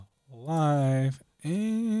Live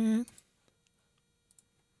and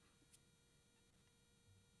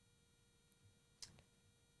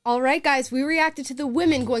all right, guys, we reacted to the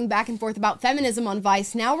women going back and forth about feminism on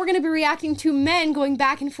Vice. Now we're going to be reacting to men going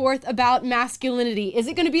back and forth about masculinity. Is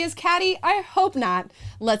it going to be as catty? I hope not.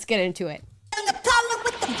 Let's get into it.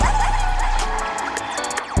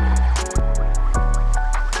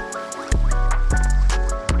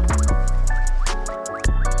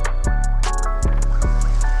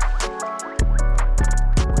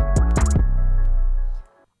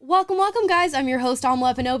 Welcome, guys. I'm your host,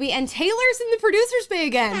 Amla Panobi, and Taylor's in the producer's bay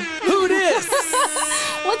again. who dis?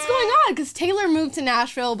 What's going on? Because Taylor moved to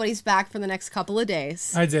Nashville, but he's back for the next couple of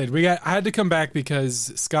days. I did. I had to come back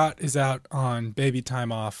because Scott is out on baby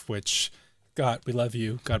time off, which, God, we love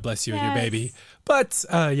you. God bless you and your baby. But,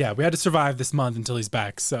 yeah, we had to survive this month until he's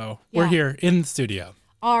back. So we're here in the studio.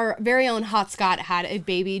 Our very own Hot Scott had a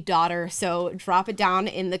baby daughter, so drop it down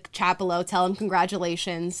in the chat below. Tell him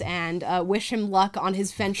congratulations and wish him luck on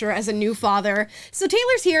his venture as a new father. So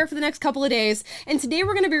Taylor's here for the next couple of days, and today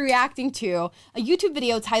we're going to be reacting to a YouTube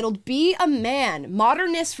video titled Be a Man,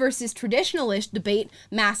 Modernist versus Traditionalist Debate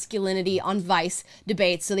Masculinity on Vice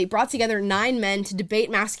Debates. So they brought together 9 men to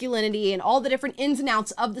debate masculinity and all the different ins and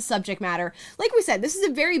outs of the subject matter. Like we said, this is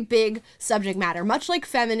a very big subject matter, much like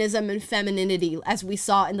feminism and femininity, as we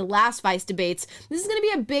saw in the last Vice debates. This is going to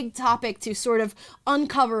be a big topic to sort of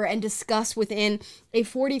uncover and discuss within a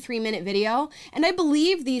 43-minute video. And I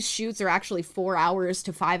believe these shoots are actually 4 hours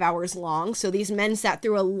to 5 hours long. So these men sat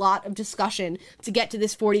through a lot of discussion to get to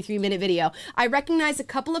this 43-minute video. I recognize a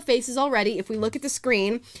couple of faces already. If we look at the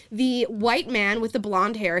screen, the white man with the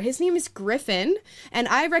blonde hair, his name is Griffin, and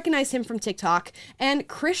I recognize him from TikTok. And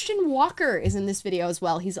Christian Walker is in this video as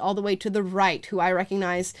well. He's all the way to the right, who I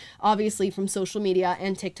recognize obviously from social media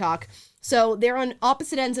and TikTok. So they're on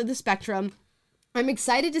opposite ends of the spectrum. I'm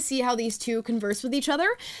excited to see how these two converse with each other,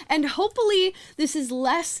 and hopefully this is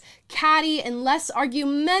less catty and less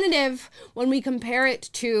argumentative when we compare it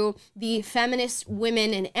to the feminist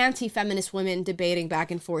women and anti-feminist women debating back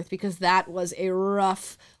and forth, because that was a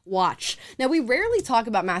rough watch. Now, we rarely talk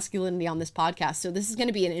about masculinity on this podcast, so this is going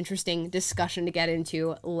to be an interesting discussion to get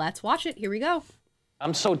into. Let's watch it. Here we go.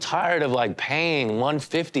 I'm so tired of like paying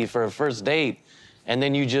 $150 for a first date, and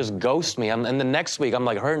then you just ghost me. And the next week I'm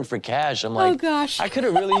like hurting for cash. I'm like, oh gosh, I could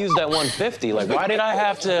have really used that $150. Like, why did I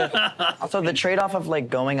have to? Also, the trade-off of like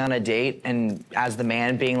going on a date and as the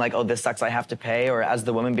man being like, oh, this sucks, I have to pay, or as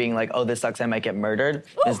the woman being like, oh, this sucks, I might get murdered,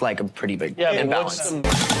 is like a pretty big imbalance.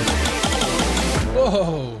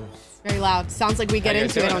 Whoa. Very loud. Sounds like we get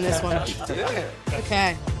into it on this one.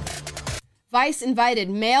 Okay. Vice invited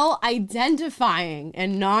male identifying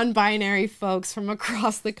and non-binary folks from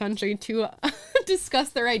across the country to discuss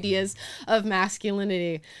their ideas of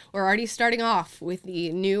masculinity. We're already starting off with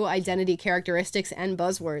the new identity characteristics and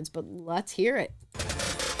buzzwords, but let's hear it.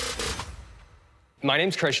 My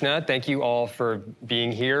name's Krishna. Thank you all for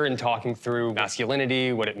being here and talking through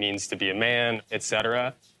masculinity, what it means to be a man,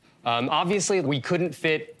 etc. Obviously, we couldn't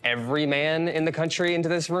fit every man in the country into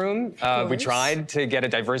this room. We tried to get a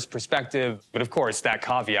diverse perspective, but of course, that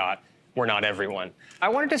caveat, we're not everyone. I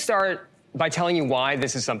wanted to start by telling you why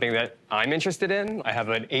this is something that I'm interested in. I have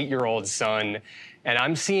an 8-year-old son, and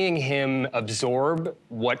I'm seeing him absorb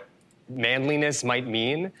what manliness might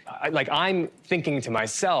mean. I'm thinking to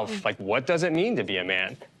myself, like, what does it mean to be a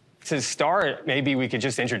man? To start, maybe we could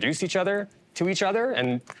just introduce each other to each other,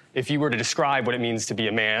 and if you were to describe what it means to be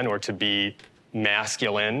a man or to be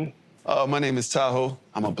masculine. My name is Tahoe.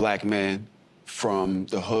 I'm a black man from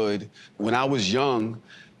the hood. When I was young,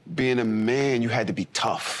 being a man, you had to be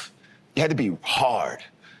tough. You had to be hard.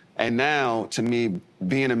 And now, to me,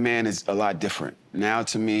 being a man is a lot different. Now,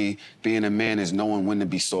 to me, being a man is knowing when to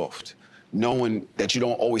be soft, knowing that you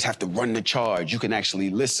don't always have to run the charge. You can actually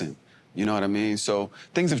listen. You know what I mean? So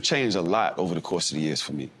things have changed a lot over the course of the years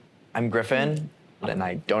for me. I'm Griffin, and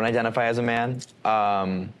I don't identify as a man.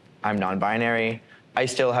 I'm non-binary. I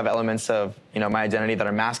still have elements of, my identity that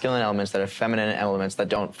are masculine, elements that are feminine, elements that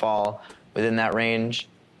don't fall within that range.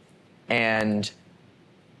 And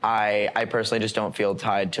I personally just don't feel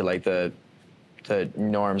tied to like the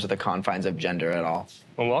norms or the confines of gender at all.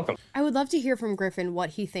 Well, welcome. I would love to hear from Griffin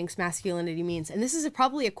what he thinks masculinity means. And this is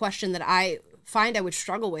probably a question that I find I would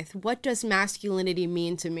struggle with. What does masculinity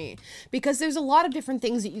mean to me? Because there's a lot of different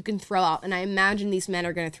things that you can throw out, and I imagine these men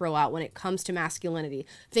are going to throw out when it comes to masculinity.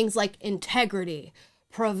 Things like integrity,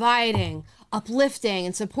 providing, uplifting,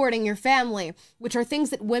 and supporting your family, which are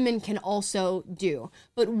things that women can also do.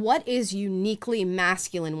 But what is uniquely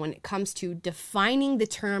masculine when it comes to defining the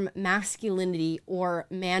term masculinity or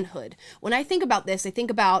manhood? When I think about this, I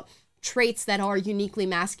think about traits that are uniquely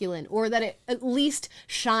masculine, or that at least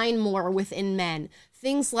shine more within men.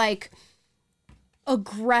 Things like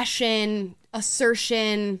aggression,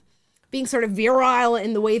 assertion, being sort of virile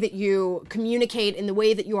in the way that you communicate, in the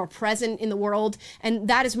way that you are present in the world. And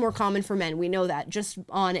that is more common for men. We know that just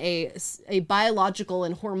on a biological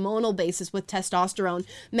and hormonal basis with testosterone,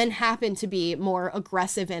 men happen to be more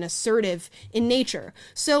aggressive and assertive in nature.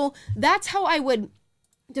 So that's how I would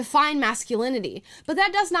define masculinity. But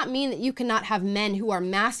that does not mean that you cannot have men who are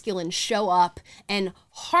masculine show up and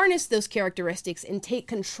harness those characteristics and take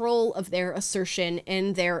control of their assertion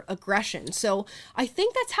and their aggression. So I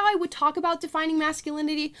think that's how I would talk about defining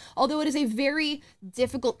masculinity, although it is a very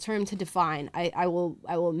difficult term to define. I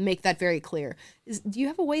will make that very clear. Do you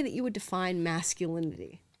have a way that you would define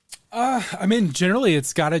masculinity? I mean, generally,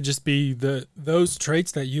 it's got to just be those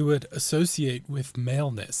traits that you would associate with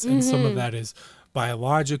maleness, and some of that is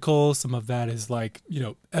biological, some of that is like,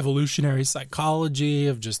 evolutionary psychology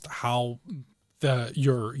of just how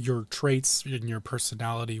your traits and your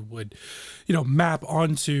personality would, map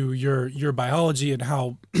onto your biology, and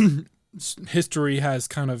how history has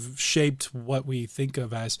kind of shaped what we think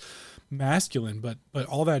of as masculine. But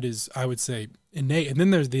all that is, I would say, innate. And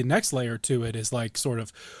then there's the next layer to it is like sort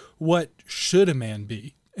of what should a man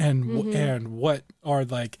be? And what are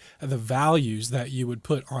like the values that you would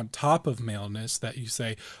put on top of maleness, that you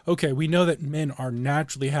say, okay, we know that men are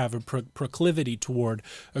naturally have a proclivity toward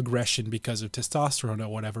aggression because of testosterone or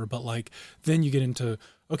whatever, but like then you get into,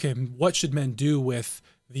 okay, what should men do with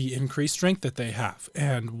the increased strength that they have,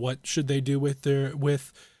 and what should they do with their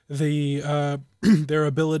their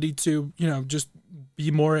ability to just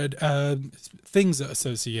be more things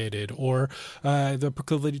associated, or the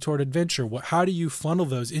proclivity toward adventure. How do you funnel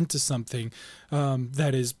those into something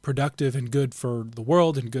that is productive and good for the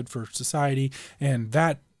world and good for society? And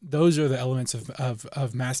those are the elements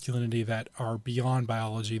of masculinity that are beyond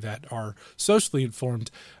biology, that are socially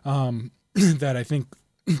informed, that I think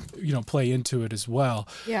play into it as well.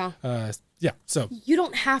 Yeah. So you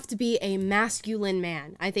don't have to be a masculine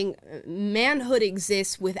man. I think manhood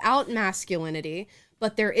exists without masculinity,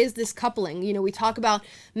 but there is this coupling. We talk about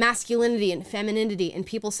masculinity and femininity, and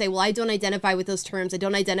people say, well, I don't identify with those terms. I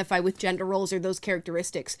don't identify with gender roles or those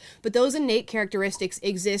characteristics. But those innate characteristics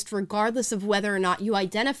exist regardless of whether or not you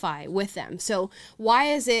identify with them. So why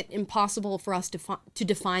is it impossible for us to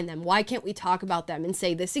define them? Why can't we talk about them and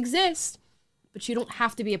say this exists, but you don't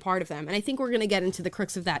have to be a part of them? And I think we're going to get into the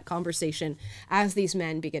crux of that conversation as these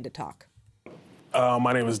men begin to talk.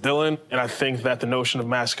 My name is Dylan, and I think that the notion of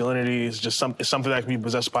masculinity is just something that can be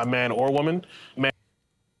possessed by man or woman.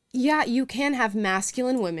 Yeah, you can have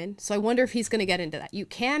masculine women, so I wonder if he's going to get into that. You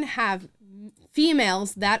can have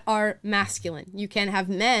females that are masculine. You can have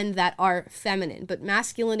men that are feminine, but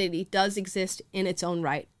masculinity does exist in its own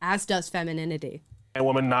right, as does femininity. A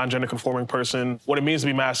woman, non-gender conforming person. What it means to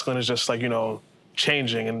be masculine is just like,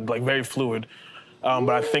 changing and like very fluid. But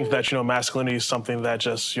I think that, masculinity is something that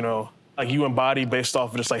just, like you embody based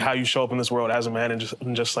off of just like how you show up in this world as a man,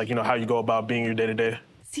 and just like, how you go about being your day to day.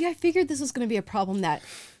 See, I figured this was going to be a problem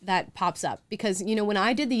that pops up because, when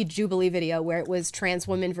I did the Jubilee video where it was trans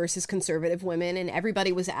women versus conservative women, and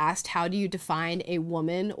everybody was asked, how do you define a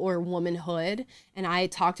woman or womanhood? And I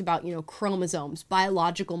talked about, chromosomes,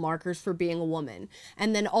 biological markers for being a woman.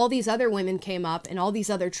 And then all these other women came up, and all these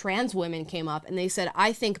other trans women came up, and they said,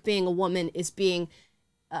 I think being a woman is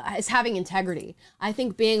having integrity. I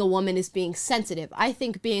think being a woman is being sensitive. I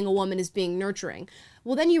think being a woman is being nurturing.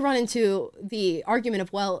 Well, then you run into the argument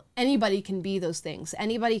of, well, anybody can be those things.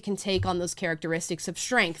 Anybody can take on those characteristics of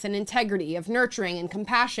strength and integrity, of nurturing and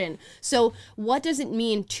compassion. So what does it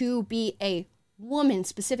mean to be a woman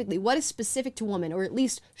specifically? What is specific to women, or at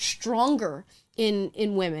least stronger in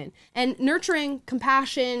women? And nurturing,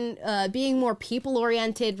 compassion, being more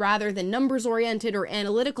people-oriented rather than numbers-oriented or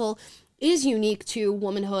analytical is unique to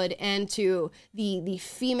womanhood and to the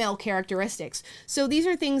female characteristics. So these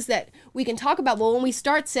are things that we can talk about. Well, when we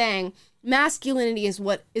start saying masculinity is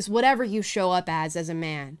whatever you show up as a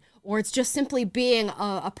man, or it's just simply being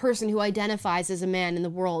a person who identifies as a man in the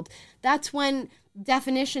world, that's when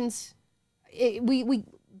definitions, we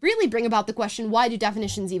really bring about the question, why do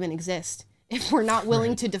definitions even exist? If we're not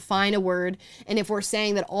willing to define a word, and if we're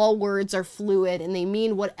saying that all words are fluid and they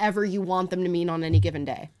mean whatever you want them to mean on any given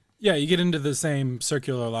day. Yeah, you get into the same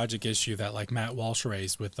circular logic issue that like Matt Walsh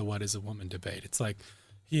raised with the what is a woman debate. It's like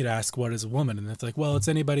he'd ask what is a woman, and it's like, well, it's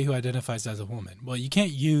anybody who identifies as a woman. Well, you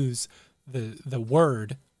can't use the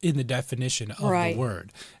word in the definition of the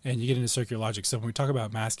word, and you get into circular logic. So when we talk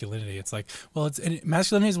about masculinity, it's like, well,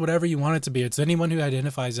 masculinity is whatever you want it to be. It's anyone who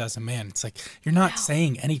identifies as a man. It's like you're not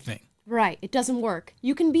saying anything. Right. It doesn't work.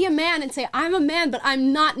 You can be a man and say, I'm a man, but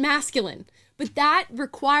I'm not masculine. But that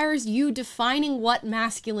requires you defining what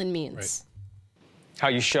masculine means. Right. How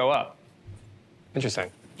you show up.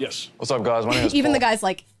 Interesting. Yes. What's up, guys? My name is Even Paul. the guy's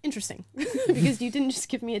like, interesting, because you didn't just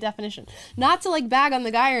give me a definition. Not to like bag on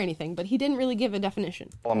the guy or anything, but he didn't really give a definition.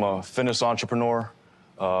 I'm a fitness entrepreneur.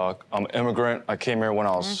 I'm an immigrant. I came here when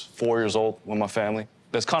I was 4 years old with my family.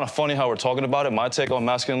 It's kind of funny how we're talking about it. My take on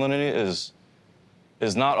masculinity is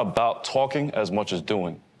not about talking as much as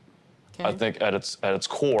doing. Okay. I think at its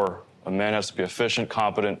core, a man has to be efficient,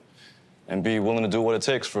 competent, and be willing to do what it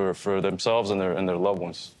takes for themselves and their loved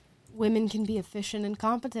ones. Women can be efficient and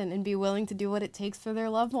competent and be willing to do what it takes for their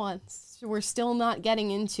loved ones. So we're still not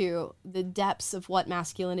getting into the depths of what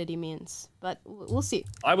masculinity means, but we'll see.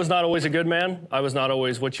 I was not always a good man. I was not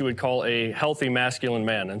always what you would call a healthy masculine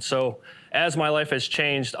man. And so as my life has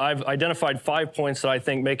changed, I've identified 5 points that I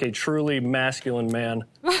think make a truly masculine man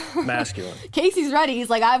masculine. Casey's ready. He's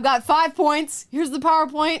like, I've got 5 points. Here's the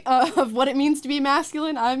PowerPoint of what it means to be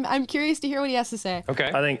masculine. I'm curious to hear what he has to say. Okay.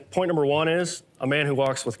 I think point number 1 is a man who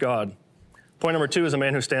walks with God. Point number 2 is a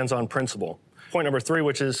man who stands on principle. Point number 3,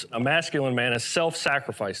 which is a masculine man, is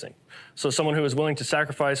self-sacrificing. So someone who is willing to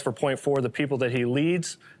sacrifice for point 4, the people that he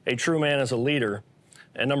leads. A true man is a leader.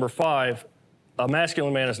 And number 5, a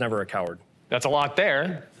masculine man is never a coward. That's a lot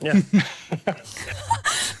there. Yeah.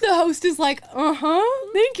 The host is like,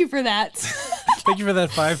 thank you for that. Thank you for that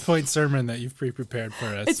 5-point sermon that you've pre-prepared for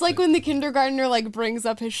us. It's like when the kindergartner like brings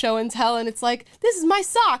up his show and tell, and it's like, this is my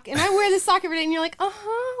sock, and I wear this sock every day, and you're like, that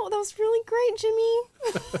was really great,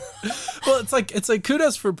 Jimmy. Well, it's like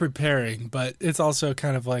kudos for preparing, but it's also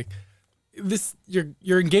kind of like this.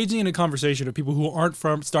 You're engaging in a conversation with people who aren't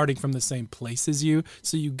starting from the same place as you,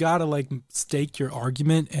 so you gotta like stake your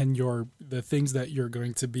argument and the things that you're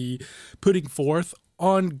going to be putting forth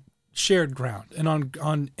on shared ground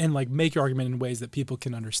and like make your argument in ways that people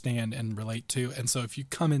can understand and relate to. And so if you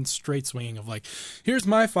come in straight swinging of like, here's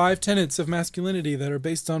my 5 tenets of masculinity that are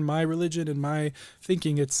based on my religion and my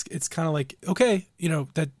thinking, it's kind of like, okay,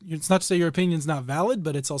 that it's not to say your opinion's not valid,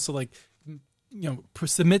 but it's also like,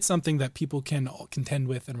 submit something that people can contend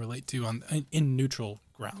with and relate to in neutral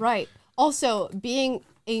ground. Right. Also, being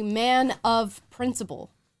a man of principle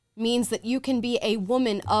means that you can be a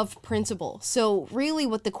woman of principle. So really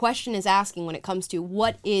what the question is asking when it comes to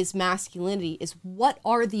what is masculinity is, what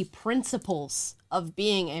are the principles of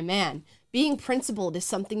being a man? Being principled is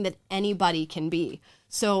something that anybody can be.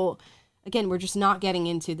 So again, we're just not getting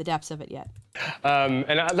into the depths of it yet.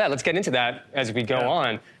 Let's get into that as we go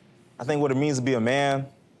on. I think what it means to be a man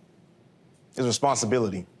is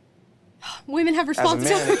responsibility. Women have As a man,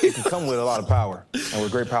 responsibility. it can come with a lot of power, and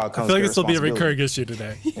with great power comes I feel like great this will be a responsibility. recurring issue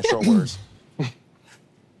today. In short words.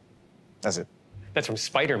 That's it. That's from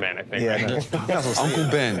Spider-Man, I think. Yeah, Right? Uncle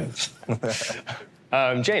Ben.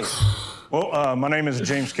 James. Well, my name is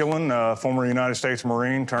James Killen, former United States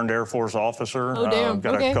Marine turned Air Force officer. Oh, damn.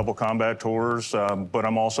 Got Okay. a couple combat tours, but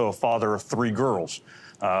I'm also a father of 3 girls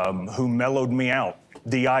who mellowed me out.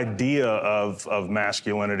 The idea of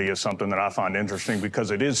masculinity is something that I find interesting because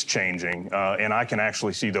it is changing, and I can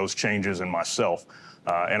actually see those changes in myself.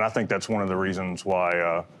 And I think that's one of the reasons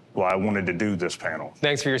why I wanted to do this panel.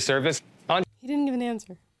 Thanks for your service. He didn't give an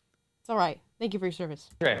answer. It's all right. Thank you for your service.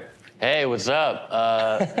 Andre. Hey, what's up?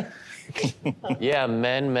 Yeah,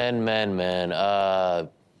 men.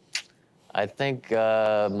 I think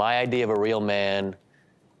my idea of a real man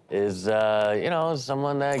is,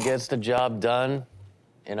 someone that gets the job done,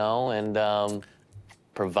 and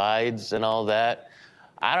provides and all that.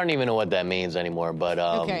 I don't even know what that means anymore, but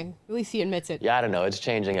Okay, at least he admits it. yeah, I don't know. It's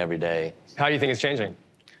changing every day. How do you think it's changing?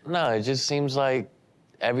 No, it just seems like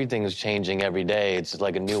everything's changing every day. It's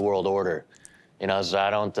like a new world order, so I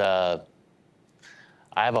don't, I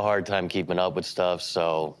have a hard time keeping up with stuff,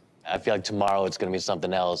 so I feel like tomorrow it's gonna be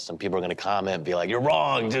something else and people are gonna comment and be like, you're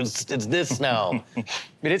wrong, it's this now.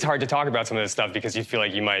 It is hard to talk about some of this stuff because you feel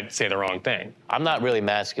like you might say the wrong thing. I'm not really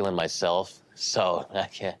masculine myself, so I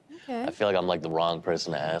can't, Okay. I feel like I'm like the wrong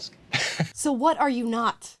person to ask. So what are you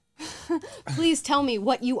not? Please tell me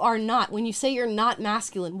what you are not. When you say you're not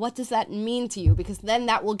masculine, what does that mean to you? Because then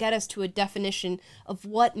that will get us to a definition of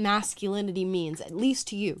what masculinity means, at least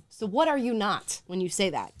to you. So what are you not when you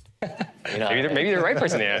say that? Maybe they're the right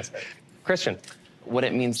person to ask. Christian. What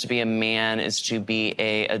it means to be a man is to be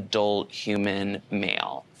a adult human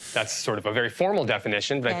male. That's sort of a very formal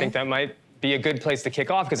definition, but Okay. I think that might be a good place to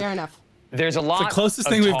kick off because Fair enough. there's a lot closest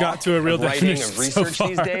of thing we've talk, got to a real of writing, definition of research so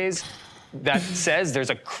these far. days that says there's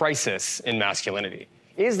a crisis in masculinity.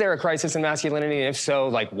 Is there a crisis in masculinity? And if so,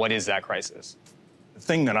 what is that crisis?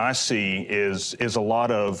 thing that I see is a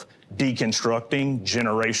lot of deconstructing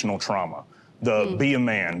generational trauma. Be a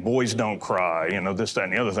man, boys don't cry, this, that,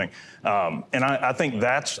 and the other thing. And I think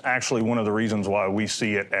that's actually one of the reasons why we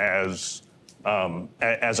see it as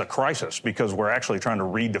a crisis, because we're actually trying to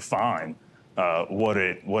redefine what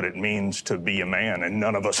it means to be a man, and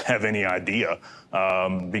none of us have any idea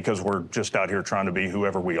because we're just out here trying to be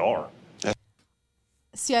whoever we are.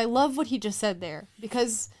 See, I love what he just said there,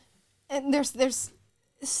 because there's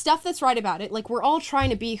stuff that's right about it. Like, we're all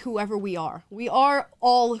trying to be whoever we are. We are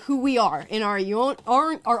all who we are in our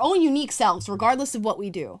own unique selves, regardless of what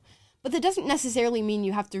we do. But that doesn't necessarily mean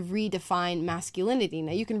you have to redefine masculinity.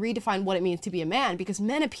 Now, you can redefine what it means to be a man, because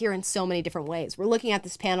men appear in so many different ways. We're looking at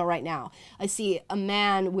this panel right now. I see a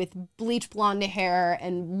man with bleach blonde hair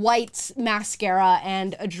and white mascara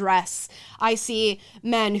and a dress. I see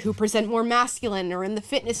men who present more masculine or in the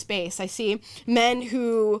fitness space. I see men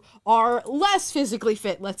who are less physically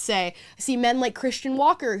fit, let's say. I see men like Christian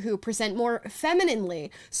Walker who present more femininely.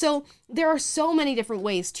 So there are so many different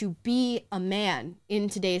ways to be a man in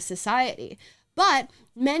today's society, but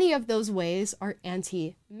many of those ways are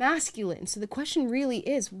anti-masculine. So the question really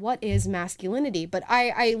is, what is masculinity? But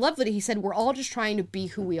I love that he said we're all just trying to be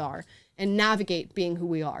who we are and navigate being who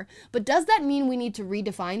we are. But does that mean we need to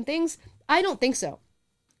redefine things? I don't think so.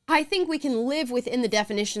 I think we can live within the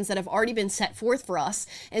definitions that have already been set forth for us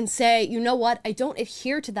and say, you know what, I don't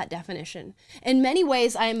adhere to that definition. In many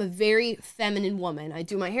ways, I am a very feminine woman. I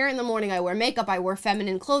do my hair in the morning, I wear makeup, I wear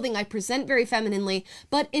feminine clothing, I present very femininely,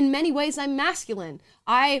 but in many ways, I'm masculine.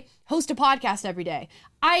 I host a podcast every day.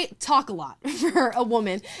 I talk a lot for a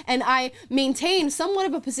woman, and I maintain somewhat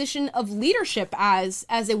of a position of leadership as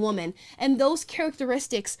a woman, and those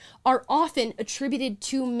characteristics are often attributed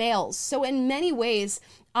to males. So in many ways,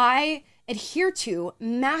 I adhere to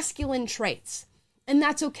masculine traits, and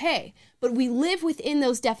that's okay. But we live within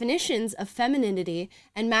those definitions of femininity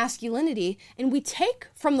and masculinity, and we take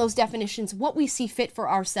from those definitions what we see fit for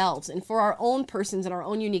ourselves and for our own persons and our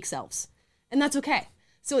own unique selves. And that's okay.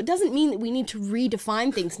 So it doesn't mean that we need to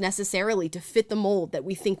redefine things necessarily to fit the mold that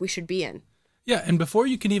we think we should be in. Yeah, and before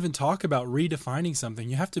you can even talk about redefining something,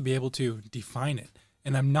 you have to be able to define it.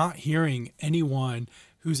 And I'm not hearing anyone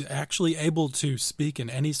who's actually able to speak in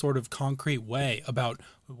any sort of concrete way about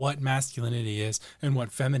what masculinity is and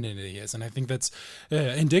what femininity is. And I think that's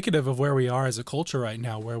indicative of where we are as a culture right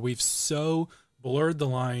now, where we've so blurred the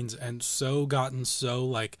lines and so gotten so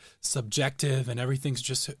like subjective, and everything's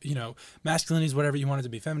just, masculinity is whatever you want it to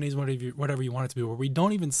be, femininity is whatever you want it to be, where we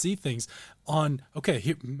don't even see things on, okay,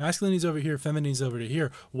 here, masculinity is over here, femininity is over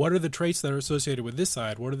here. What are the traits that are associated with this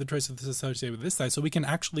side? What are the traits that are associated with this side? So we can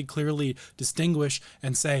actually clearly distinguish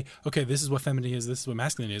and say, okay, this is what femininity is, this is what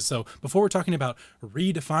masculinity is. So before we're talking about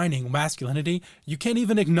redefining masculinity, you can't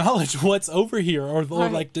even acknowledge what's over here or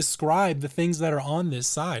like describe the things that are on this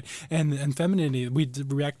side. And femininity, we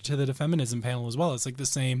reacted to the feminism panel as well. It's like the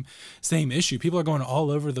same issue. People are going all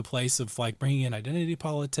over the place of like bringing in identity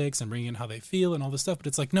politics and bringing in how they feel and all this stuff. But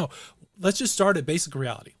it's like, no, let's just start at basic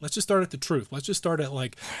reality. Let's just start at the truth. Let's just start at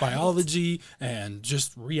like biology and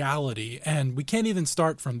just reality. And we can't even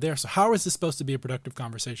start from there. So how is this supposed to be a productive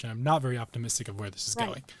conversation? I'm not very optimistic of where this is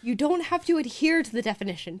going. You don't have to adhere to the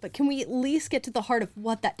definition, but can we at least get to the heart of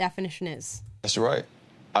what that definition is? That's right.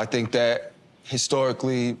 I think that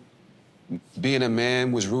historically, being a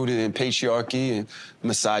man was rooted in patriarchy and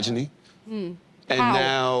misogyny. And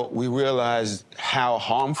now we realize how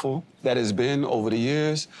harmful that has been over the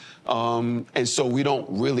years. And so we don't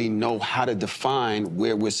really know how to define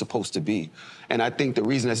where we're supposed to be. And I think the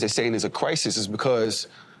reason, as they're saying, is a crisis is because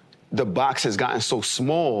the box has gotten so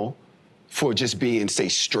small for just being, say,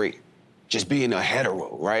 straight, just being a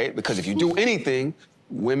hetero, right? Because if you do anything,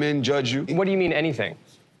 women judge you. What do you mean anything?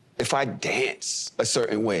 If I dance a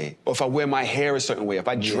certain way, or if I wear my hair a certain way, if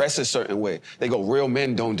I dress a certain way, they go, real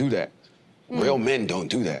men don't do that. Real men don't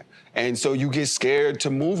do that. And so you get scared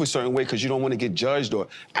to move a certain way because you don't want to get judged or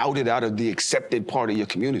outed out of the accepted part of your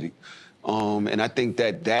community. And I think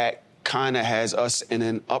that kind of has us in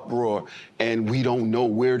an uproar, and we don't know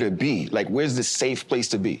where to be. Like, where's the safe place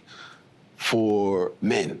to be for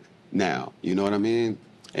men now? You know what I mean?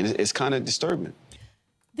 And it's kind of disturbing.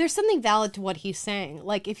 There's something valid to what he's saying.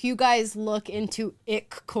 Like, if you guys look into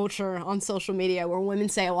ick culture on social media where women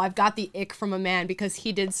say, oh, I've got the ick from a man because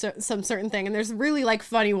he did some certain thing. And there's really like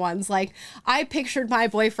funny ones. Like, I pictured my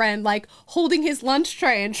boyfriend like holding his lunch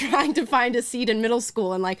tray and trying to find a seat in middle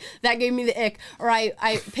school. And like, that gave me the ick. Or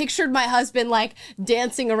I pictured my husband like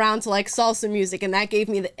dancing around to like salsa music. And that gave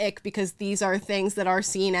me the ick because these are things that are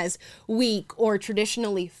seen as weak or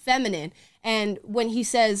traditionally feminine. And when he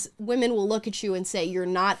says women will look at you and say, you're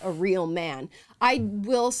not a real man, I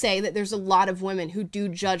will say that there's a lot of women who do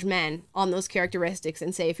judge men on those characteristics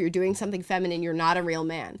and say, if you're doing something feminine, you're not a real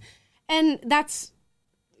man. And that's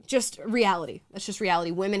just reality. That's just reality.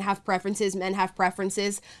 Women have preferences. Men have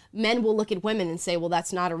preferences. Men will look at women and say, well,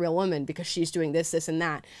 that's not a real woman because she's doing this, this, and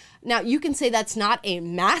that. Now, you can say that's not a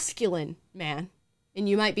masculine man, and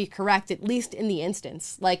you might be correct, at least in the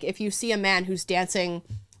instance. Like, if you see a man who's dancing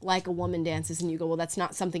like a woman dances and you go, well, that's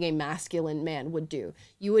not something a masculine man would do,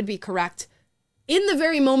 you would be correct in the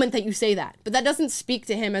very moment that you say that. But that doesn't speak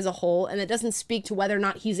to him as a whole, and it doesn't speak to whether or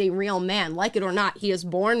not he's a real man. Like it or not, he is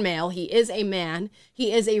born male, he is a man,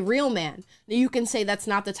 he is a real man. Now, you can say that's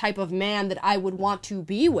not the type of man that I would want to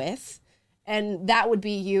be with, and that would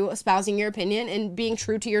be you espousing your opinion and being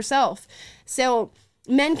true to yourself. So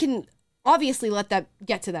men can obviously let that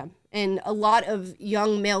get to them. And a lot of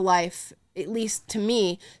young male life, at least to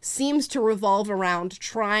me, seems to revolve around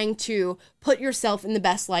trying to put yourself in the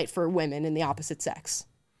best light for women in the opposite sex.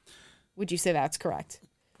 Would you say that's correct?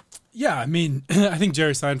 Yeah, I mean, I think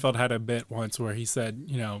Jerry Seinfeld had a bit once where he said,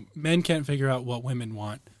 you know, men can't figure out what women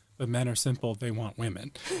want, but men are simple, they want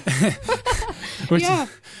women. which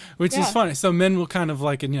is funny. So men will kind of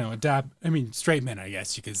like, you know, adapt. I mean, straight men, I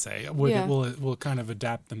guess you could say, will kind of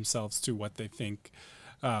adapt themselves to what they think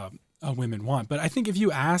women want. But I think if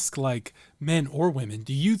you ask like men or women,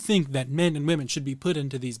 do you think that men and women should be put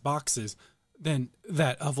into these boxes, then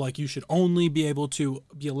that of like you should only be able to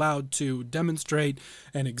be allowed to demonstrate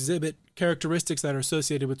and exhibit characteristics that are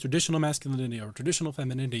associated with traditional masculinity or traditional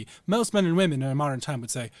femininity, most men and women in a modern time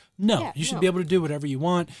would say, no, you should be able to do whatever you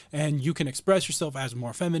want, and you can express yourself as a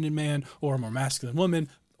more feminine man or a more masculine woman,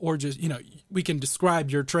 or just, you know, we can describe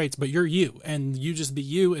your traits, but you're you, and you just be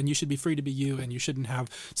you, and you should be free to be you, and you shouldn't have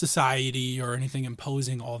society or anything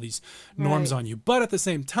imposing all these norms on you. But at the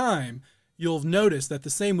same time, you'll notice that the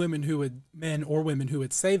same men or women who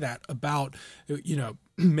would say that about, you know,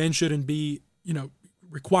 men shouldn't be, you know,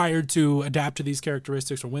 required to adapt to these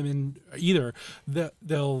characteristics, or women either, the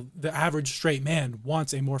average straight man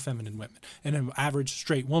wants a more feminine woman, and an average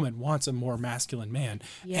straight woman wants a more masculine man.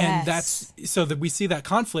 And that's so that we see that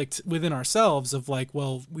conflict within ourselves of like,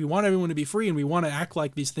 well, we want everyone to be free, and we want to act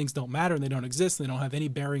like these things don't matter and they don't exist and they don't have any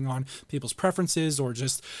bearing on people's preferences or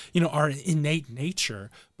just, you know, our innate nature.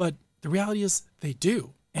 But the reality is they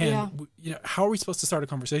do. And you know, how are we supposed to start a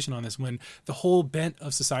conversation on this when the whole bent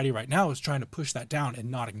of society right now is trying to push that down and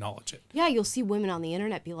not acknowledge it? Yeah, you'll see women on the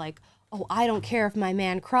internet be like, oh, I don't care if my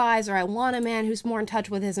man cries, or I want a man who's more in touch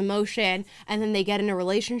with his emotion. And then they get in a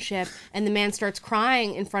relationship and the man starts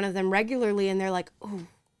crying in front of them regularly, and they're like, oh,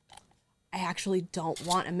 I actually don't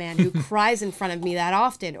want a man who cries in front of me that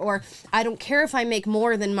often. Or I don't care if I make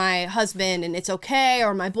more than my husband and it's okay,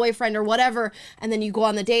 or my boyfriend or whatever. And then you go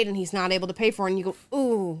on the date and he's not able to pay for it, and you go,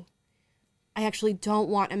 ooh, I actually don't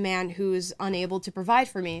want a man who's unable to provide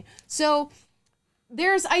for me. So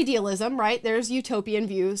there's idealism, right? There's utopian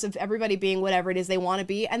views of everybody being whatever it is they want to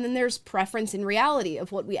be. And then there's preference in reality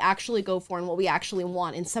of what we actually go for and what we actually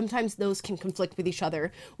want. And sometimes those can conflict with each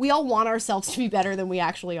other. We all want ourselves to be better than we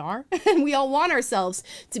actually are. And we all want ourselves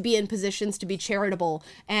to be in positions to be charitable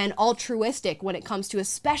and altruistic when it comes to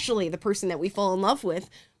especially the person that we fall in love with.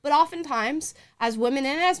 But oftentimes, as women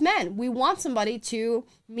and as men, we want somebody to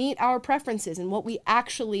meet our preferences and what we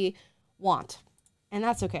actually want. And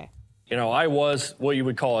that's okay. You know, I was what you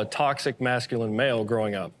would call a toxic masculine male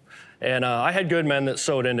growing up. And I had good men that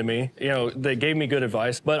sewed into me, you know, they gave me good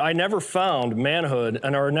advice, but I never found manhood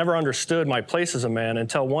or never understood my place as a man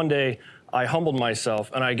until one day I humbled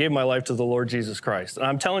myself and I gave my life to the Lord Jesus Christ. And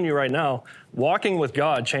I'm telling you right now, walking with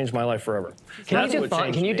God changed my life forever.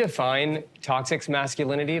 Can you define toxic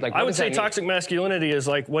masculinity? Like, I would say toxic masculinity is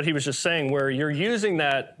like what he was just saying, where you're using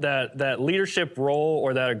that leadership role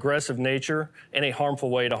or that aggressive nature in a harmful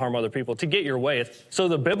way to harm other people, to get your way. So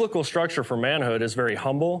the biblical structure for manhood is very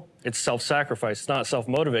humble. It's self-sacrifice. It's not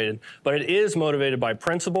self-motivated, but it is motivated by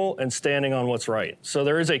principle and standing on what's right. So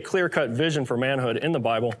there is a clear-cut vision for manhood in the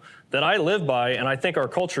Bible that I live by, and I think our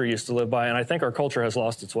culture used to live by, and I think our culture has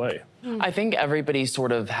lost its way. I think everybody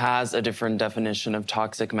sort of has a different definition of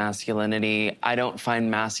toxic masculinity. I don't find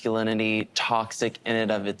masculinity toxic in and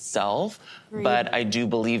of itself, but I do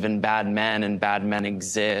believe in bad men, and bad men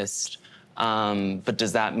exist. But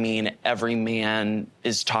does that mean every man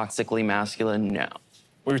is toxically masculine? No.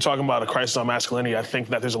 When you're talking about a crisis on masculinity, I think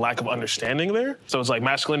that there's a lack of understanding there. So it's like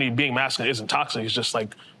masculinity, being masculine isn't toxic. It's just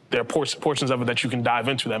like there are portions of it that you can dive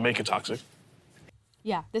into that make it toxic.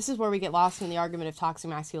 Yeah, this is where we get lost in the argument of toxic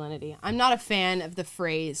masculinity. I'm not a fan of the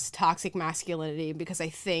phrase toxic masculinity because I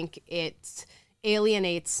think it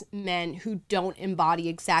alienates men who don't embody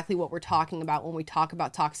exactly what we're talking about when we talk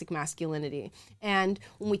about toxic masculinity. And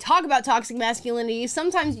when we talk about toxic masculinity,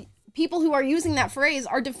 sometimes people who are using that phrase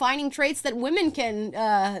are defining traits that women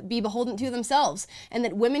can be beholden to themselves and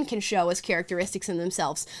that women can show as characteristics in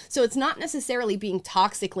themselves. So it's not necessarily being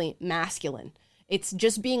toxically masculine. It's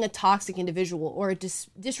just being a toxic individual or a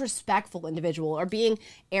disrespectful individual or being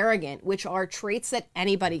arrogant, which are traits that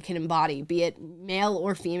anybody can embody, be it male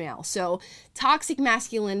or female. So toxic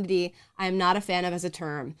masculinity, I am not a fan of as a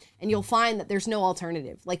term. And you'll find that there's no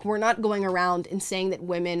alternative. Like, we're not going around and saying that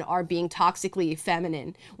women are being toxically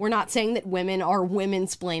feminine. We're not saying that women are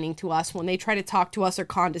women-splaining to us when they try to talk to us or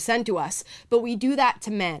condescend to us. But we do that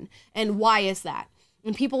to men. And why is that?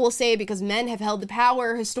 And people will say because men have held the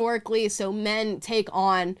power historically, so men take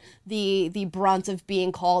on the brunt of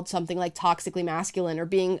being called something like toxically masculine or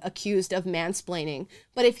being accused of mansplaining.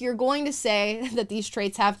 But if you're going to say that these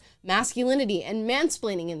traits have masculinity and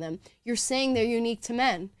mansplaining in them, you're saying they're unique to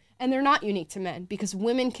men. And they're not unique to men because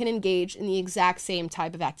women can engage in the exact same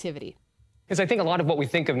type of activity. Because I think a lot of what we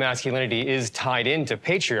think of masculinity is tied into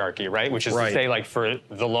patriarchy, right? Which is to say, like, for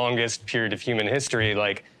the longest period of human history,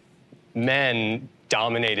 like, men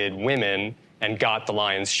dominated women and got the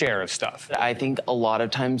lion's share of stuff. I think a lot of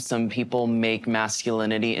times some people make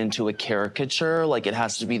masculinity into a caricature, like it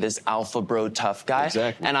has to be this alpha bro tough guy.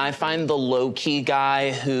 Exactly. And I find the low-key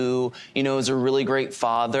guy who, you know, is a really great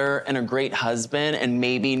father and a great husband and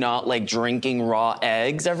maybe not like drinking raw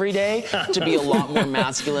eggs every day to be a lot more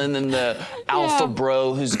masculine than the alpha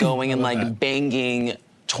bro who's going and like banging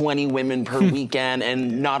 20 women per weekend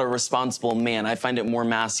and not a responsible man. I find it more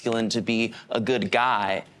masculine to be a good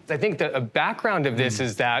guy. I think the background of this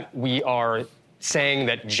is that we are saying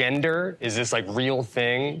that gender is this like real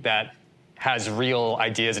thing that has real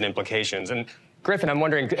ideas and implications. And Griffin, I'm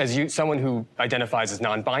wondering, as someone who identifies as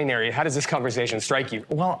non-binary, how does this conversation strike you?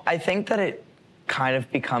 Well, I think that it kind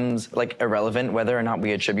of becomes like irrelevant whether or not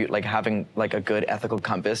we attribute like having like a good ethical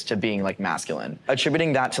compass to being like masculine.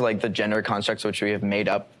 Attributing that to like the gender constructs which we have made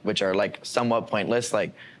up, which are like somewhat pointless,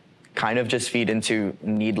 like kind of just feed into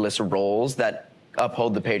needless roles that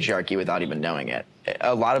uphold the patriarchy without even knowing it.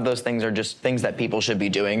 A lot of those things are just things that people should be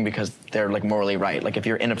doing because they're like morally right. Like if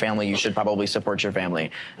you're in a family, you should probably support your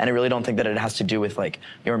family. And I really don't think that it has to do with like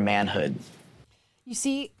your manhood. You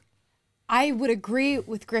see, I would agree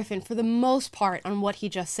with Griffin for the most part on what he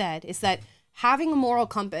just said, is that having a moral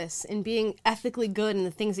compass and being ethically good in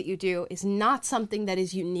the things that you do is not something that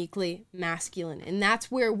is uniquely masculine. And that's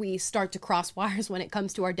where we start to cross wires when it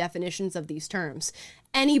comes to our definitions of these terms.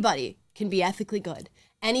 Anybody can be ethically good.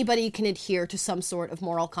 Anybody can adhere to some sort of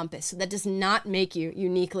moral compass. So that does not make you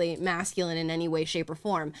uniquely masculine in any way, shape, or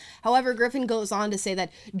form. However, Griffin goes on to say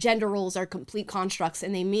that gender roles are complete constructs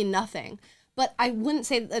and they mean nothing. But I wouldn't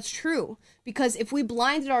say that that's true, because if we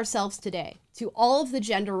blinded ourselves today to all of the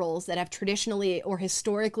gender roles that have traditionally or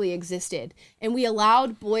historically existed, and we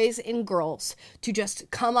allowed boys and girls to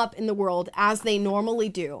just come up in the world as they normally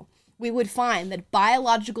do, we would find that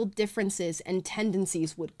biological differences and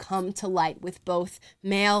tendencies would come to light with both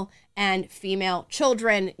male and female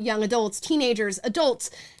children, young adults, teenagers,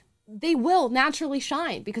 adults. They will naturally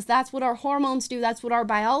shine because that's what our hormones do. That's what our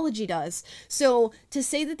biology does. So to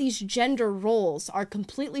say that these gender roles are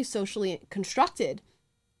completely socially constructed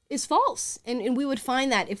is false. And we would find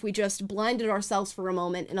that if we just blinded ourselves for a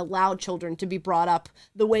moment and allowed children to be brought up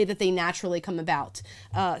the way that they naturally come about.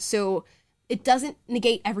 So it doesn't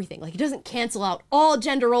negate everything. Like, it doesn't cancel out all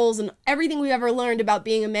gender roles and everything we've ever learned about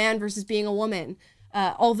being a man versus being a woman.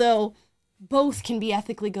 Although both can be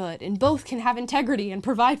ethically good and both can have integrity and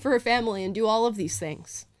provide for a family and do all of these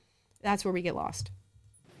things. That's where we get lost.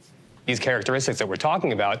 These characteristics that we're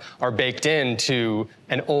talking about are baked into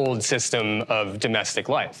an old system of domestic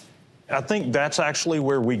life. I think that's actually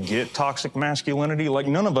where we get toxic masculinity. Like,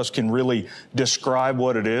 none of us can really describe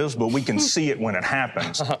what it is, but we can see it when it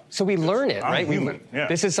happens. So we learn it, right? Yeah.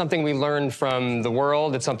 This is something we learned from the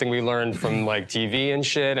world. It's something we learned from like TV and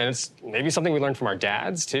shit. And it's maybe something we learned from our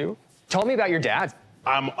dads too. Tell me about your dad.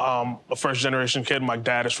 I'm a first-generation kid. My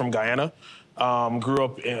dad is from Guyana. Grew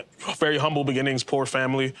up in very humble beginnings, poor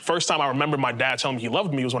family. First time I remember my dad telling me he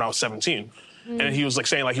loved me was when I was 17. And he was like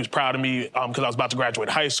saying like he was proud of me because I was about to graduate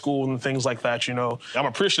high school and things like that, you know. I'm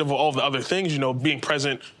appreciative of all the other things, you know, being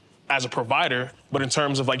present as a provider. But in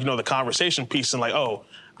terms of like, you know, the conversation piece and like, oh,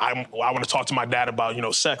 I want to talk to my dad about, you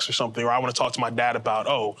know, sex or something, or I want to talk to my dad about,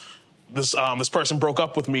 oh, this person broke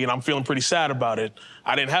up with me and I'm feeling pretty sad about it.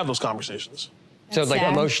 I didn't have those conversations. So like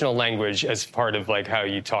emotional language as part of like how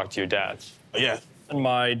you talk to your dad. Yeah. And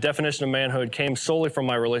my definition of manhood came solely from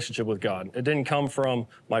my relationship with God. It didn't come from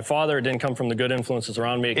my father. It didn't come from the good influences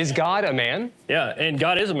around me. Is God a man? Yeah, and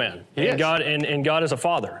God is a man. He is. God is a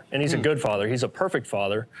father, and he's a good father. He's a perfect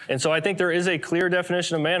father. And so I think there is a clear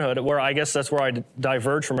definition of manhood where I guess that's where I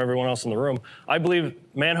diverge from everyone else in the room. I believe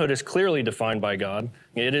manhood is clearly defined by God.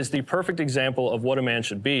 It is the perfect example of what a man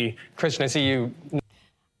should be. Christian, I see you.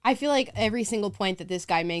 I feel like every single point that this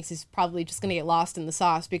guy makes is probably just going to get lost in the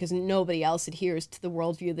sauce because nobody else adheres to the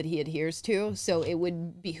worldview that he adheres to. So it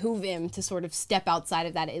would behoove him to sort of step outside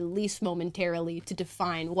of that, at least momentarily, to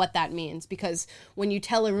define what that means. Because when you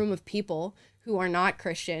tell a room of people who are not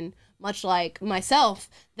Christian, much like myself,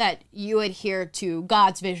 that you adhere to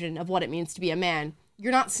God's vision of what it means to be a man,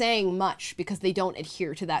 you're not saying much because they don't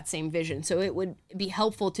adhere to that same vision. So it would be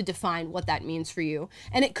helpful to define what that means for you.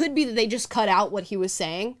 And it could be that they just cut out what he was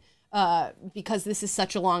saying because this is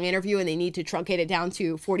such a long interview and they need to truncate it down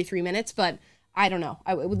to 43 minutes. But I don't know.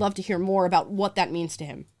 I would love to hear more about what that means to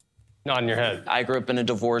him. Nodding your head. I grew up in a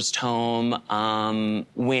divorced home.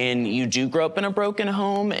 When you do grow up in a broken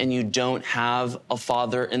home and you don't have a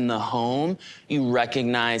father in the home, you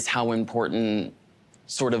recognize how important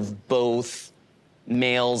sort of both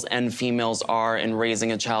males and females are in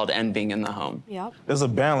raising a child and being in the home. Yep. There's a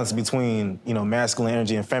balance between, masculine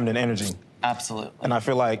energy and feminine energy. Absolutely. And I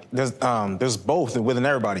feel like there's both within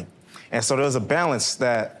everybody. And so there's a balance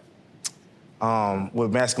that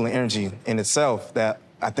with masculine energy in itself that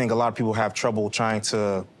I think a lot of people have trouble trying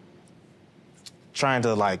to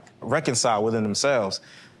like reconcile within themselves.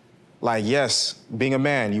 Like, yes, being a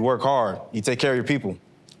man, you work hard, you take care of your people,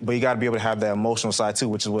 but you got to be able to have that emotional side too,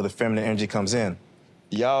 which is where the feminine energy comes in.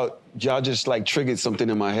 Y'all just like triggered something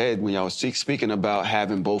in my head when y'all was speaking about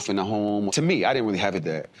having both in the home. To me, I didn't really have it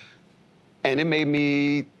there. And it made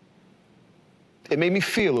me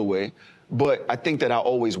feel a way, but I think that I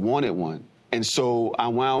always wanted one. And so I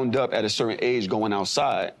wound up at a certain age going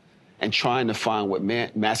outside and trying to find what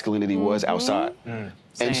masculinity was outside.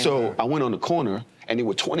 And so I went on the corner and there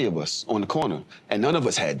were 20 of us on the corner and none of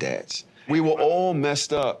us had dads. We were all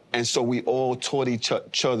messed up, and so we all taught each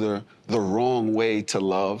other the wrong way to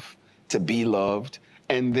love, to be loved.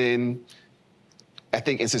 And then I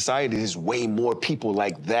think in society, there's way more people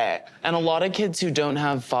like that. And a lot of kids who don't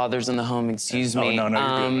have fathers in the home, excuse me, you're good,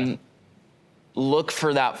 man. look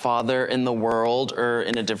for that father in the world or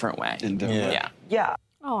in a different way. Yeah.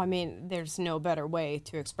 Oh, I mean, there's no better way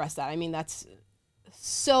to express that. I mean, that's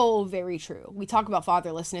so very true. We talk about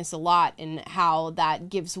fatherlessness a lot and how that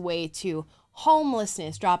gives way to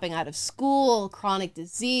homelessness, dropping out of school, chronic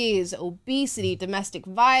disease, obesity, domestic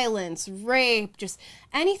violence, rape, just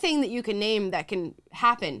anything that you can name that can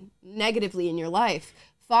happen negatively in your life.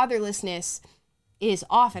 Fatherlessness is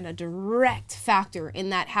often a direct factor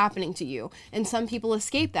in that happening to you. And some people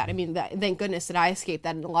escape that. I mean, thank goodness that I escaped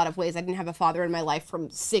that in a lot of ways. I didn't have a father in my life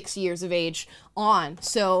from 6 years of age on.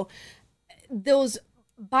 So those,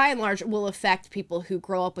 by and large, will affect people who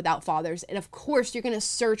grow up without fathers. And of course, you're going to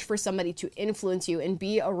search for somebody to influence you and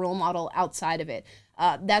be a role model outside of it.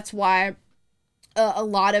 That's why a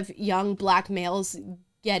lot of young Black males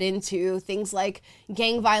get into things like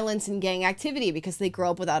gang violence and gang activity because they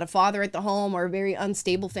grow up without a father at the home or a very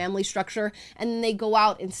unstable family structure, and then they go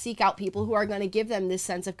out and seek out people who are going to give them this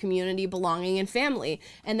sense of community, belonging, and family,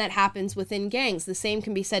 and that happens within gangs. The same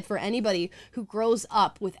can be said for anybody who grows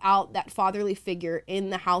up without that fatherly figure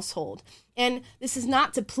in the household. And this is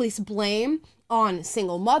not to place blame on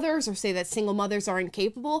single mothers or say that single mothers are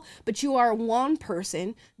incapable, but you are one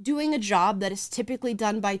person doing a job that is typically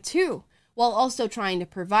done by two, while also trying to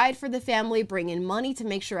provide for the family, bring in money to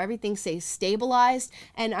make sure everything stays stabilized.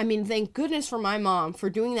 And I mean, thank goodness for my mom for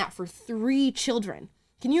doing that for 3 children.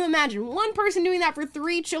 Can you imagine one person doing that for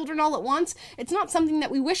 3 children all at once? It's not something that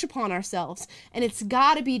we wish upon ourselves. And it's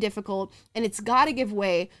got to be difficult, and it's got to give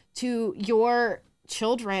way to your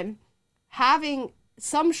children having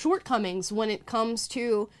some shortcomings when it comes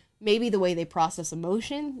to maybe the way they process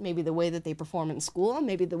emotion, maybe the way that they perform in school,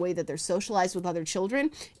 maybe the way that they're socialized with other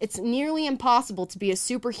children. It's nearly impossible to be a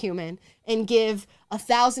superhuman and give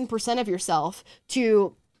 1,000% of yourself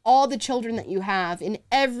to all the children that you have in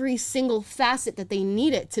every single facet that they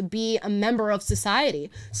need it to be a member of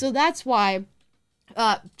society. So that's why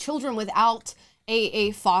children without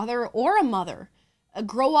a father or a mother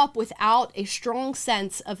grow up without a strong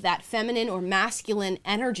sense of that feminine or masculine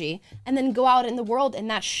energy, and then go out in the world and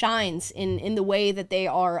that shines in the way that they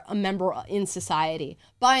are a member in society,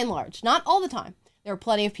 by and large. Not all the time. There are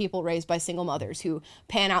plenty of people raised by single mothers who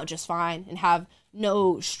pan out just fine and have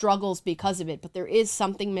no struggles because of it, but there is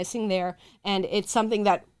something missing there, and it's something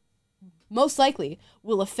that most likely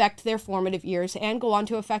will affect their formative years and go on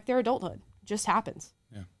to affect their adulthood. just happens.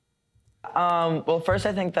 Well, first,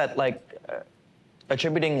 I think that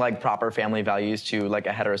attributing proper family values to a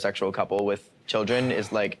heterosexual couple with children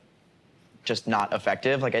is just not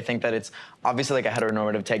effective. I think that it's obviously a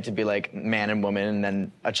heteronormative take to be man and woman and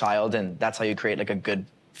then a child, and that's how you create a good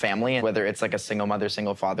family. And whether it's a single mother,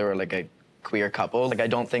 single father, or a queer couple, I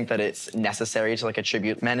don't think that it's necessary to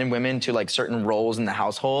attribute men and women to certain roles in the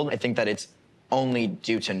household. I think that it's only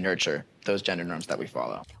due to nurture those gender norms that we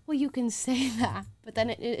follow. Well, you can say that, but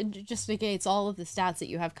then it just negates all of the stats that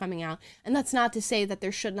you have coming out. And that's not to say that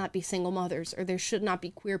there should not be single mothers or there should not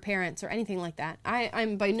be queer parents or anything like that.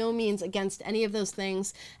 I'm by no means against any of those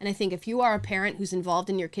things. And I think if you are a parent who's involved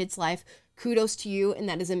in your kid's life, kudos to you. And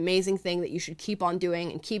that is an amazing thing that you should keep on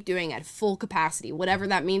doing and keep doing at full capacity, whatever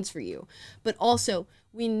that means for you. But also,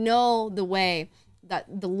 we know the way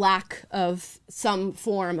that the lack of some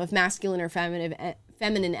form of masculine or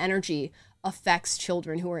feminine energy affects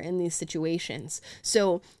children who are in these situations.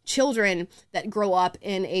 So children that grow up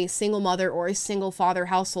in a single mother or a single father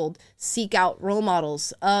household seek out role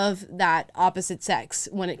models of that opposite sex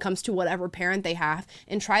when it comes to whatever parent they have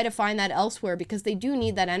and try to find that elsewhere because they do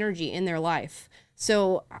need that energy in their life.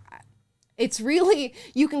 So it's really,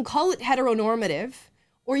 you can call it heteronormative,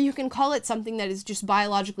 or you can call it something that is just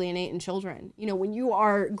biologically innate in children. You know, when you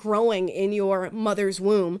are growing in your mother's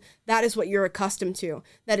womb, that is what you're accustomed to.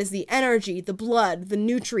 That is the energy, the blood, the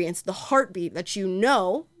nutrients, the heartbeat that you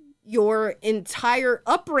know your entire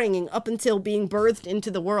upbringing up until being birthed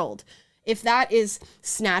into the world. If that is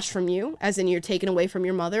snatched from you, as in you're taken away from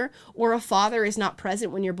your mother, or a father is not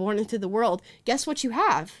present when you're born into the world, guess what you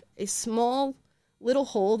have? A small little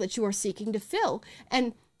hole that you are seeking to fill.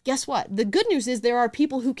 And guess what? The good news is there are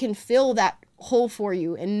people who can fill that hole for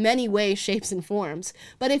you in many ways, shapes, and forms.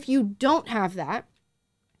 But if you don't have that,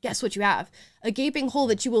 guess what you have? A gaping hole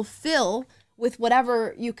that you will fill with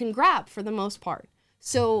whatever you can grab for the most part.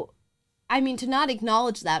 So, I mean, to not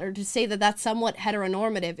acknowledge that or to say that that's somewhat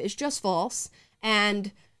heteronormative is just false.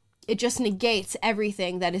 And it just negates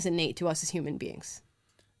everything that is innate to us as human beings.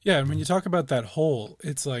 Yeah, and when you talk about that hole,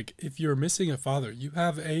 it's like if you're missing a father, you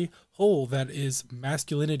have a hole that is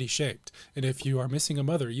masculinity shaped. And if you are missing a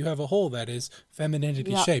mother, you have a hole that is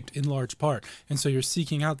femininity shaped in large part. And so you're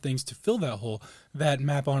seeking out things to fill that hole that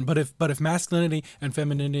map on. But if masculinity and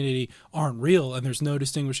femininity aren't real and there's no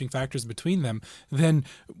distinguishing factors between them, then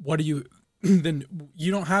what do you then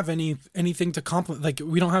you don't have anything to complement. Like,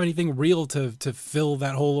 we don't have anything real to fill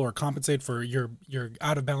that hole or compensate for you're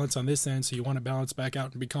out of balance on this end, so you want to balance back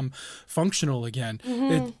out and become functional again.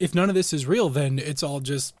 If none of this is real, then it's all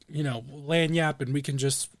just, lagniappe, and we can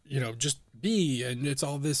just be, and it's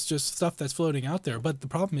all this just stuff that's floating out there. But the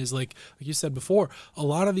problem is, like you said before, a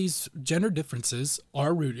lot of these gender differences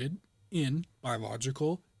are rooted in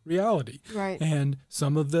biological reality. Right. And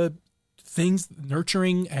some of the things,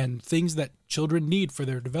 nurturing and things that children need for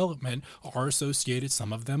their development are associated,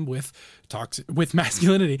 some of them with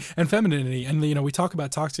masculinity and femininity. And, we talk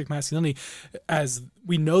about toxic masculinity as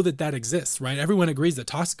we know that exists, right? Everyone agrees that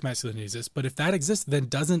toxic masculinity exists, but if that exists, then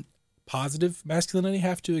doesn't positive masculinity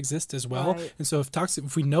have to exist as well? Right. And so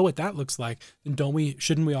if we know what that looks like, then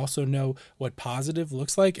shouldn't we also know what positive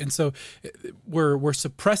looks like? And so we're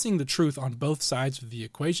suppressing the truth on both sides of the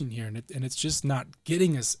equation here, and it's just not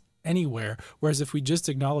getting us anywhere. Whereas if we just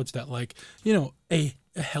acknowledge that, a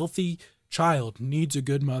healthy child needs a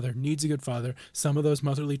good mother, needs a good father. Some of those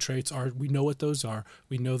motherly traits we know what those are.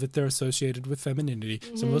 We know that they're associated with femininity.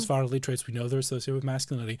 Mm-hmm. Some of those fatherly traits, we know they're associated with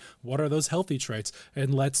masculinity. What are those healthy traits?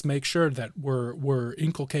 And let's make sure that we're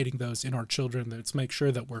inculcating those in our children. Let's make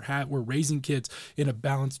sure that we're raising kids in a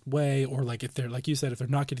balanced way. Or if they're, like you said, if they're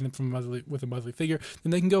not getting them from a motherly figure,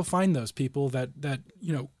 then they can go find those people that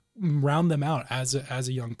round them out as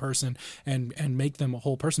a young person and make them a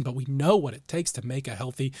whole person. But we know what it takes to make a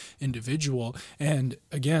healthy individual. And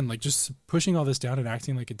again, just pushing all this down and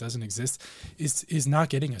acting like it doesn't exist is not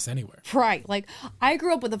getting us anywhere. Right. I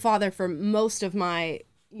grew up with a father for most of my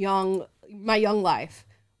young life.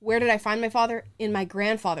 Where did I find my father? In my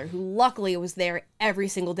grandfather, who luckily was there every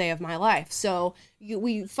single day of my life. So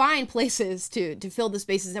we find places to fill the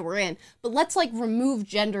spaces that we're in. But let's remove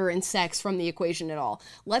gender and sex from the equation at all.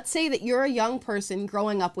 Let's say that you're a young person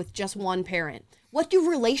growing up with just one parent. What do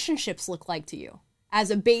relationships look like to you? As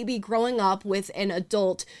a baby growing up with an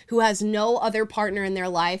adult who has no other partner in their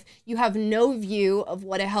life, you have no view of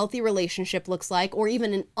what a healthy relationship looks like, or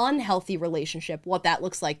even an unhealthy relationship, what that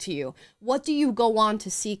looks like to you. What do you go on to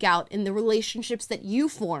seek out in the relationships that you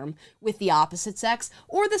form with the opposite sex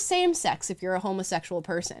or the same sex if you're a homosexual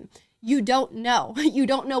person? You don't know. You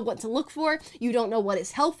don't know what to look for. You don't know what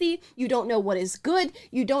is healthy. You don't know what is good.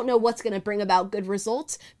 You don't know what's going to bring about good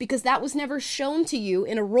results because that was never shown to you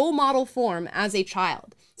in a role model form as a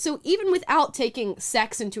child. So even without taking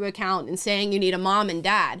sex into account and saying you need a mom and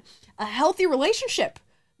dad, a healthy relationship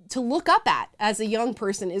to look up at as a young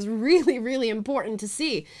person is really, really important to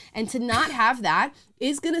see. And to not have that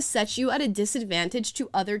is going to set you at a disadvantage to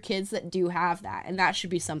other kids that do have that. And that should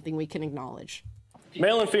be something we can acknowledge.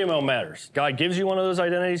 Male and female matters. God gives you one of those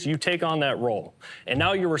identities, you take on that role. And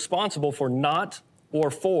now you're responsible for not or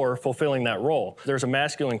for fulfilling that role. There's a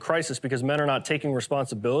masculine crisis because men are not taking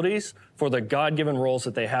responsibilities for the God-given roles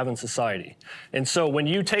that they have in society. And so when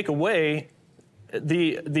you take away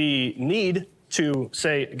the need to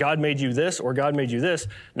say, God made you this or God made you this,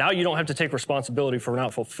 now you don't have to take responsibility for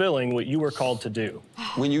not fulfilling what you were called to do.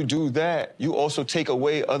 When you do that, you also take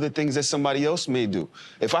away other things that somebody else may do.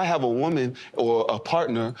 If I have a woman or a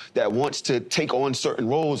partner that wants to take on certain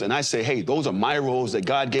roles and I say, hey, those are my roles that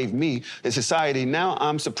God gave me in society, now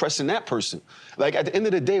I'm suppressing that person. Like, at the end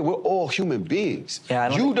of the day, we're all human beings.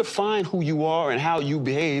 You define who you are and how you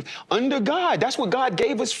behave under God. That's what God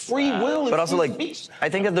gave us, free will. But also, like, I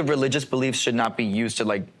think that the religious beliefs should not be used to,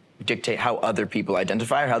 like, dictate how other people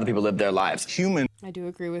identify or how other people live their lives. I do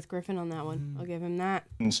agree with Griffin on that one. I'll give him that.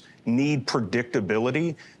 Need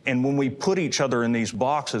predictability, and when we put each other in these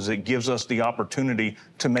boxes, it gives us the opportunity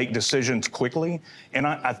to make decisions quickly. And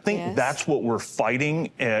I think that's what we're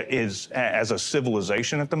fighting is as a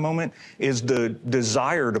civilization at the moment, is the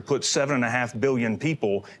desire to put 7.5 billion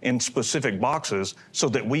people in specific boxes so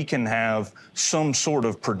that we can have some sort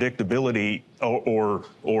of predictability or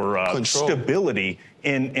stability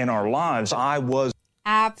in our lives.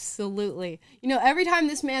 Absolutely. You know, every time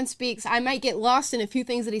this man speaks, I might get lost in a few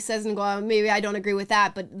things that he says and go, oh, maybe I don't agree with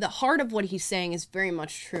that. But the heart of what he's saying is very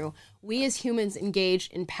much true. We as humans engage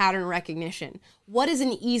in pattern recognition. What is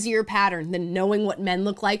an easier pattern than knowing what men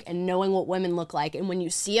look like and knowing what women look like? And when you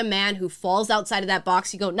see a man who falls outside of that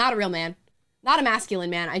box, you go, not a real man, not a masculine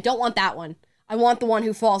man. I don't want that one. I want the one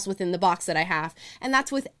who falls within the box that I have. And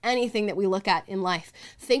that's with anything that we look at in life.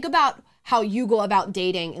 Think about how you go about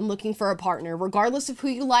dating and looking for a partner, regardless of who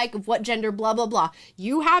you like, of what gender, blah, blah, blah.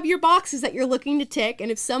 You have your boxes that you're looking to tick,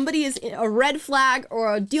 and if somebody is a red flag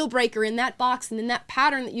or a deal breaker in that box and in that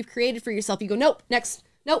pattern that you've created for yourself, you go, nope, next,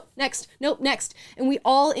 nope, next, nope, next. And we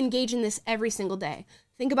all engage in this every single day.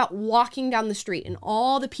 Think about walking down the street and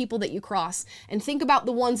all the people that you cross, and think about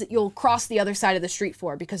the ones that you'll cross the other side of the street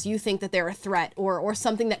for because you think that they're a threat or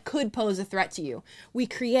something that could pose a threat to you. We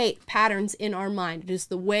create patterns in our mind. It is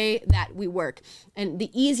the way that we work. And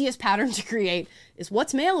the easiest pattern to create is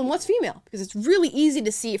what's male and what's female, because it's really easy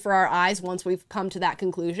to see for our eyes once we've come to that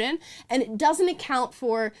conclusion. And it doesn't account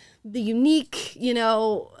for the unique,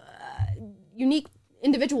 unique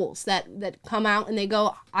individuals that come out and they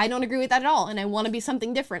go, I don't agree with that at all, and I want to be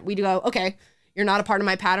something different. We do go, okay, you're not a part of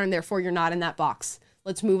my pattern, therefore you're not in that box.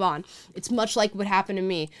 Let's move on. It's much like what happened to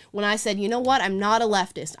me when I said, you know what, I'm not a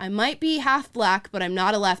leftist. I might be half black, but I'm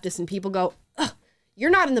not a leftist. And people go, you're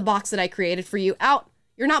not in the box that I created for you. Out.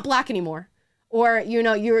 You're not black anymore. Or,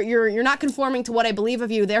 you're not conforming to what I believe of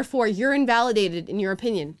you, therefore you're invalidated in your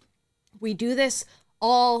opinion. We do this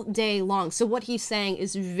all day long. So what he's saying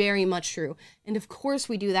is very much true. And of course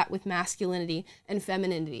we do that with masculinity and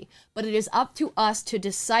femininity. But it is up to us to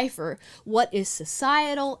decipher what is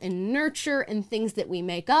societal and nurture and things that we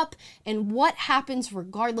make up and what happens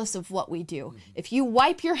regardless of what we do. If you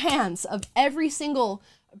wipe your hands of every single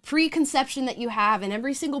preconception that you have and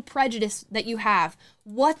every single prejudice that you have,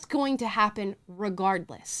 what's going to happen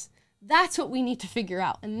regardless? That's what we need to figure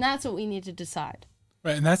out. And that's what we need to decide.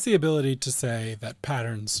 Right, and that's the ability to say that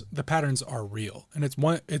the patterns are real. And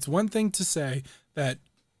it's one thing to say that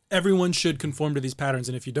everyone should conform to these patterns,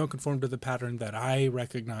 and if you don't conform to the pattern that I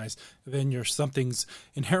recognize, then something's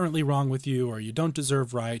inherently wrong with you, or you don't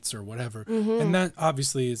deserve rights, or whatever. Mm-hmm. And that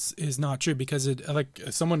obviously is not true, because it, like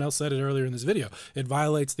someone else said it earlier in this video, it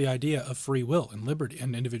violates the idea of free will and liberty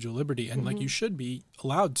and individual liberty, and like you should be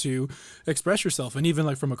allowed to express yourself. And even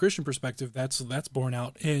like from a Christian perspective, that's borne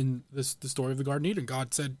out in the story of the Garden of Eden.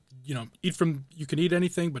 God said, you can eat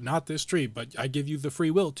anything, but not this tree, but I give you the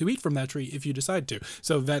free will to eat from that tree if you decide to.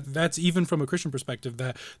 So that's even from a Christian perspective,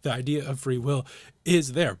 that the idea of free will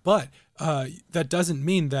is there. But that doesn't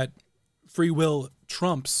mean that free will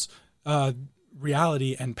trumps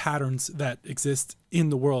reality and patterns that exist in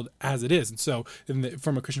the world as it is. And so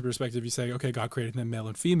from a Christian perspective, you say, okay, God created them male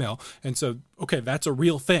and female. And so, okay, that's a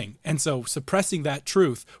real thing. And so suppressing that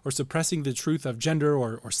truth, or suppressing the truth of gender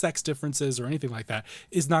or sex differences or anything like that,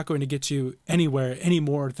 is not going to get you anywhere any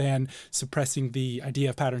more than suppressing the idea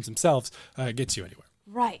of patterns themselves gets you anywhere.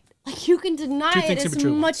 Right. Like, you can deny it things can as be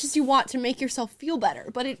true at much as you want to make yourself feel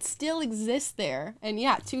better, but it still exists there. And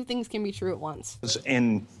yeah, two things can be true at once.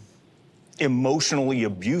 An emotionally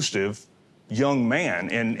abusive young man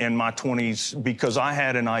in my 20s because I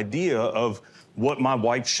had an idea of what my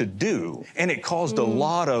wife should do. And it caused a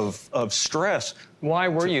lot of stress. Why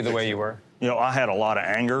were you the way you were? You know, I had a lot of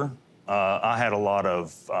anger. I had a lot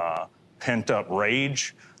of pent-up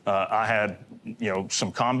rage. I had,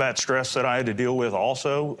 some combat stress that I had to deal with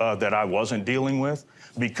also that I wasn't dealing with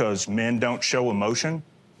because men don't show emotion.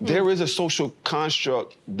 There is a social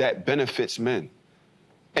construct that benefits men.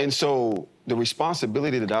 And so the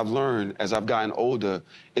responsibility that I've learned as I've gotten older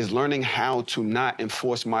is learning how to not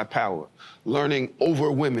enforce my power, learning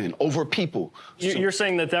over women, over people. You're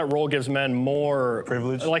saying that role gives men more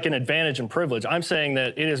privilege, like an advantage and privilege. I'm saying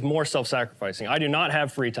that it is more self-sacrificing. I do not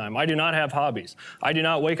have free time. I do not have hobbies. I do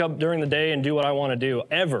not wake up during the day and do what I want to do,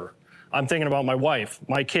 ever. I'm thinking about my wife,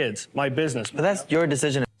 my kids, my business. But that's your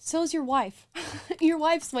decision. So is your wife. Your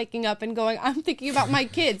wife's waking up and going, I'm thinking about my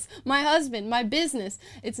kids, my husband, my business.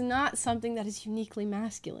 It's not something that is uniquely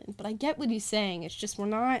masculine. But I get what he's saying. It's just we're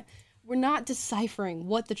not deciphering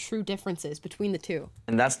what the true difference is between the two.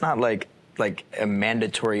 And that's not like a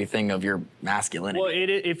mandatory thing of your masculinity. Well,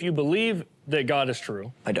 if you believe that God is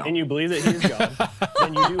true, I don't. And you believe that he is God,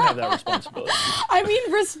 then you do have that responsibility. I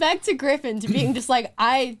mean, respect to Griffin to being just like,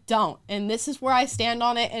 I don't. And this is where I stand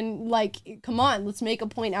on it. And like, come on, let's make a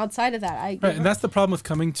point outside of that. Right, and that's the problem with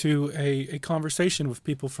coming to a conversation with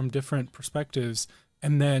people from different perspectives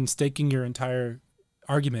and then staking your entire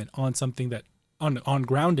argument on something that, on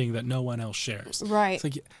grounding that no one else shares. Right. It's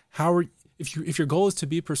like, if your goal is to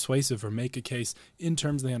be persuasive or make a case in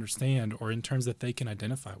terms they understand or in terms that they can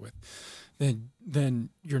identify with, then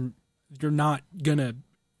you're not gonna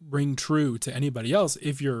ring true to anybody else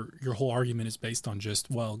if your whole argument is based on just,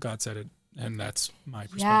 well, God said it and that's my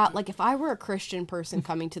perspective. Yeah, like if I were a Christian person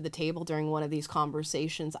coming to the table during one of these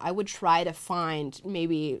conversations, I would try to find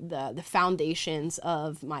maybe the foundations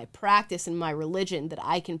of my practice and my religion that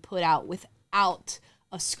I can put out without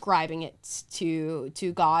ascribing it to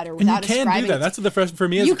God or without ascribing. And you can do that. That's what for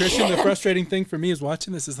me as a Christian, can. The frustrating thing for me is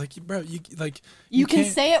watching this is like, bro, you can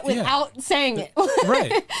say it without saying it.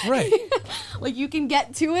 Right. Like you can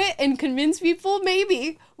get to it and convince people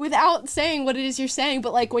maybe without saying what it is you're saying,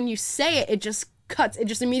 but like when you say it, it just cuts. It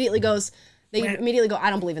just immediately goes. They immediately go, I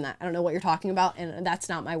don't believe in that. I don't know what you're talking about, and that's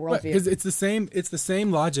not my worldview. Because it's the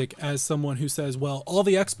same logic as someone who says, well, all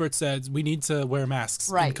the experts said we need to wear masks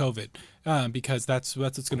in COVID because that's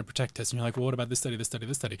what's going to protect us. And you're like, well, what about this study, this study,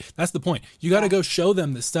 this study? That's the point. You got to go show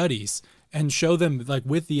them the studies and show them like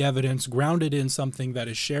with the evidence grounded in something that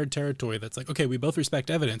is shared territory. That's like, okay, we both respect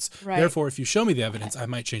evidence. Right. Therefore, if you show me the evidence, I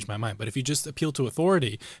might change my mind. But if you just appeal to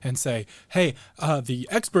authority and say, hey, the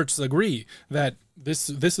experts agree that this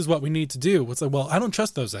is what we need to do. It's like, well, I don't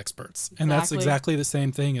trust those experts. And that's exactly the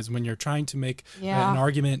same thing as when you're trying to make an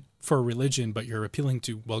argument for religion, but you're appealing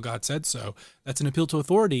to, well, God said so. That's an appeal to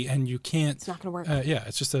authority, and you can't. It's not going to work.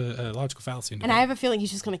 It's just a logical fallacy. And I have a feeling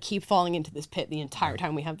he's just going to keep falling into this pit the entire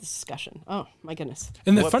time we have this discussion. Oh, my goodness.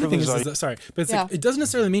 And the funny thing is that, sorry, but it's like, it doesn't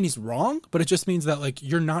necessarily mean he's wrong, but it just means that like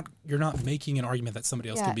you're not making an argument that somebody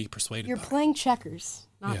else can be persuaded You're by. playing checkers,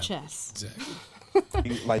 not chess.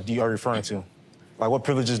 Exactly. Like, you are referring to? Like, what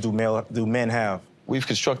privileges do men have? We've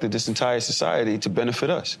constructed this entire society to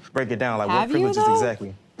benefit us. Break it down. Like, Have what privileges you, though?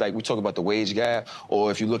 exactly? Like, we talk about the wage gap, or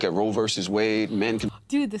if you look at Roe versus Wade, men can...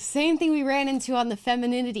 Dude, the same thing we ran into on the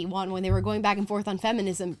femininity one when they were going back and forth on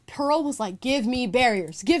feminism. Pearl was like, give me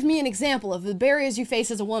barriers. Give me an example of the barriers you face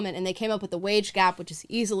as a woman. And they came up with the wage gap, which is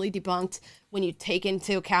easily debunked when you take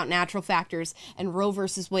into account natural factors, and Roe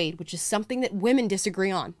versus Wade, which is something that women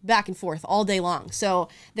disagree on back and forth all day long. So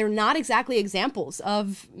they're not exactly examples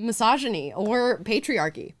of misogyny or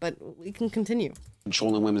patriarchy, but we can continue.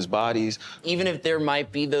 Controlling women's bodies. Even if there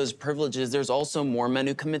might be those privileges, there's also more men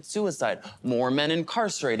who commit suicide, more men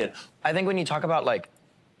incarcerated. I think when you talk about like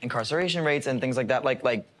incarceration rates and things like that,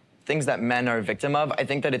 like things that men are a victim of, I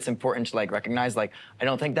think that it's important to like recognize, like, I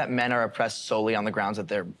don't think that men are oppressed solely on the grounds that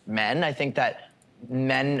they're men. I think that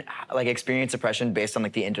men like experience oppression based on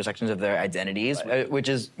like the intersections of their identities, which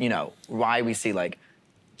is, why we see like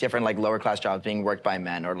different like lower class jobs being worked by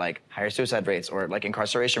men, or like higher suicide rates, or like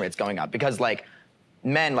incarceration rates going up, because like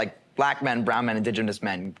men, like black men, brown men, indigenous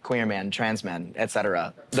men, queer men, trans men,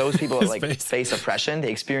 etc. Those people like face oppression.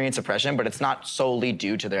 They experience oppression, but it's not solely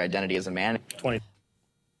due to their identity as a man.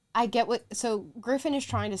 I get so Griffin is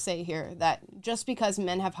trying to say here that just because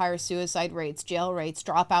men have higher suicide rates, jail rates,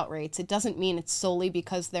 dropout rates, it doesn't mean it's solely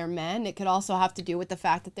because they're men. It could also have to do with the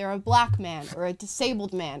fact that they're a black man or a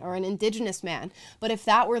disabled man or an indigenous man. But if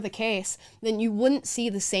that were the case, then you wouldn't see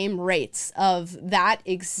the same rates of that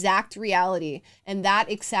exact reality and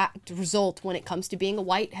that exact result when it comes to being a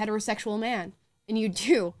white heterosexual man. And you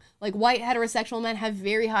do. Like, white heterosexual men have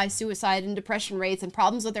very high suicide and depression rates and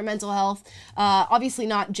problems with their mental health. Obviously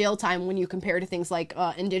not jail time when you compare to things like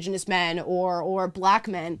indigenous men or black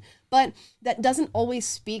men. But that doesn't always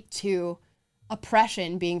speak to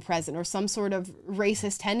oppression being present or some sort of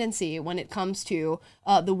racist tendency when it comes to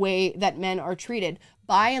the way that men are treated.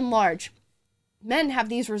 By and large, men have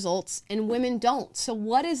these results and women don't. So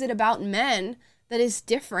what is it about men that is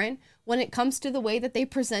different when it comes to the way that they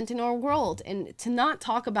present in our world? And to not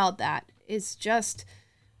talk about that is just,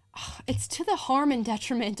 it's to the harm and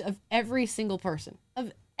detriment of every single person,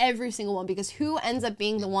 of every single one, because who ends up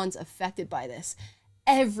being the ones affected by this?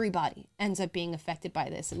 Everybody ends up being affected by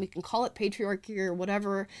this. And we can call it patriarchy or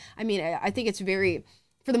whatever. I mean, I think it's very,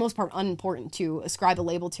 for the most part, unimportant to ascribe a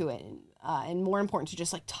label to it, and more important to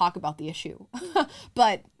just like talk about the issue.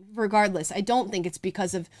 But regardless, I don't think it's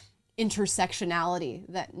because of intersectionality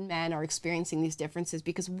that men are experiencing these differences,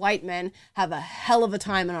 because white men have a hell of a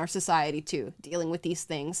time in our society too dealing with these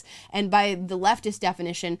things. And by the leftist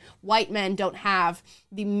definition, white men don't have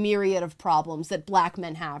the myriad of problems that black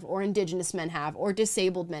men have or indigenous men have or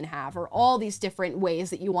disabled men have, or all these different ways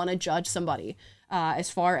that you want to judge somebody as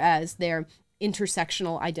far as their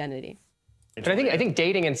intersectional identity. But I think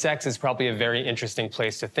dating and sex is probably a very interesting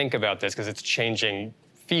place to think about this, because it's changing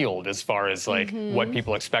field as far as like what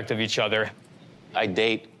people expect of each other. I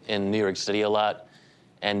date in New York City a lot,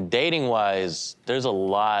 and dating wise, there's a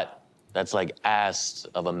lot that's like asked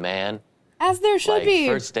of a man. As there should like, be.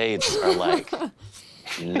 First dates are like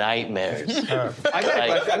nightmares. I got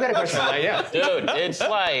a question on that, yeah. Dude, it's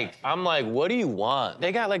like, I'm like, what do you want?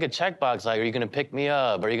 They got like a checkbox, like, are you gonna pick me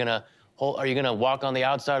up? Are you gonna walk on the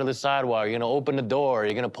outside of the sidewalk? Are you gonna open the door? Are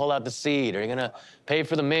you gonna pull out the seat? Are you gonna pay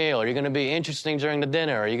for the meal? Are you gonna be interesting during the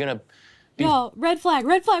dinner? Are you gonna be... No, red flag,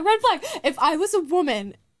 red flag, red flag. If I was a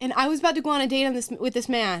woman and I was about to go on a date with this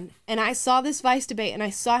man and I saw this Vice debate and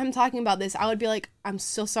I saw him talking about this, I would be like, I'm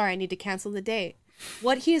so sorry, I need to cancel the date.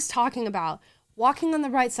 What he is talking about, walking on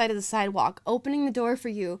the right side of the sidewalk, opening the door for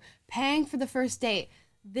you, paying for the first date,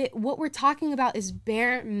 what we're talking about is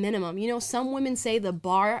bare minimum. You know, some women say the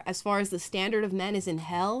bar, as far as the standard of men, is in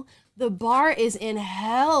hell. The bar is in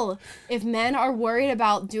hell if men are worried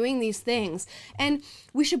about doing these things. And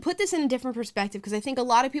we should put this in a different perspective, because I think a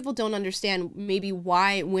lot of people don't understand maybe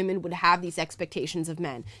why women would have these expectations of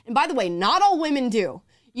men. And by the way, not all women do.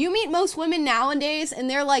 You meet most women nowadays and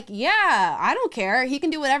they're like, yeah, I don't care. He can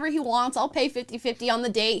do whatever he wants. I'll pay 50-50 on the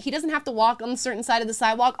date. He doesn't have to walk on a certain side of the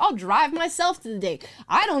sidewalk. I'll drive myself to the date.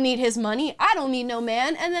 I don't need his money. I don't need no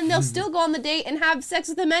man. And then they'll still go on the date and have sex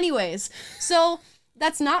with him anyways. So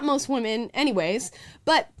that's not most women anyways.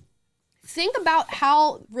 But think about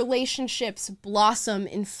how relationships blossom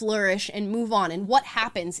and flourish and move on, and what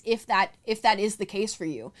happens if that is the case for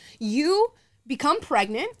you. You become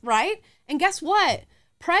pregnant, right? And guess what?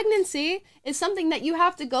 Pregnancy is something that you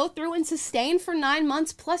have to go through and sustain for 9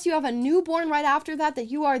 months, plus you have a newborn right after that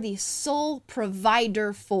you are the sole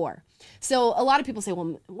provider for. So a lot of people say,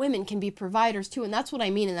 well, women can be providers too, and that's what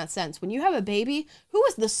I mean in that sense. When you have a baby, who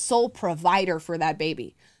is the sole provider for that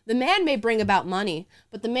baby? The man may bring about money,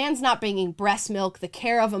 but the man's not bringing breast milk, the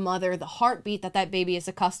care of a mother, the heartbeat that baby is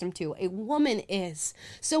accustomed to. A woman is.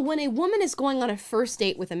 So when a woman is going on a first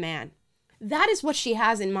date with a man, that is what she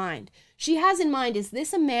has in mind. She has in mind, is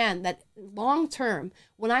this a man that long term,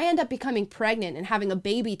 when I end up becoming pregnant and having a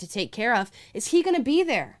baby to take care of, is he going to be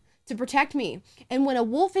there to protect me? And when a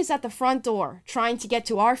wolf is at the front door trying to get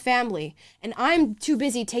to our family and I'm too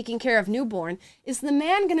busy taking care of newborn, is the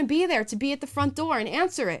man going to be there to be at the front door and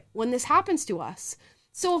answer it when this happens to us?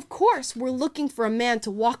 So of course we're looking for a man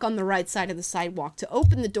to walk on the right side of the sidewalk, to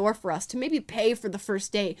open the door for us, to maybe pay for the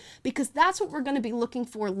first date, because that's what we're going to be looking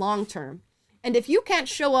for long term. And if you can't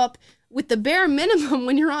show up with the bare minimum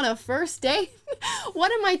when you're on a first date,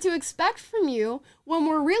 what am I to expect from you when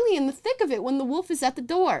we're really in the thick of it, when the wolf is at the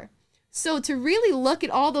door? So to really look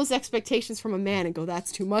at all those expectations from a man and go,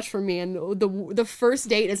 that's too much for me, and the first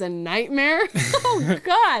date is a nightmare. Oh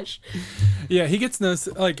gosh. Yeah, he gets no,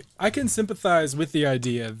 like, I can sympathize with the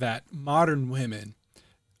idea that modern women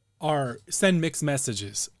send mixed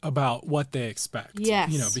messages about what they expect.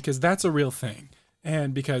 Yes. You know, because that's a real thing.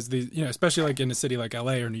 And because especially like in a city like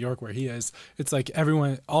LA or New York where he is, it's like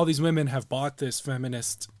all these women have bought this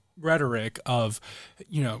feminist rhetoric of,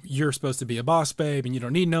 you're supposed to be a boss babe and you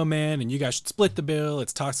don't need no man and you guys should split the bill.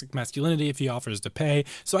 It's toxic masculinity if he offers to pay.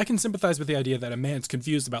 So I can sympathize with the idea that a man's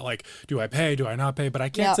confused about like, do I pay? Do I not pay? But I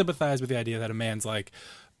can't sympathize with the idea that a man's like,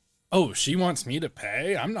 oh, she wants me to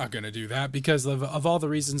pay? I'm not going to do that because of all the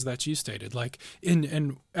reasons that you stated. Like,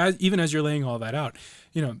 even as you're laying all that out,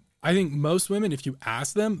 I think most women, if you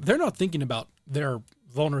ask them, they're not thinking about their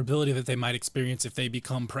vulnerability that they might experience if they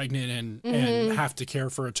become pregnant and have to care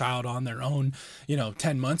for a child on their own,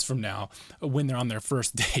 10 months from now when they're on their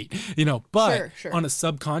first date, but Sure. on a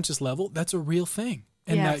subconscious level, that's a real thing.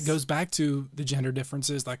 And that goes back to the gender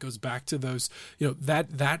differences. That goes back to those,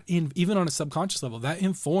 even on a subconscious level, that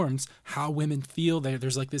informs how women feel.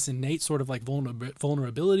 There's like this innate sort of like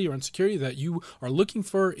vulnerability or insecurity that you are looking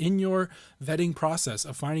for in your vetting process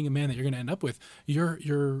of finding a man that you're going to end up with. You're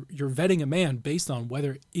vetting a man based on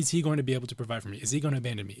whether is he going to be able to provide for me? Is he going to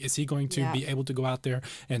abandon me? Is he going to be able to go out there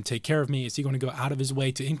and take care of me? Is he going to go out of his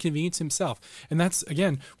way to inconvenience himself? And that's,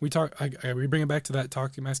 again, we bring it back to that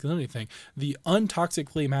toxic masculinity thing. The untoxically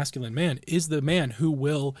masculine man is the man who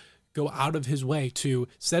will go out of his way to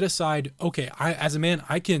set aside, okay, as a man,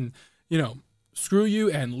 I can, screw you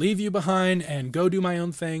and leave you behind and go do my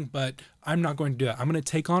own thing, but I'm not going to do that. I'm going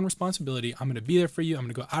to take on responsibility. I'm going to be there for you. I'm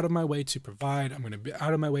going to go out of my way to provide. I'm going to be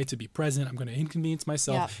out of my way to be present. I'm going to inconvenience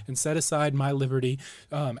myself and set aside my liberty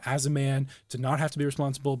as a man to not have to be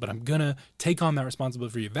responsible, but I'm going to take on that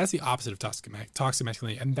responsibility for you. That's the opposite of toxic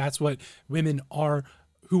masculinity. And that's what women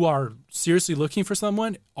who are seriously looking for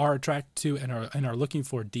someone are attracted to and are looking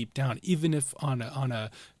for deep down, even if on a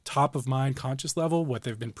top of mind conscious level, what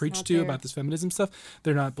they've been preached to about this feminism stuff,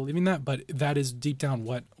 they're not believing that, but that is deep down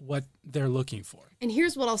what they're looking for. And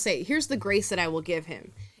here's what I'll say. Here's the grace that I will give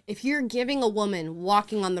him. If you're giving a woman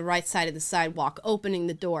walking on the right side of the sidewalk, opening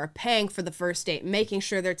the door, paying for the first date, making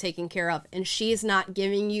sure they're taken care of, and she's not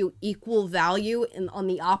giving you equal value on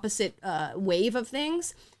the opposite wave of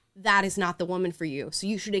things, that is not the woman for you. So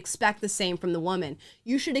you should expect the same from the woman.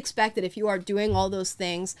 You should expect that if you are doing all those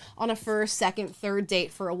things on a first, second, third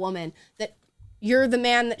date for a woman, that you're the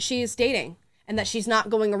man that she is dating and that she's not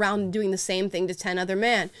going around and doing the same thing to 10 other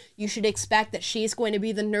men. You should expect that she's going to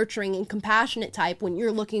be the nurturing and compassionate type when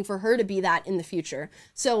you're looking for her to be that in the future.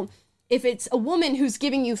 So if it's a woman who's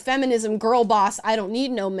giving you feminism, girl boss, I don't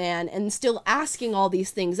need no man, and still asking all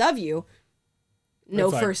these things of you,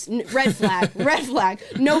 red flag,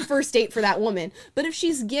 no first date for that woman. But if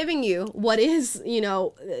she's giving you what is,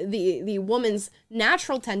 the woman's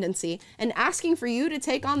natural tendency and asking for you to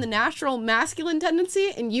take on the natural masculine tendency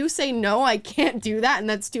and you say, no, I can't do that and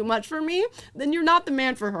that's too much for me, then you're not the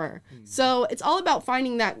man for her. So it's all about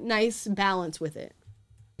finding that nice balance with it.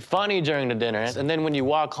 Funny during the dinner. And then when you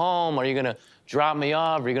walk home, are you going to drop me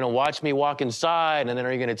off? Are you going to watch me walk inside? And then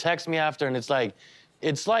are you going to text me after? And it's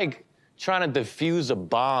like trying to defuse a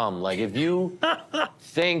bomb. Like, if you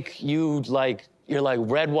think you're like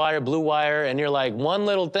red wire, blue wire, and you're like one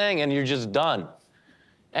little thing and you're just done.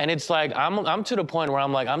 And it's like, I'm to the point where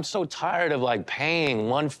I'm like, I'm so tired of like paying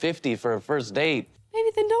 $150 for a first date. Baby,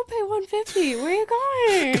 then don't pay $150. Where are you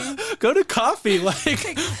going? Go to coffee.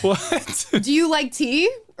 Like, what? Do you like tea?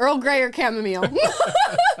 Earl Grey or chamomile?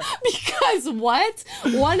 Because what?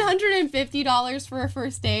 $150 for a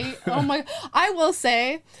first date? Oh my! I will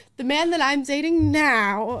say, the man that I'm dating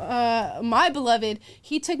now, my beloved,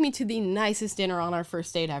 he took me to the nicest dinner on our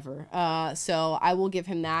first date ever. So I will give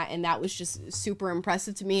him that, and that was just super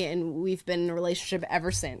impressive to me, and we've been in a relationship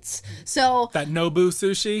ever since. So that Nobu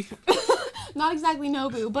sushi? Not exactly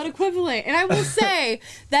Nobu, but equivalent. And I will say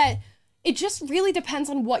that it just really depends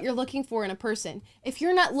on what you're looking for in a person. If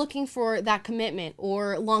you're not looking for that commitment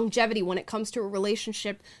or longevity when it comes to a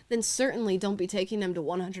relationship, then certainly don't be taking them to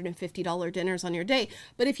 $150 dinners on your date.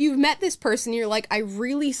 But if you've met this person, you're like, I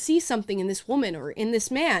really see something in this woman or in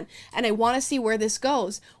this man, and I want to see where this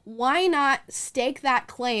goes, why not stake that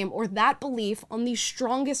claim or that belief on the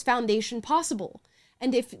strongest foundation possible?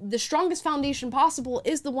 And if the strongest foundation possible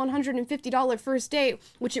is the $150 first date,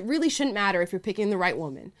 which it really shouldn't matter if you're picking the right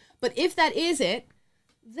woman, but if that is it,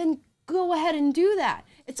 then go ahead and do that.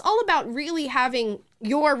 It's all about really having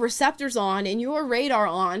your receptors on and your radar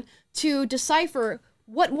on to decipher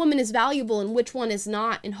what woman is valuable and which one is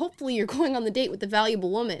not. And hopefully you're going on the date with the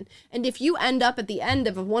valuable woman. And if you end up at the end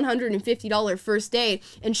of a $150 first date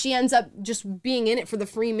and she ends up just being in it for the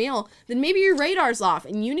free meal, then maybe your radar's off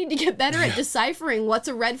and you need to get better at deciphering what's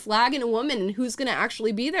a red flag in a woman and who's going to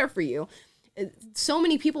actually be there for you. So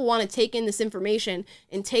many people want to take in this information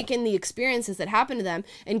and take in the experiences that happen to them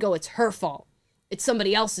and go, it's her fault. It's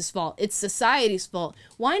somebody else's fault. It's society's fault.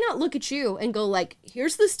 Why not look at you and go like,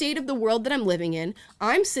 here's the state of the world that I'm living in.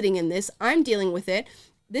 I'm sitting in this. I'm dealing with it.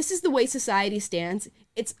 This is the way society stands.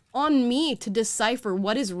 It's on me to decipher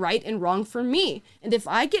what is right and wrong for me. And if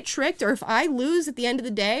I get tricked or if I lose at the end of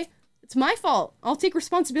the day, it's my fault. I'll take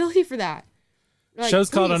responsibility for that. Like, Show's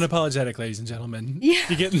called please. Unapologetic, ladies and gentlemen. Yeah.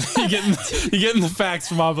 You're getting the facts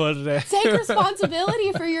from Avila today. Take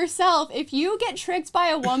responsibility for yourself. If you get tricked by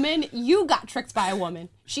a woman, you got tricked by a woman.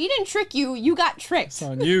 She didn't trick you, you got tricked. It's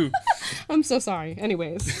on you. I'm so sorry.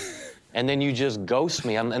 Anyways. And then you just ghost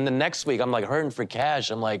me. And the next week, I'm like hurting for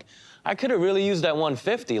cash. I'm like, I could have really used that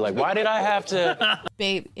 150. Like, why did I have to?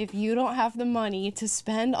 Babe, if you don't have the money to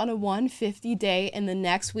spend on a 150 day and the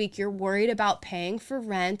next week you're worried about paying for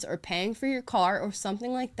rent or paying for your car or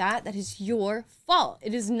something like that, that is your fault.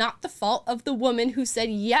 It is not the fault of the woman who said,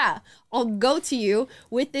 yeah, I'll go to you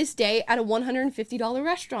with this day at a $150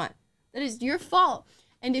 restaurant. That is your fault.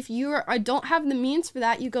 And if I don't have the means for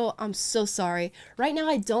that, you go, I'm so sorry. Right now,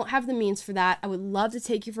 I don't have the means for that. I would love to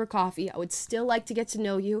take you for coffee. I would still like to get to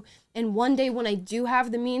know you. And one day when I do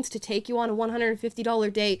have the means to take you on a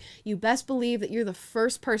 $150 date, you best believe that you're the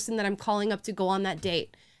first person that I'm calling up to go on that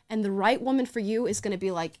date. And the right woman for you is going to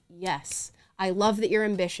be like, yes, I love that you're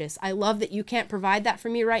ambitious. I love that you can't provide that for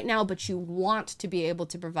me right now, but you want to be able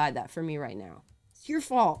to provide that for me right now. It's your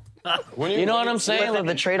fault. You know what I'm saying? Like,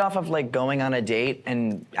 the trade-off of like going on a date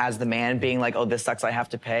and as the man being like, oh, this sucks, I have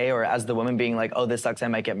to pay, or as the woman being like, oh, this sucks, I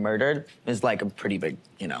might get murdered, is like a pretty big,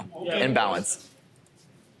 imbalance.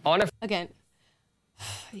 Again,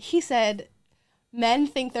 he said, men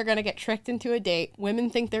think they're going to get tricked into a date.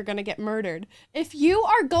 Women think they're going to get murdered. If you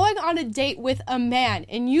are going on a date with a man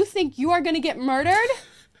and you think you are going to get murdered,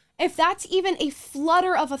 if that's even a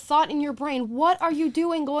flutter of a thought in your brain, what are you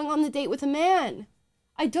doing going on the date with a man?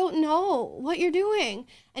 I don't know what you're doing.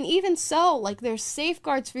 And even so, like, there's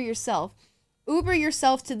safeguards for yourself. Uber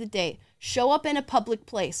yourself to the date. Show up in a public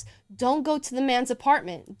place. Don't go to the man's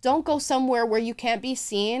apartment. Don't go somewhere where you can't be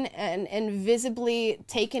seen and visibly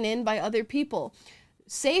taken in by other people.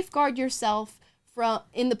 Safeguard yourself from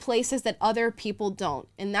in the places that other people don't.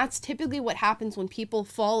 And that's typically what happens when people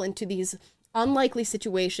fall into these unlikely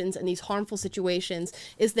situations and these harmful situations,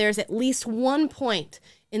 is there's at least one point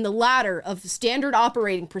in the ladder of standard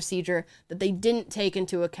operating procedure that they didn't take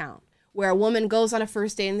into account, where a woman goes on a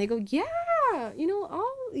first date and they go, yeah, we'll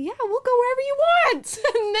go wherever you want.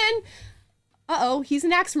 And then, he's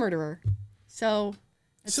an axe murderer. So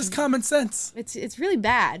it's just common sense. It's really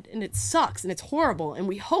bad, and it sucks, and it's horrible, and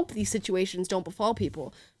we hope these situations don't befall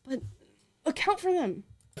people, but account for them.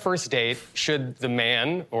 First date, should the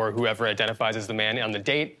man, or whoever identifies as the man on the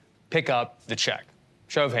date, pick up the check?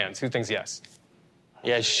 Show of hands, who thinks yes?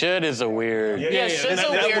 Yeah, should is a weird. Yeah, should's a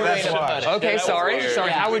weird way to put it. Okay, sorry.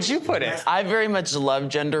 How would you put it? I very much love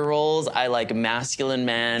gender roles. I like masculine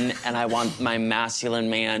men, and I want my masculine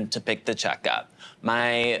man to pick the check up.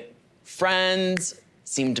 My friends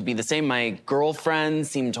seem to be the same. My girlfriends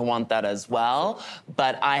seem to want that as well.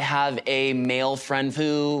 But I have a male friend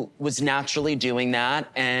who was naturally doing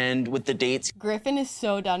that, and with the dates. Griffin is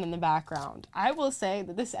so done in the background. I will say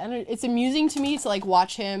that it's amusing to me to like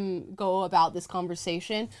watch him go about this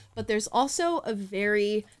conversation, but there's also a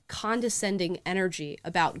very condescending energy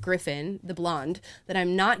about Griffin, the blonde, that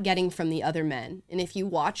I'm not getting from the other men. And if you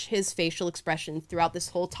watch his facial expressions throughout this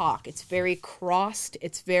whole talk, it's very crossed.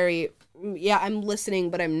 It's very, yeah, I'm listening,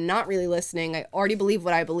 but I'm not really listening. I already believe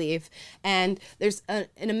what I believe. And there's an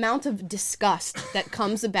amount of disgust that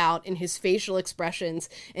comes about in his facial expressions,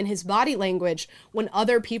 in his body language, when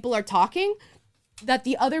other people are talking, that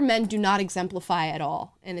the other men do not exemplify at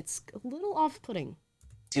all. And it's a little off-putting.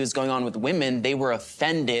 He was going on with women, they were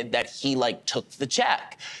offended that he took the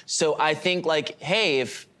check. So I think hey,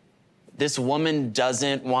 if this woman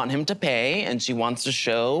doesn't want him to pay and she wants to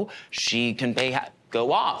show, she can pay,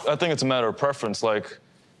 go off. I think it's a matter of preference.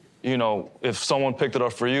 If someone picked it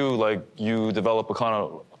up for you, you develop a kind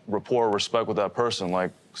of rapport, respect with that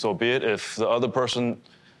person, so be it. If the other person,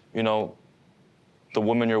 the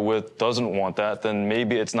woman you're with doesn't want that, then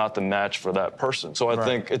maybe it's not the match for that person. So I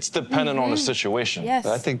think it's dependent on the situation. Yes.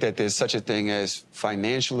 I think that there's such a thing as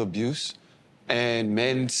financial abuse, and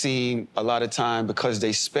men seem a lot of time, because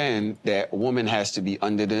they spend, that a woman has to be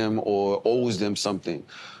under them or owes them something.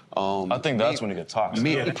 I think that's when you get toxic.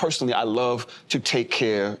 Me personally, I love to take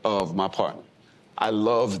care of my partner. I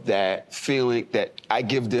love that feeling that I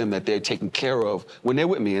give them, that they're taken care of when they're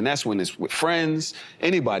with me. And that's when it's with friends,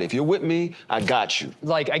 anybody. If you're with me, I got you.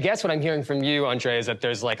 I guess what I'm hearing from you, Andre, is that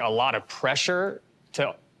there's a lot of pressure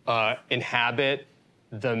to inhabit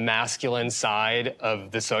the masculine side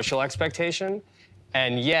of the social expectation.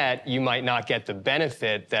 and yet you might not get the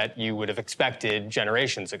benefit that you would have expected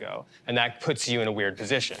generations ago. And that puts you in a weird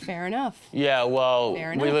position. Fair enough. Yeah, well, Fair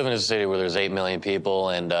we enough. live in a city where there's 8 million people,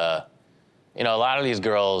 and, you know, a lot of these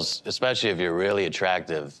girls, especially if you're really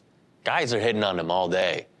attractive, guys are hitting on them all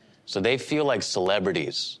day. So they feel like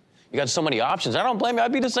celebrities. You got so many options. I don't blame you.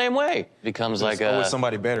 I'd be the same way. Becomes like always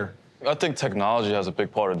somebody better. I think technology has a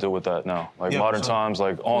big part to do with that now. Like modern times,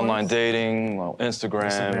 like online dating,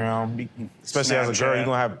 Instagram. Especially as a girl, you're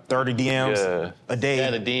gonna have 30 DMs a day.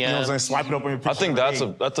 Yeah, the DMs. You know what I'm saying? Swipe it up on your picture. I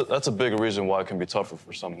think that's a big reason why it can be tougher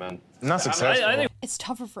for some men. Not successful. I think It's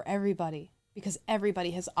tougher for everybody because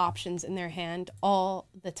everybody has options in their hand all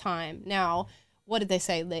the time. Now, what did they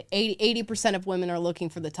say? The 80% of women are looking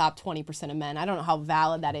for the top 20% of men. I don't know how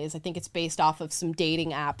valid that is. I think it's based off of some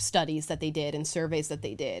dating app studies that they did and surveys that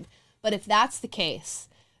they did. But if that's the case,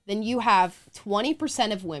 then you have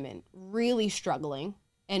 20% of women really struggling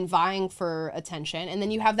and vying for attention. And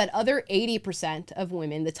then you have that other 80% of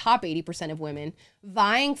women, the top 80% of women,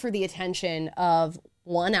 vying for the attention of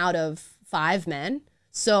 1 out of 5 men.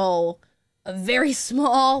 So a very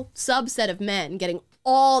small subset of men getting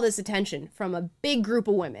all this attention from a big group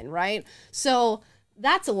of women, right? So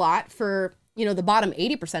that's a lot for, you know, the bottom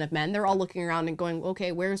 80% of men. They're all looking around and going,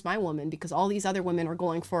 okay, where's my woman? Because all these other women are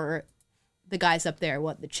going for the guys up there,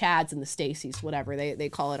 the Chads and the Stacys, whatever they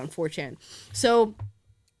call it on 4chan. So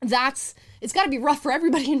it's got to be rough for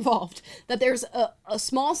everybody involved, that there's a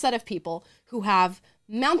small set of people who have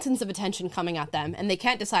mountains of attention coming at them and they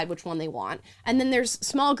can't decide which one they want. And then there's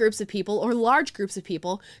small groups of people or large groups of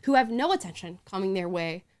people who have no attention coming their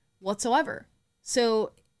way whatsoever.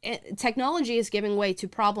 So technology is giving way to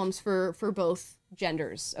problems for both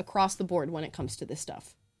genders across the board when it comes to this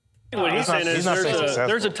stuff. What he's saying is successful.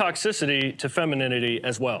 there's a toxicity to femininity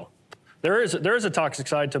as well. There is a toxic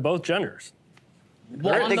side to both genders.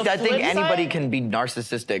 I think anybody can be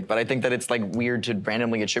narcissistic, but I think that it's like weird to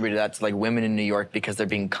randomly attribute that to like women in New York because they're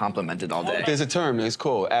being complimented all day. There's a term, it's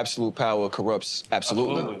called absolute power corrupts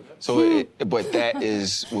absolutely. So, but that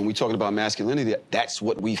is, when we're talking about masculinity, that's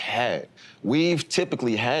what we've had. We've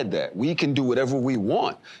typically had that. We can do whatever we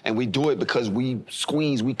want, and we do it because we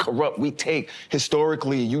squeeze, we corrupt, we take.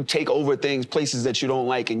 Historically, you take over things, places that you don't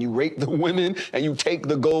like, and you rape the women, and you take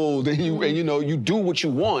the gold, and you do what you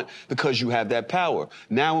want because you have that power.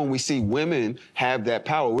 Now, when we see women have that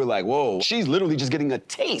power, we're like, whoa, she's literally just getting a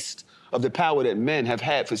taste of the power that men have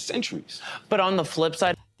had for centuries. But on the flip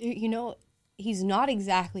side, You know, he's not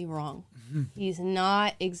exactly wrong. He's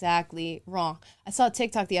not exactly wrong. I saw a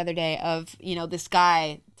TikTok the other day of, this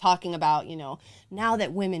guy talking about, now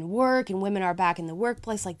that women work and women are back in the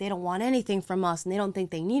workplace, like they don't want anything from us and they don't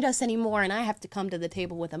think they need us anymore. And I have to come to the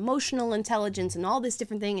table with emotional intelligence and all this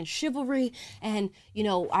different thing and chivalry. And,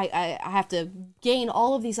 I have to gain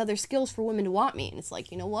all of these other skills for women to want me. And it's like,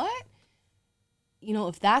 you know what?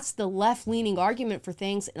 If that's the left-leaning argument for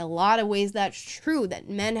things, in a lot of ways that's true, that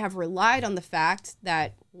men have relied on the fact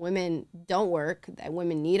that women don't work, that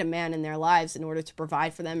women need a man in their lives in order to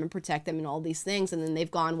provide for them and protect them and all these things. And then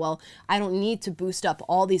they've gone, well, I don't need to boost up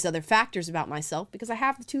all these other factors about myself because I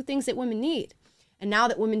have the 2 things that women need. And now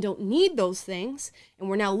that women don't need those things, and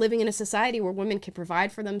we're now living in a society where women can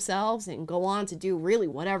provide for themselves and go on to do really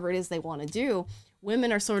whatever it is they want to do,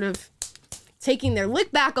 women are sort of taking their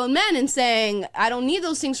lick back on men and saying, I don't need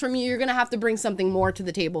those things from you. You're going to have to bring something more to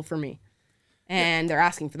the table for me. And they're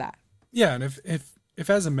asking for that. Yeah. And if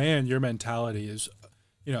as a man, your mentality is,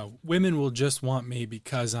 women will just want me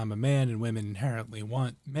because I'm a man, and women inherently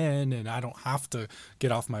want men, and I don't have to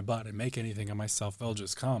get off my butt and make anything of myself. They'll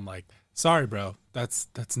just come. Like, sorry, bro.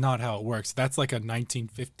 That's not how it works. That's like a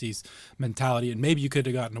 1950s mentality. And maybe you could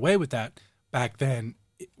have gotten away with that back then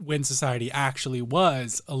when society actually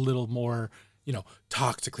was a little more,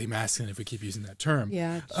 toxically masculine, if we keep using that term.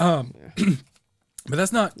 Yeah. But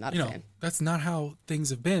that's not that's not how things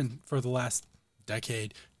have been for the last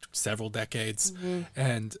decade, several decades. Mm-hmm.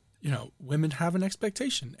 And, women have an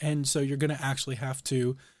expectation. And so you're going to actually have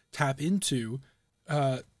to tap into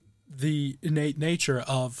the innate nature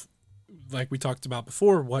of, like we talked about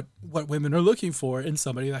before, what women are looking for in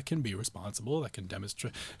somebody that can be responsible, that can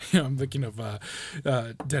demonstrate. I'm thinking of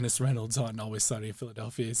Dennis Reynolds on Always Sunny in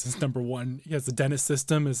Philadelphia. It's his number 1. He has the Dennis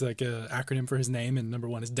system as like an acronym for his name, and number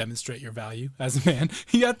 1 is demonstrate your value as a man.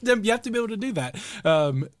 You have to be able to do that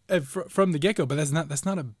from the get-go. But that's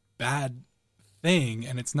not a bad thing,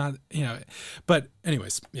 and it's not But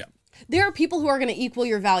anyways, yeah. There are people who are going to equal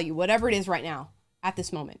your value, whatever it is right now. At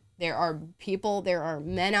this moment, there are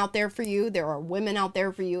men out there for you. There are women out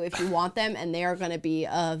there for you if you want them, and they are going to be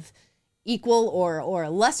of equal or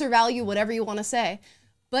lesser value, whatever you want to say.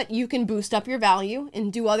 But you can boost up your value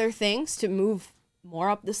and do other things to move more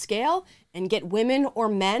up the scale and get women or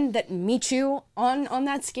men that meet you on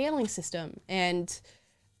that scaling system. And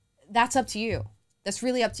that's up to you. That's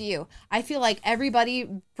really up to you. I feel like everybody,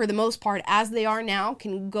 for the most part, as they are now,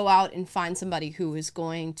 can go out and find somebody who is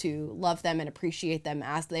going to love them and appreciate them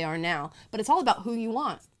as they are now. But it's all about who you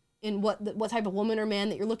want and what type of woman or man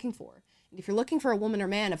that you're looking for. And if you're looking for a woman or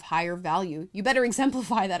man of higher value, you better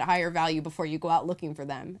exemplify that higher value before you go out looking for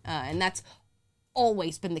them. And that's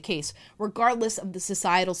always been the case, regardless of the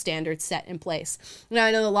societal standards set in place. Now,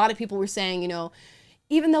 I know a lot of people were saying,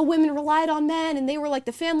 even though women relied on men and they were like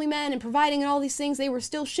the family men and providing and all these things, they were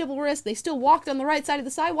still chivalrous. They still walked on the right side of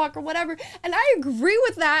the sidewalk or whatever. And I agree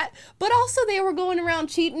with that. But also they were going around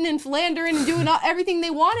cheating and philandering and doing everything they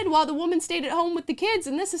wanted while the woman stayed at home with the kids.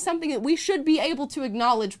 And this is something that we should be able to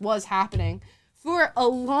acknowledge was happening for a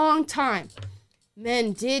long time.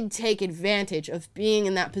 Men did take advantage of being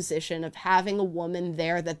in that position of having a woman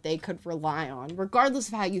there that they could rely on, regardless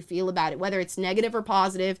of how you feel about it, whether it's negative or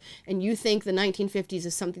positive, and you think the 1950s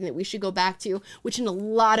is something that we should go back to, which in a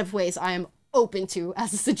lot of ways I am open to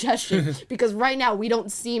as a suggestion, because right now we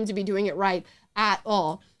don't seem to be doing it right at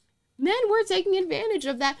all. Men were taking advantage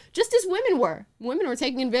of that, just as women were. Women were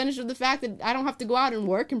taking advantage of the fact that I don't have to go out and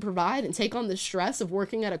work and provide and take on the stress of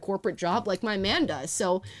working at a corporate job like my man does.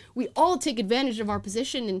 So we all take advantage of our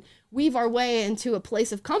position and weave our way into a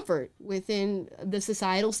place of comfort within the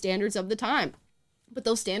societal standards of the time. But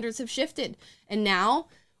those standards have shifted. And now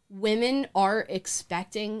women are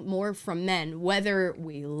expecting more from men, whether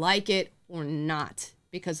we like it or not,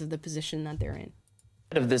 because of the position that they're in.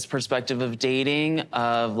 Of this perspective of dating,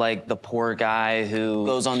 of like the poor guy who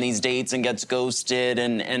goes on these dates and gets ghosted,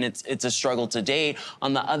 and it's a struggle to date.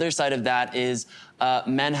 On the other side of that is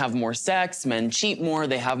men have more sex, men cheat more,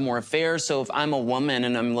 they have more affairs. So if I'm a woman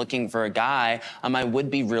and I'm looking for a guy, I would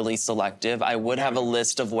be really selective. I would have a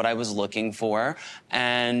list of what I was looking for,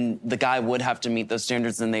 and the guy would have to meet those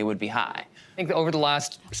standards and they would be high. I think that over the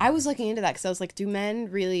last... I was looking into that because I was like, do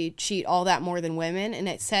men really cheat all that more than women? And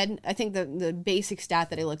it said, I think the basic stat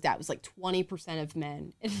that I looked at was like 20% of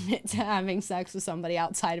men admit to having sex with somebody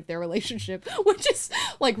outside of their relationship, which is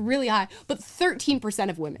like really high, but 13%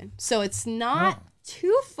 of women. So it's not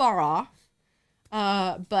too far off,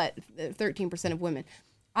 but 13% of women.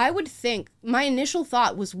 I would think, my initial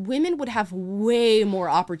thought was women would have way more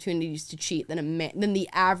opportunities to cheat than the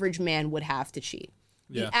average man would have to cheat.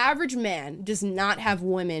 Yeah. The average man does not have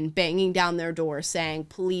women banging down their door saying,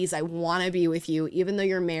 please, I want to be with you, even though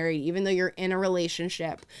you're married, even though you're in a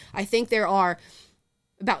relationship. I think there are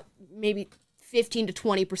about maybe 15 to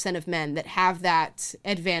 20% of men that have that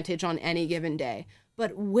advantage on any given day.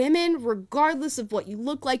 But women, regardless of what you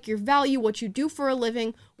look like, your value, what you do for a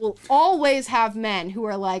living, will always have men who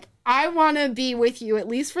are like, I want to be with you, at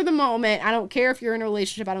least for the moment. I don't care if you're in a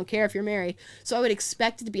relationship. I don't care if you're married. So I would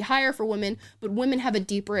expect it to be higher for women, but women have a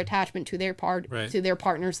deeper attachment to their to their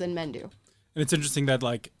partners than men do. And it's interesting that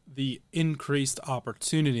like the increased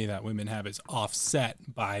opportunity that women have is offset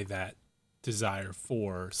by that desire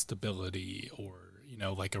for stability or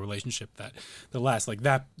like a relationship that lasts, like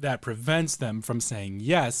that prevents them from saying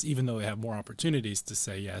yes, even though they have more opportunities to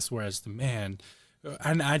say yes. Whereas the man,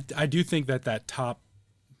 and I do think that top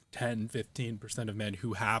 10, 15% of men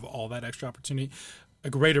who have all that extra opportunity, a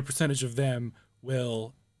greater percentage of them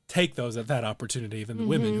will take that opportunity than the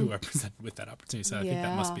women who are presented with that opportunity. So I think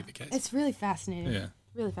that must be the case. It's really fascinating. Yeah.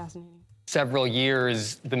 Really fascinating. Several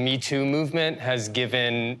years, the Me Too movement has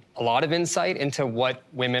given a lot of insight into what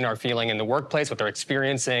women are feeling in the workplace, what they're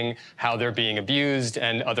experiencing, how they're being abused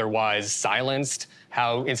and otherwise silenced,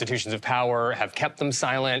 how institutions of power have kept them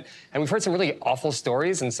silent. And we've heard some really awful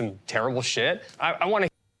stories and some terrible shit. I want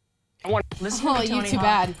to listen to Tony Hawk.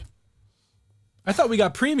 Bad. I thought we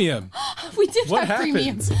got premium. We did have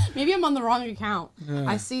premium. Maybe I'm on the wrong account. Yeah.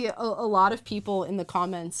 I see a lot of people in the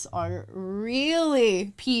comments are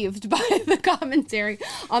really peeved by the commentary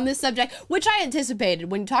on this subject, which I anticipated.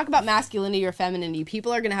 When you talk about masculinity or femininity,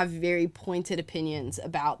 people are going to have very pointed opinions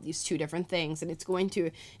about these two different things, and it's going to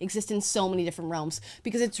exist in so many different realms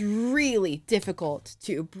because it's really difficult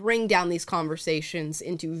to bring down these conversations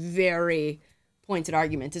into very pointed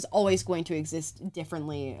argument. Is always going to exist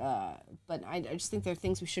differently, but I just think there are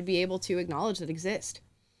things we should be able to acknowledge that exist.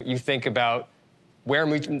 You think about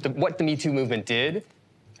what the Me Too movement did.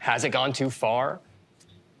 Has it gone too far?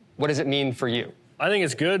 What does it mean for you? I think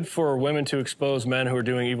it's good for women to expose men who are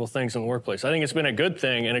doing evil things in the workplace. I think it's been a good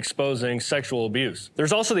thing in exposing sexual abuse.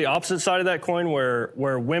 There's also the opposite side of that coin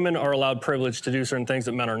where women are allowed privilege to do certain things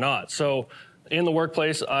that men are not. So in the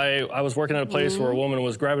workplace, I was working at a place where a woman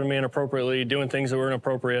was grabbing me inappropriately, doing things that were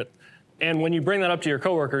inappropriate. And when you bring that up to your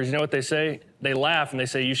coworkers, you know what they say? They laugh and they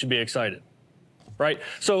say, you should be excited, right?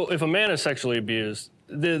 So if a man is sexually abused,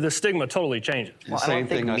 the stigma totally changes. Well, I don't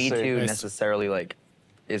think Me Too necessarily like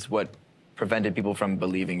is what prevented people from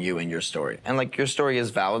believing you and your story. And like your story is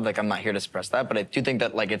valid, like I'm not here to suppress that, but I do think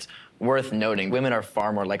that like it's worth noting women are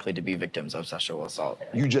far more likely to be victims of sexual assault.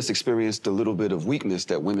 You just experienced a little bit of weakness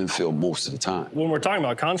that women feel most of the time. When we're talking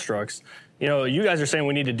about constructs, you know, you guys are saying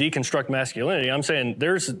we need to deconstruct masculinity. I'm saying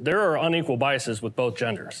there are unequal biases with both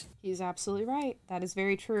genders. He's absolutely right. That is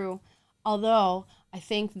very true. Although I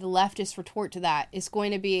think the leftist retort to that is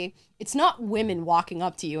going to be, it's not women walking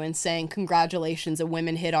up to you and saying, congratulations, a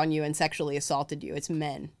woman hit on you and sexually assaulted you. It's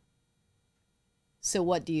men. So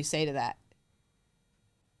what do you say to that?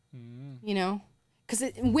 You know?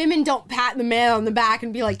 Because women don't pat the man on the back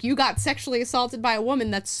and be like, you got sexually assaulted by a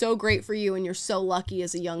woman. That's so great for you. And you're so lucky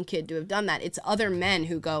as a young kid to have done that. It's other men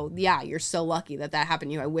who go, yeah, you're so lucky that that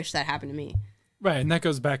happened to you. I wish that happened to me. Right, and that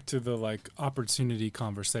goes back to the like opportunity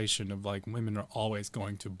conversation of like women are always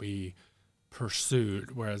going to be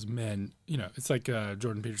pursued, whereas men, you know, it's like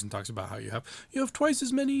Jordan Peterson talks about how you have twice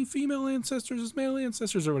as many female ancestors as male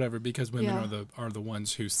ancestors or whatever, because women are the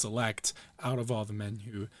ones who select out of all the men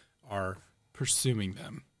who are pursuing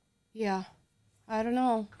them. Yeah, I don't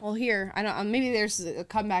know. Well, here I don't. Maybe there's a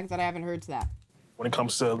comeback that I haven't heard to that. When it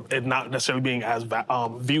comes to it not necessarily being as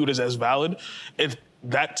viewed as valid, it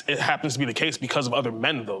happens to be the case because of other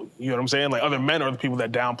men, though. You know what I'm saying? Like, other men are the people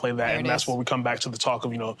that downplay that, and that's where we come back to the talk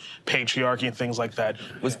of, you know, patriarchy and things like that.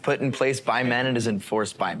 Was put in place by men and is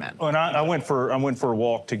enforced by men. Oh, and I went for a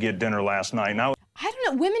walk to get dinner last night. And I don't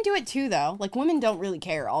know. Women do it too, though. Like, women don't really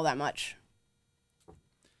care all that much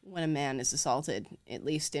when a man is assaulted, at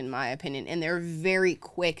least in my opinion. And they're very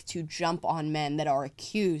quick to jump on men that are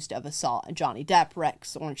accused of assault. Johnny Depp,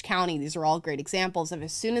 Rex Orange County, these are all great examples of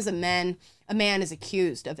as soon as a man is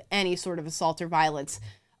accused of any sort of assault or violence,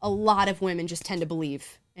 a lot of women just tend to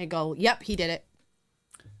believe and go, yep, he did it,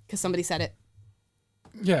 because somebody said it.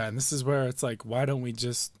 Yeah, and this is where it's like, why don't we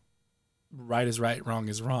just right is right, wrong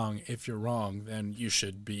is wrong? If you're wrong, then you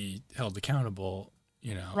should be held accountable.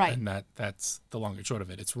 You know, right. And that's the long and short of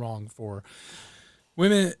it. It's wrong for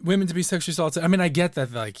women to be sexually assaulted. I mean, I get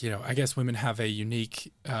that, like, you know, I guess women have a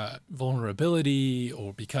unique vulnerability,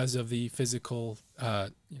 or because of the physical,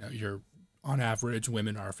 you know, you're on average,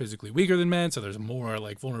 women are physically weaker than men, so there's more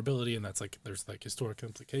like vulnerability, and that's like there's like historic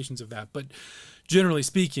implications of that. But generally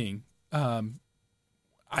speaking, I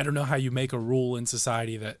don't know how you make a rule in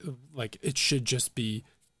society that like it should just be,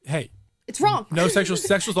 hey, it's wrong. No sexual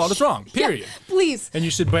assault is wrong, period. Yeah, please. And you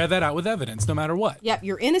should bear that out with evidence, no matter what. Yep,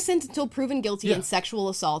 you're innocent until proven guilty, and sexual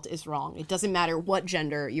assault is wrong. It doesn't matter what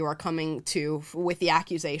gender you are coming to with the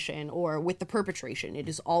accusation or with the perpetration. It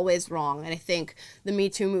is always wrong. And I think the Me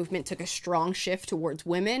Too movement took a strong shift towards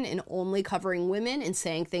women and only covering women and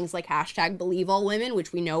saying things like #BelieveAllWomen,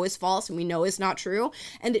 which we know is false and we know is not true.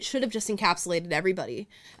 And it should have just encapsulated everybody.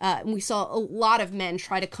 And we saw a lot of men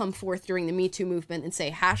try to come forth during the Me Too movement and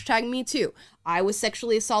say, #MeToo. I was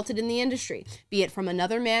sexually assaulted in the industry, be it from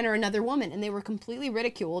another man or another woman, and they were completely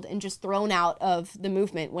ridiculed and just thrown out of the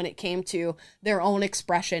movement when it came to their own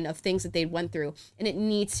expression of things that they'd went through. And it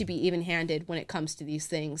needs to be even-handed when it comes to these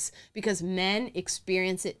things, because men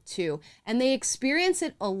experience it too, and they experience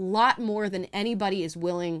it a lot more than anybody is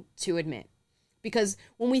willing to admit. Because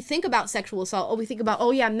when we think about sexual assault, we think about, oh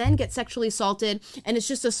yeah, men get sexually assaulted and it's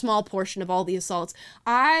just a small portion of all the assaults.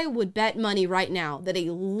 I would bet money right now that a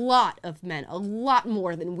lot of men, a lot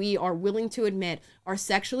more than we are willing to admit, are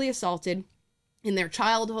sexually assaulted in their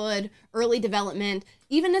childhood, early development,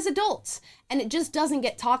 even as adults. And it just doesn't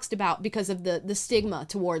get talked about because of the stigma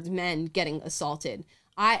towards men getting assaulted.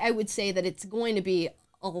 I would say that it's going to be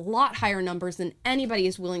a lot higher numbers than anybody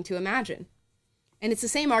is willing to imagine. And it's the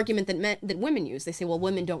same argument that women use. They say, well,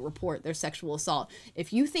 women don't report their sexual assault.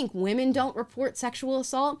 If you think women don't report sexual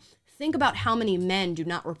assault, think about how many men do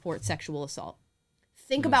not report sexual assault.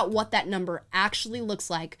 Think about what that number actually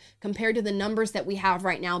looks like compared to the numbers that we have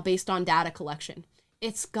right now based on data collection.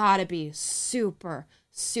 It's gotta be super,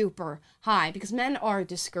 super high, because men are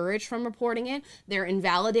discouraged from reporting it. They're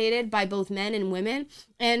invalidated by both men and women.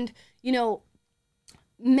 And, you know,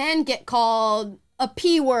 men get called a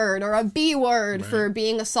P word or a B word for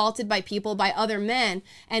being assaulted by other men.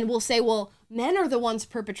 And we'll say, well, men are the ones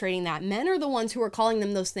perpetrating that. Men are the ones who are calling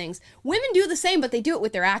them those things. Women do the same, but they do it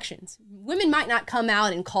with their actions. Women might not come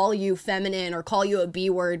out and call you feminine or call you a B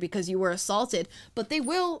word because you were assaulted, but they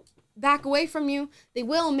will back away from you. They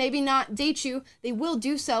will maybe not date you. They will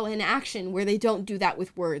do so in action, where they don't do that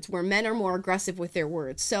with words, where men are more aggressive with their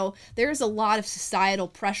words. So there's a lot of societal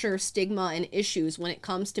pressure, stigma, and issues when it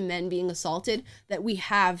comes to men being assaulted that we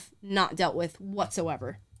have not dealt with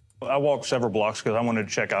whatsoever. I walked several blocks because I wanted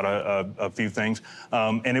to check out a few things,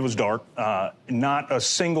 and it was dark. Not a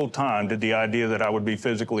single time did the idea that I would be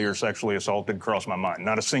physically or sexually assaulted cross my mind.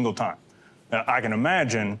 Not a single time. I can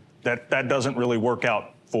imagine that doesn't really work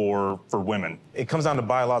out for women. It comes down to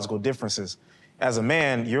biological differences. As a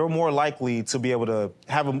man, you're more likely to be able to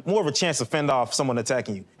have more of a chance to fend off someone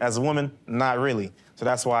attacking you. As a woman, not really. So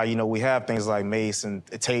that's why, we have things like mace and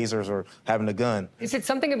tasers or having a gun. Is it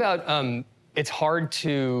something about it's hard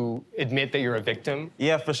to admit that you're a victim?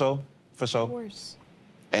 Yeah, for sure. For sure. Of course.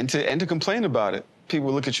 And to complain about it.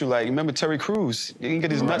 People look at you like, remember Terry Crews? You can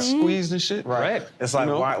get his nuts squeezed and shit. Right. It's like,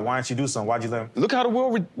 why didn't you do something? Why'd you let him? Look how the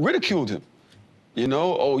world ridiculed him.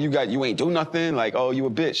 Oh, you ain't do nothing. Like, oh, you a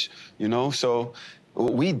bitch. So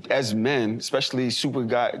we as men, especially super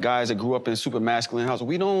guys that grew up in super masculine houses,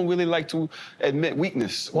 we don't really like to admit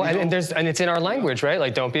weakness. Well, and it's in our language, right?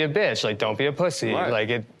 Like, don't be a bitch. Like, don't be a pussy. Right.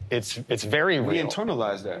 Like it's very real. We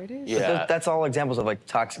internalize that. It is. Yeah. That's all examples of like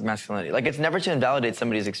toxic masculinity. Like, it's never to invalidate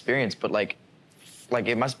somebody's experience, but like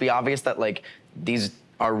it must be obvious that like these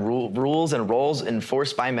are rules and roles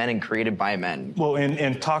enforced by men and created by men. Well,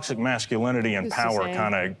 and toxic masculinity and Who's to power say?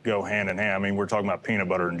 kind of go hand in hand. I mean, we're talking about peanut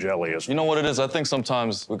butter and jelly. You know what it is? I think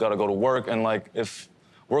sometimes we gotta go to work, and like if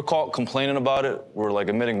we're caught complaining about it, we're like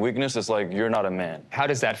admitting weakness. It's like, you're not a man. How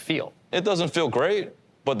does that feel? It doesn't feel great,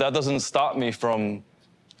 but that doesn't stop me from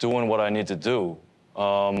doing what I need to do.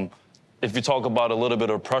 If you talk about a little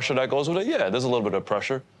bit of pressure that goes with it, yeah, there's a little bit of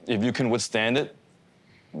pressure. If you can withstand it,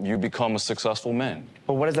 you become a successful man.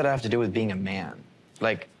 But what does that have to do with being a man?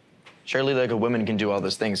 Like, surely like a woman can do all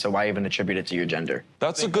those things, so why even attribute it to your gender?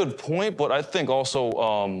 That's a good point, but I think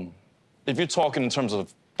also, if you're talking in terms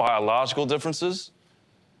of biological differences,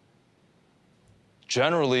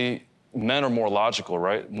 generally, men are more logical,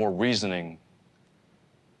 right? More reasoning,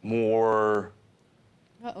 more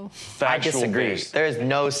factual I disagree. based. There is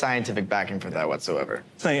no scientific backing for that whatsoever.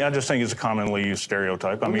 I just think it's a commonly used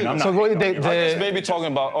stereotype. I mean, I'm not. So I'm just maybe talking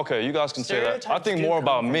about, okay, you guys can say that. I think more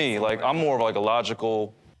about me. Like, I'm more of like a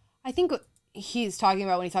logical. I think what he's talking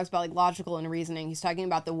about when he talks about like logical and reasoning, he's talking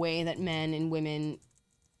about the way that men and women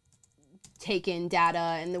take in data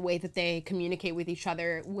and the way that they communicate with each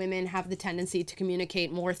other. Women have the tendency to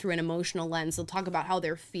communicate more through an emotional lens. They'll talk about how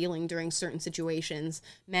they're feeling during certain situations.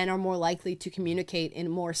 Men are more likely to communicate in a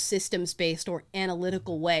more systems-based or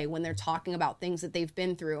analytical way when they're talking about things that they've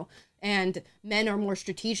been through. And men are more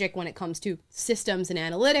strategic when it comes to systems and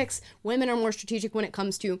analytics. Women are more strategic when it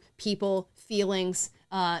comes to people, feelings,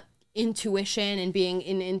 intuition, and being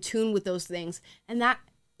in tune with those things. And that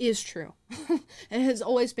is true. It has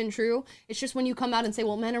always been true. It's just when you come out and say,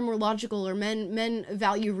 well, men are more logical, or men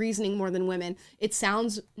value reasoning more than women, it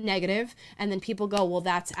sounds negative, and then people go, well,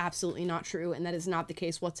 that's absolutely not true, and that is not the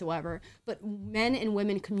case whatsoever. But men and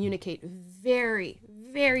women communicate very,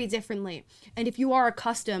 very differently. And if you are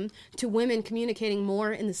accustomed to women communicating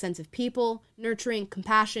more in the sense of people, nurturing,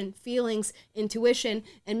 compassion, feelings, intuition,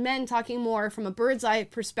 and men talking more from a bird's eye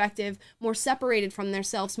perspective, more separated from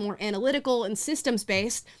themselves, more analytical and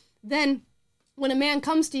systems-based, then when a man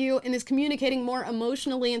comes to you and is communicating more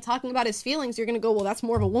emotionally and talking about his feelings, you're going to go, well, that's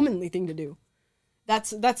more of a womanly thing to do.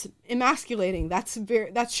 That's emasculating.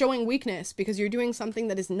 That's showing weakness because you're doing something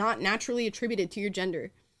that is not naturally attributed to your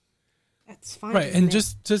gender. That's fine. Right, and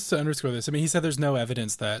just to underscore this, I mean, he said there's no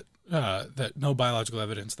evidence that no biological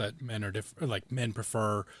evidence that men are like men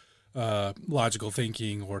prefer logical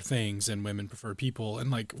thinking or things and women prefer people.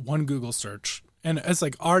 And like one Google search, and it's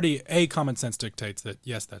like already A, common sense dictates that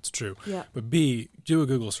yes, that's true. Yeah. But B, do a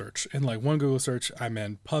Google search, and like one Google search, I'm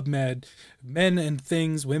in PubMed, men and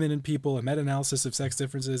things, women and people, a meta-analysis of sex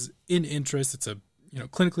differences in interest. It's a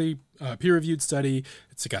clinically peer-reviewed study.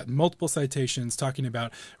 It's got multiple citations talking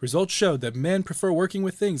about results showed that men prefer working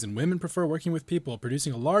with things and women prefer working with people,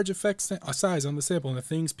 producing a large effect size on the sample in the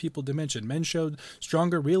things people dimension. Men showed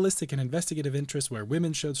stronger realistic and investigative interests, where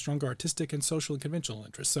women showed stronger artistic and social and conventional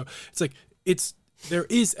interests. So it's like there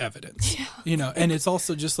is evidence, and it's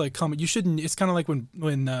also just like common. You shouldn't. It's kind of like when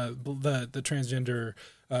the transgender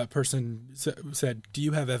person said, "Do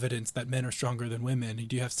you have evidence that men are stronger than women? And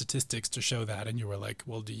do you have statistics to show that?" And you were like,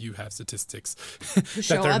 "Well, do you have statistics that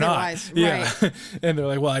they're otherwise?" not?" Yeah, and they're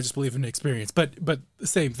like, "Well, I just believe in experience." But the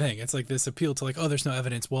same thing. It's like this appeal to like, "Oh, there's no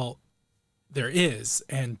evidence." Well, there is,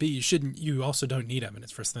 and B, you also don't need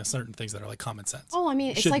evidence for certain things that are like common sense. Oh, I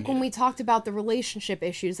mean, it's like when we talked about the relationship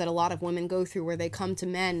issues that a lot of women go through, where they come to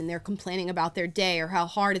men and they're complaining about their day or how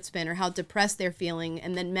hard it's been or how depressed they're feeling,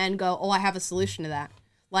 and then men go, "Oh, I have a solution to that."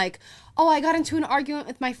 Like, "Oh, I got into an argument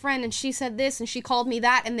with my friend and she said this and she called me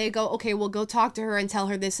that," and they go, "Okay, well, go talk to her and tell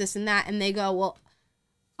her this, and that," and they go, "Well,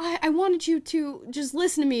 I wanted you to just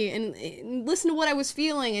listen to me and listen to what I was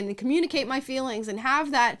feeling and communicate my feelings and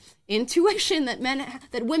have that intuition that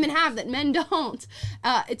women have that men don't.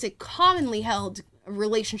 It's a commonly held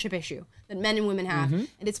relationship issue that men and women have, and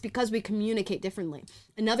it's because we communicate differently.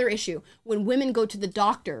 Another issue, when women go to the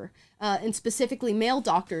doctor, and specifically male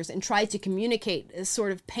doctors, and try to communicate a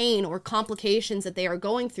sort of pain or complications that they are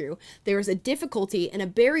going through, there's a difficulty and a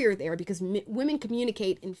barrier there because women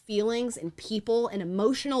communicate in feelings and people and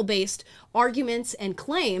emotional-based arguments and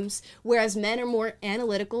claims, whereas men are more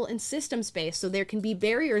analytical and systems-based. So there can be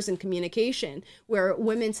barriers in communication where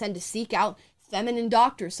women tend to seek out feminine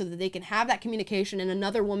doctors so that they can have that communication and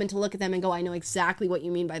another woman to look at them and go, I know exactly what you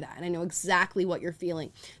mean by that, and I know exactly what you're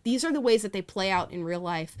feeling. These are the ways that they play out in real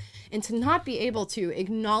life. And to not be able to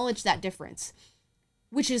acknowledge that difference,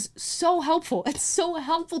 which is so helpful. It's so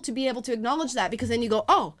helpful to be able to acknowledge that, because then you go,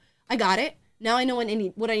 oh, I got it. Now I know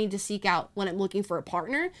what I need to seek out when I'm looking for a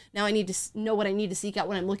partner. Now I need to know what I need to seek out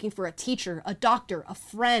when I'm looking for a teacher, a doctor, a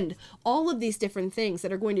friend, all of these different things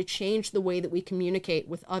that are going to change the way that we communicate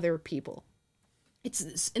with other people.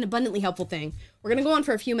 It's an abundantly helpful thing. We're going to go on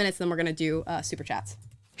for a few minutes, then we're going to do super chats.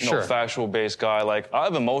 Sure. Factual-based guy. Like, I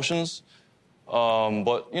have emotions,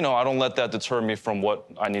 but, I don't let that deter me from what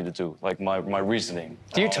I need to do, like my reasoning.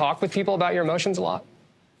 Do you talk with people about your emotions a lot?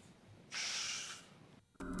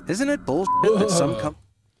 Isn't it bullshit that some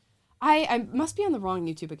I must be on the wrong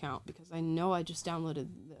YouTube account, because I know I just downloaded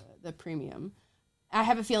the premium. I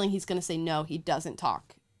have a feeling he's going to say no, he doesn't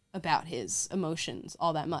talk about his emotions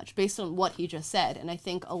all that much based on what he just said. And I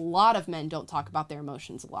think a lot of men don't talk about their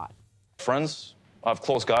emotions a lot. Friends? I have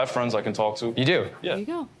close guy friends I can talk to. You do? Yeah. There you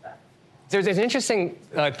go. There's an interesting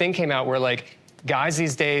thing came out where, like, guys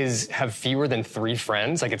these days have fewer than 3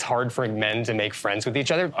 friends. Like, it's hard for men to make friends with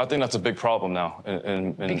each other. I think that's a big problem now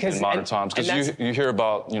in modern times. Because you hear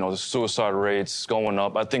about, the suicide rates going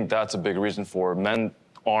up. I think that's a big reason for it. Men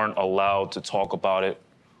aren't allowed to talk about it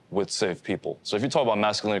with safe people. So if you talk about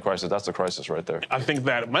masculinity crisis, that's the crisis right there. I think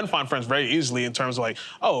that men find friends very easily in terms of like,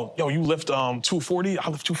 oh, yo, you lift 240, I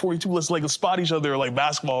lift 242, let's spot each other, like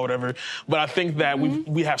basketball or whatever. But I think that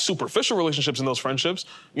we have superficial relationships in those friendships,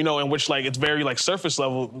 in which like it's very like surface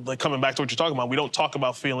level, like coming back to what you're talking about. We don't talk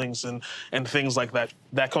about feelings and things like that.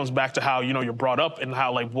 That comes back to how, you're brought up and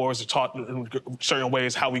how like boys are taught in certain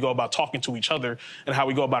ways, how we go about talking to each other and how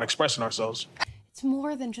we go about expressing ourselves. It's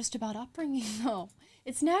more than just about upbringing, though.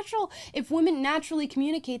 It's natural. If women naturally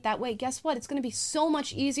communicate that way, guess what? It's going to be so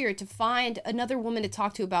much easier to find another woman to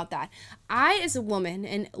talk to about that. I, as a woman,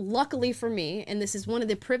 and luckily for me, and this is one of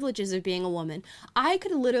the privileges of being a woman, I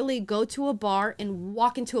could literally go to a bar and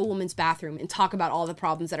walk into a woman's bathroom and talk about all the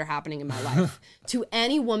problems that are happening in my life to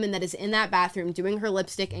any woman that is in that bathroom doing her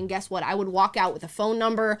lipstick, and guess what? I would walk out with a phone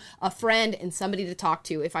number, a friend, and somebody to talk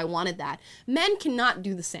to if I wanted that. Men cannot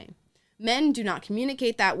do the same. Men do not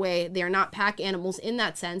communicate that way. They are not pack animals in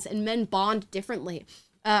that sense, and men bond differently.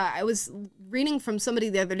 I was reading from somebody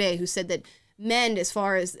the other day who said that men, as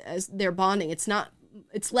far as their bonding,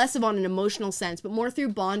 it's less of on an emotional sense, but more through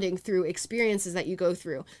bonding, through experiences that you go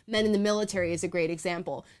through. Men in the military is a great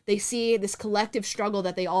example. They see this collective struggle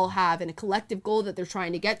that they all have and a collective goal that they're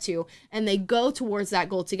trying to get to, and they go towards that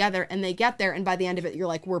goal together, and they get there, and by the end of it, you're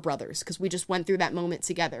like, we're brothers, because we just went through that moment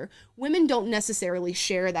together. Women don't necessarily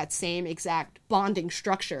share that same exact bonding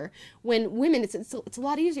structure. When women, it's a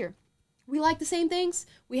lot easier. We like the same things.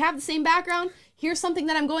 We have the same background. Here's something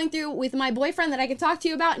that I'm going through with my boyfriend that I can talk to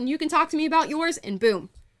you about, and you can talk to me about yours, and boom.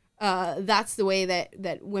 That's the way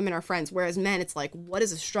that women are friends. Whereas men, it's like, what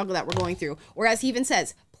is a struggle that we're going through? Or as he even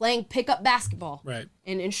says, playing pickup basketball. Right.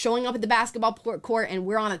 And showing up at the basketball court, and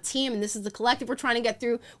we're on a team, and this is the collective we're trying to get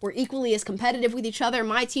through. We're equally as competitive with each other.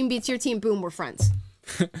 My team beats your team. Boom, we're friends.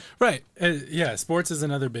 Right. Yeah, sports is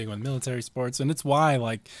another big one, military sports, and it's why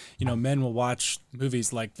men will watch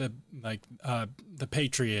movies like the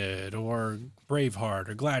Patriot or Braveheart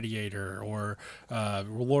or Gladiator or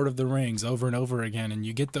Lord of the Rings over and over again, and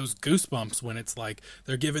you get those goosebumps when it's like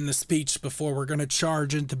they're giving the speech before we're going to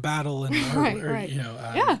charge into battle, and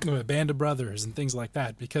Band of Brothers and things like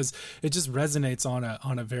that, because it just resonates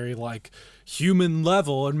on a very like human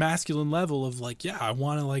level and masculine level of like, yeah, I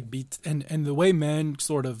want to like be and the way men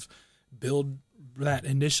sort of build that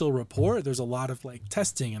initial rapport, there's a lot of like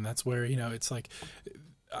testing, and that's where it's like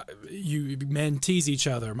men tease each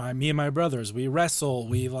other. Me and my brothers, we wrestle,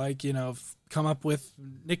 we like come up with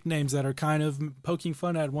nicknames that are kind of poking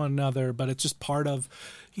fun at one another, but it's just part of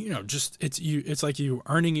it's like you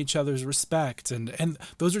earning each other's respect, and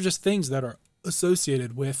those are just things that are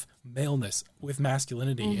associated with maleness, with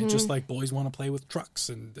masculinity, and just like boys want to play with trucks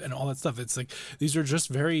and all that stuff. It's like these are just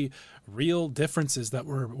very real differences that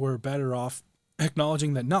we're better off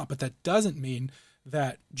acknowledging that not, but that doesn't mean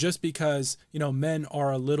that just because, you know, men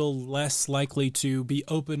are a little less likely to be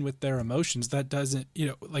open with their emotions, that doesn't, you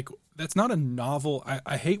know, like, that's not a novel.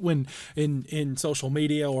 I hate when in social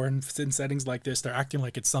media or in settings like this, they're acting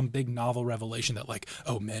like it's some big novel revelation that like,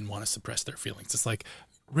 oh, men want to suppress their feelings. It's like,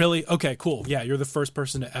 really? Okay, cool. Yeah, you're the first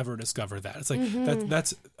person to ever discover that. It's like,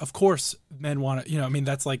 that's of course men want to, you know, I mean,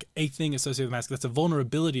 that's like a thing associated with masculinity. That's a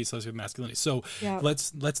vulnerability associated with masculinity. So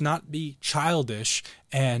let's not be childish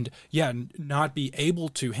and not be able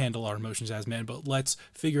to handle our emotions as men, but let's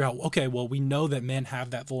figure out, okay, well, we know that men have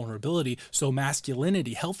that vulnerability. So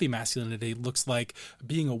masculinity, healthy masculinity, looks like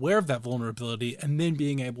being aware of that vulnerability and then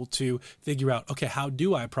being able to figure out, okay, how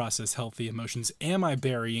do I process healthy emotions? Am I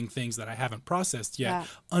burying things that I haven't processed yet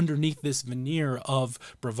underneath this veneer of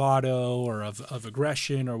bravado or of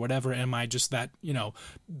aggression or whatever? Am I just that, you know,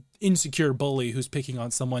 insecure bully who's picking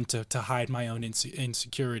on someone to hide my own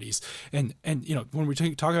insecurities? And you know, when we're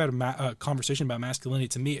talking about a conversation about masculinity,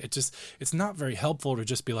 to me, it's not very helpful to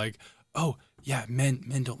just be like, oh yeah, men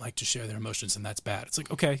don't like to share their emotions and that's bad. It's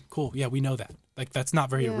like, okay, cool, yeah, we know that. Like, that's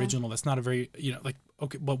not very original. That's not a very, you know, like,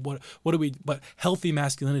 okay, but what healthy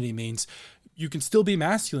masculinity means, you can still be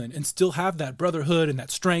masculine and still have that brotherhood and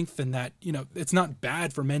that strength, and that, you know, it's not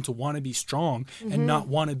bad for men to want to be strong and not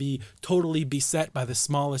want to be totally beset by the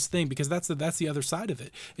smallest thing, because that's the other side of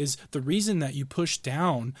it, is the reason that you push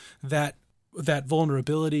down that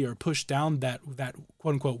vulnerability or push down that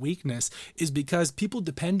quote unquote weakness is because people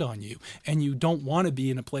depend on you, and you don't want to be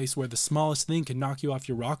in a place where the smallest thing can knock you off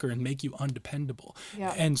your rocker and make you undependable.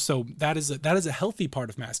 And so that is a healthy part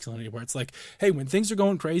of masculinity, where it's like, hey, when things are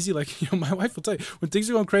going crazy, like, you know, my wife will tell you, when things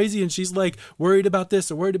are going crazy and she's like worried about this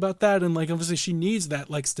or worried about that, and like, obviously she needs that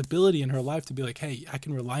like stability in her life to be like, hey, I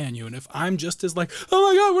can rely on you. And if I'm just as like, oh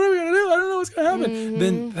my God, what are we gonna do? I don't know what's gonna happen.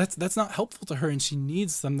 Then that's not helpful to her, and she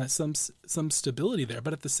needs some stability there.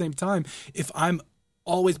 But at the same time, if I'm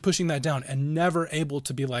always pushing that down and never able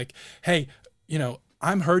to be like, hey, you know,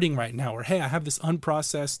 I'm hurting right now, or hey, I have this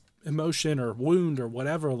unprocessed emotion or wound or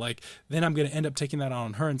whatever, like, then I'm going to end up taking that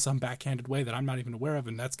on her in some backhanded way that I'm not even aware of,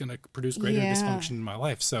 and that's going to produce greater dysfunction in my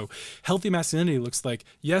life. So healthy masculinity looks like,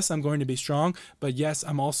 yes, I'm going to be strong, but yes,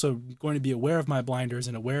 I'm also going to be aware of my blinders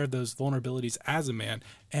and aware of those vulnerabilities as a man,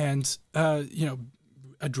 and you know,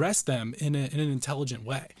 address them in an intelligent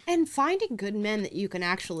way. And finding good men that you can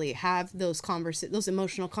actually have those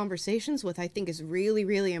emotional conversations with, I think, is really,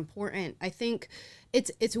 really important. I think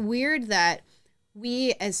it's weird that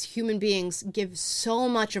we as human beings give so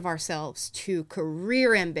much of ourselves to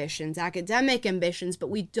career ambitions, academic ambitions, but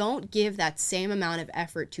we don't give that same amount of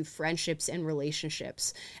effort to friendships and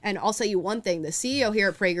relationships. And I'll tell you one thing, the CEO here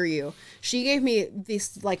at PragerU, she gave me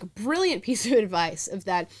this like brilliant piece of advice of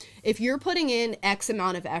that if you're putting in X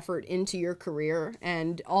amount of effort into your career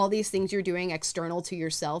and all these things you're doing external to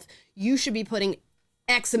yourself, you should be putting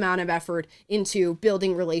X amount of effort into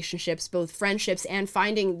building relationships, both friendships and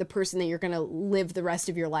finding the person that you're going to live the rest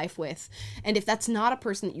of your life with. And if that's not a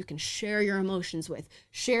person that you can share your emotions with,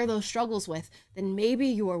 share those struggles with, then maybe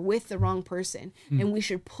you are with the wrong person. And we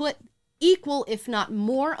should put equal, if not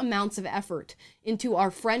more, amounts of effort into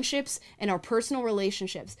our friendships and our personal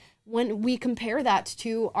relationships when we compare that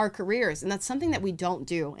to our careers. And that's something that we don't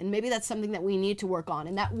do. And maybe that's something that we need to work on.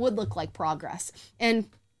 And that would look like progress. And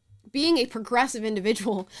being a progressive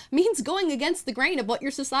individual means going against the grain of what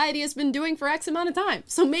your society has been doing for X amount of time.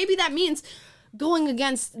 So maybe that means going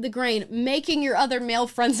against the grain, making your other male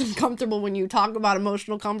friends uncomfortable when you talk about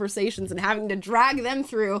emotional conversations and having to drag them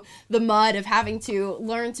through the mud of having to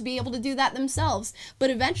learn to be able to do that themselves.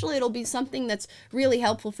 But eventually it'll be something that's really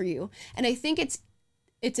helpful for you. And I think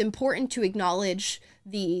it's important to acknowledge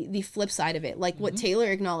the flip side of it, like what Taylor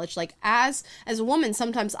acknowledged. Like as a woman,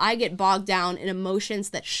 sometimes I get bogged down in emotions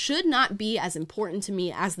that should not be as important to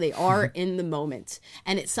me as they are in the moment.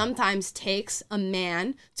 And it sometimes takes a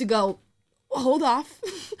man to go, hold off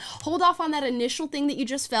on that initial thing that you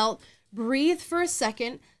just felt, breathe for a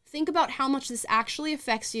second, think about how much this actually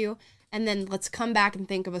affects you, and then let's come back and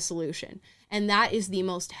think of a solution. And that is the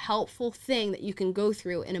most helpful thing that you can go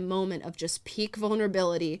through in a moment of just peak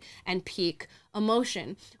vulnerability and peak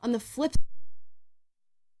emotion. On the flip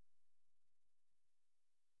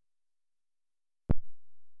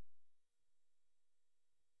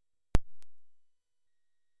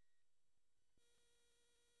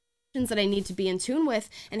that I need to be in tune with,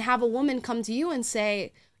 and have a woman come to you and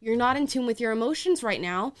say, you're not in tune with your emotions right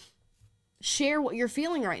now, share what you're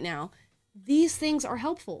feeling right now. These things are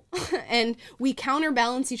helpful. And we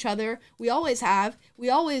counterbalance each other. We always have, we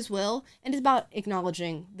always will. And it's about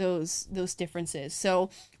acknowledging those differences. So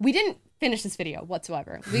we didn't finish this video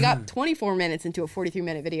whatsoever. We got 24 minutes into a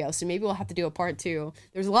 43-minute video, so maybe we'll have to do a part 2.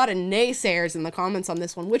 There's a lot of naysayers in the comments on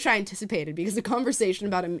this one, which I anticipated, because the conversation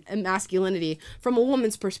about masculinity from a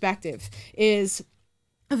woman's perspective is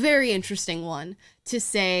a very interesting one, to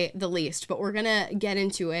say the least. But we're gonna get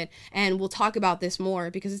into it, and we'll talk about this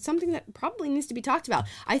more, because it's something that probably needs to be talked about.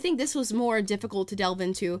 I think this was more difficult to delve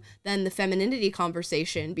into than the femininity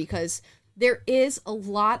conversation, because there is a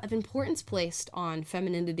lot of importance placed on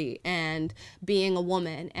femininity and being a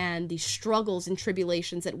woman and the struggles and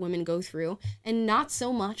tribulations that women go through, and not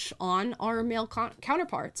so much on our male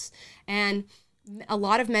counterparts. And a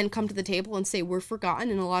lot of men come to the table and say we're forgotten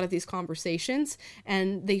in a lot of these conversations,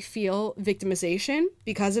 and they feel victimization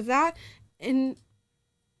because of that. And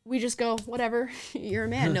we just go, whatever, you're a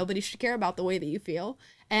man. Nobody should care about the way that you feel.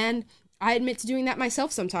 And I admit to doing that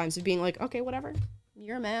myself sometimes, of being like, okay, whatever.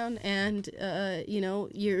 You're a man, and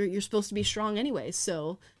you're supposed to be strong anyways,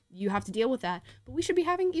 so you have to deal with that. But we should be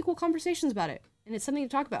having equal conversations about it, and it's something to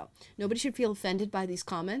talk about. Nobody should feel offended by these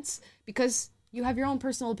comments, because you have your own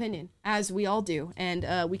personal opinion, as we all do, and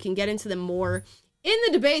we can get into them more in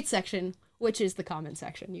the debate section, which is the comment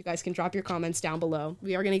section. You guys can drop your comments down below.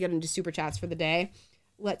 We are going to get into super chats for the day.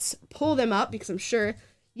 Let's pull them up, because I'm sure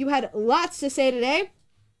you had lots to say today.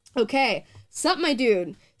 Okay, Sup My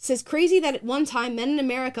Dude says, crazy that at one time men in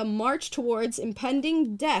America marched towards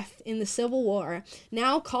impending death in the Civil War.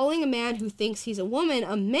 Now calling a man who thinks he's a woman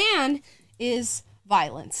a man is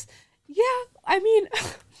violence. Yeah, I mean,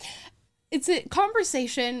 it's a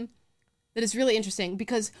conversation that is really interesting,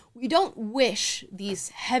 because we don't wish these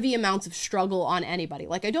heavy amounts of struggle on anybody.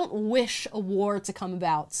 Like, I don't wish a war to come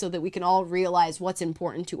about so that we can all realize what's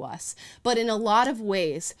important to us. But in a lot of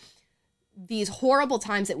ways, these horrible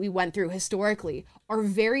times that we went through historically are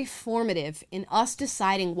very formative in us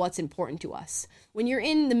deciding what's important to us. When you're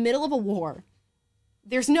in the middle of a war,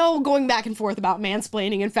 there's no going back and forth about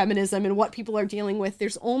mansplaining and feminism and what people are dealing with.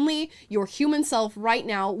 There's only your human self right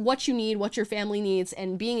now, what you need, what your family needs,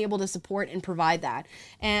 and being able to support and provide that.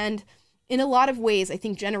 And in a lot of ways, I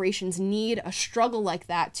think generations need a struggle like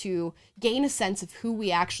that to gain a sense of who we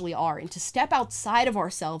actually are, and to step outside of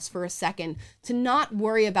ourselves for a second, to not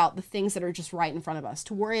worry about the things that are just right in front of us,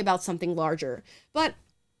 to worry about something larger. But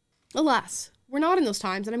alas, we're not in those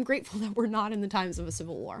times, and I'm grateful that we're not in the times of a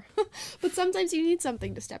civil war. But sometimes you need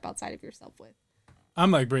something to step outside of yourself with.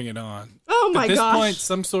 I'm like, bring it on. Oh my gosh. At this point,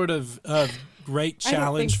 some sort of great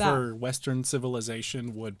challenge for Western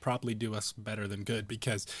civilization would probably do us better than good,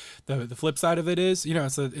 because the flip side of it is,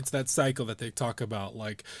 it's that cycle that they talk about,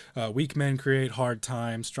 like weak men create hard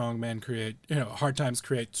times, strong men create, hard times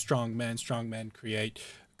create strong men create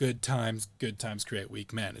good times create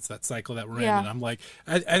weak men. It's that cycle that we're in, and I'm like,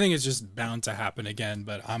 I think it's just bound to happen again,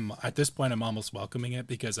 but at this point, I'm almost welcoming it,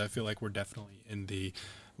 because I feel like we're definitely in the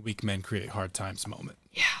weak men create hard times moment.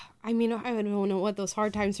 Yeah, I mean, I don't know what those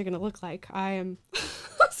hard times are going to look like. I am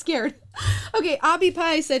scared. Okay, Abi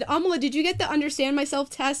Pai said, Amala, did you get the Understand Myself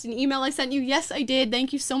test and email I sent you? Yes, I did.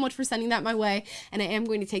 Thank you so much for sending that my way. And I am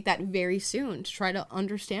going to take that very soon to try to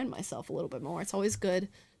understand myself a little bit more. It's always good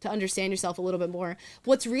to understand yourself a little bit more.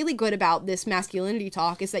 What's really good about this masculinity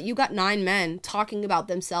talk is that you got 9 men talking about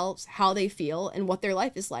themselves, how they feel, and what their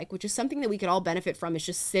life is like, which is something that we could all benefit from, is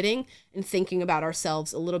just sitting and thinking about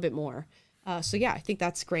ourselves a little bit more. So yeah, I think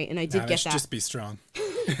that's great, and I did get that. Just be strong.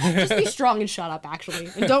 Just be strong and shut up, actually,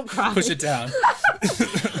 and don't cry. Push it down.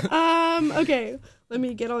 Okay, let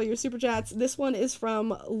me get all your super chats. This one is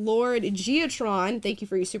from Lord Geotron. Thank you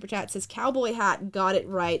for your super chat. It says, Cowboy Hat got it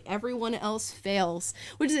right. Everyone else fails.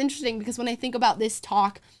 Which is interesting, because when I think about this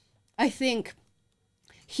talk, I think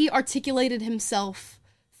he articulated himself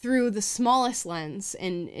through the smallest lens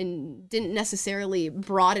and didn't necessarily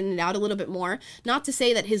broaden it out a little bit more. Not to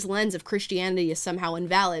say that his lens of Christianity is somehow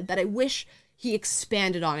invalid, but I wish he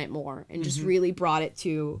expanded on it more and just really brought it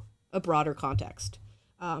to a broader context.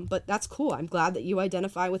 But that's cool. I'm glad that you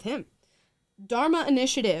identify with him. Dharma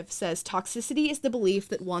Initiative says, toxicity is the belief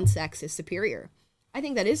that one sex is superior. I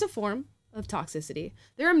think that is a form of toxicity.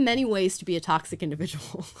 There are many ways to be a toxic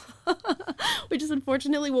individual, which is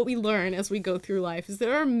unfortunately what we learn as we go through life, is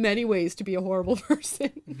there are many ways to be a horrible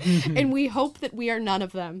person. And we hope that we are none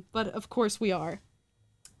of them, but of course we are.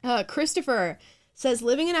 Christopher says,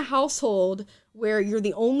 living in a household where you're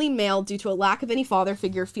the only male due to a lack of any father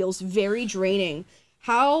figure feels very draining.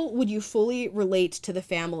 How would you fully relate to the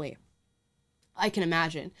family? I can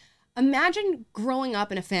imagine. Imagine growing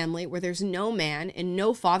up in a family where there's no man and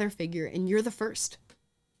no father figure, and you're the first.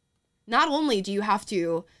 Not only do you have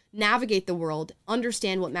to navigate the world,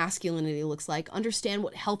 understand what masculinity looks like, understand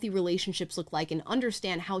what healthy relationships look like, and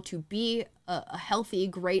understand how to be a healthy,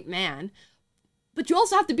 great man, But you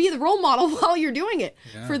also have to be the role model while you're doing it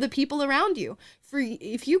for the people around you.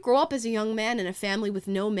 If you grow up as a young man in a family with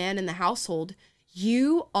no man in the household,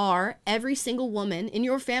 you are every single woman in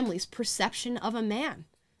your family's perception of a man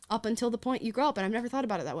up until the point you grow up. And I've never thought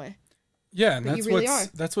about it that way. Yeah, and but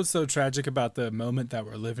that's what's so tragic about the moment that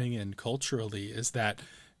we're living in culturally is that,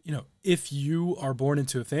 you know, if you are born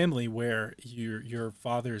into a family where your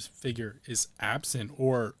father's figure is absent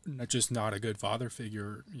or just not a good father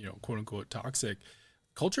figure, you know, quote unquote toxic,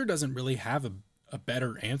 culture doesn't really have a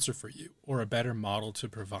better answer for you or a better model to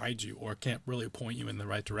provide you or can't really point you in the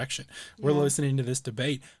right direction. We're listening to this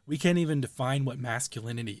debate. We can't even define what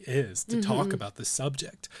masculinity is to talk about the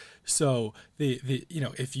subject. So the you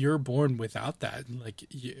know, if you're born without that, like,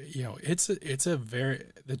 you know, it's a very,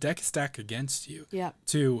 the deck is stacked against you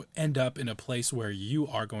to end up in a place where you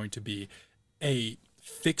are going to be a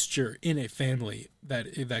fixture in a family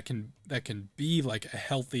that can be like a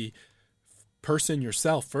healthy person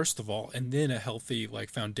yourself, first of all, and then a healthy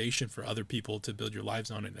like foundation for other people to build your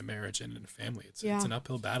lives on in a marriage and in a family. It's an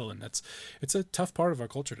uphill battle, and it's a tough part of our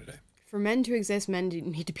culture today. For men to exist, men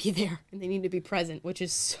need to be there and they need to be present, which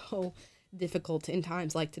is so difficult in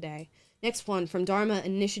times like today. Next one from Dharma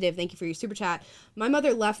Initiative. Thank you for your super chat. My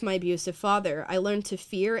mother left my abusive father. I learned to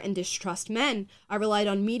fear and distrust men. I relied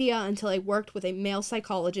on media until I worked with a male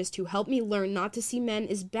psychologist who helped me learn not to see men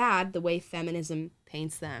as bad the way feminism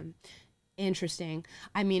paints them. Interesting.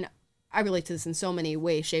 I mean, I relate to this in so many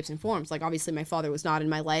ways, shapes, and forms. Like, obviously, my father was not in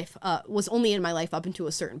my life, was only in my life up until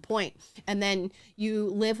a certain point. And then you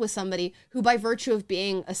live with somebody who, by virtue of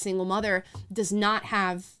being a single mother, does not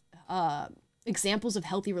have examples of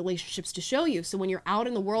healthy relationships to show you. So when you're out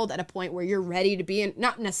in the world at a point where you're ready to be in,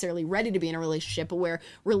 not necessarily ready to be in a relationship, but where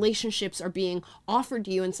relationships are being offered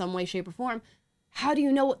to you in some way, shape, or form, how do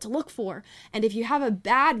you know what to look for? And if you have a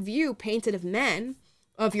bad view painted of men,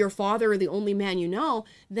 of your father or the only man you know,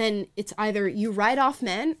 then it's either you write off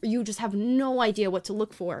men or you just have no idea what to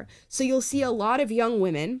look for. So you'll see a lot of young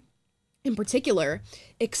women in particular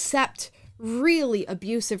accept really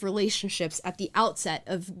abusive relationships at the outset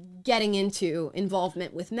of getting into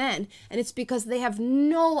involvement with men. And it's because they have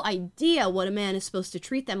no idea what a man is supposed to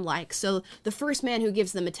treat them like. So the first man who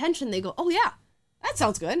gives them attention, they go, oh yeah, that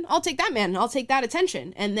sounds good. I'll take that man and I'll take that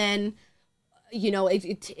attention. And then, you know,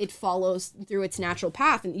 it follows through its natural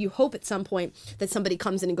path, and you hope at some point that somebody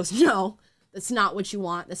comes in and goes, no, that's not what you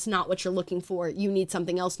want. That's not what you're looking for. You need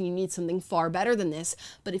something else, and you need something far better than this.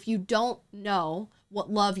 But if you don't know what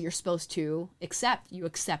love you're supposed to accept, you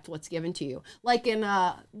accept what's given to you. Like in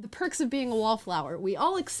The Perks of Being a Wallflower, we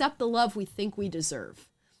all accept the love we think we deserve,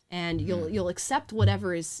 and you'll accept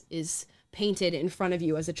whatever is painted in front of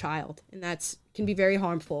you as a child, and that's can be very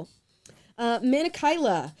harmful.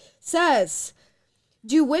 Manakaila says,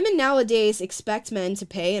 do women nowadays expect men to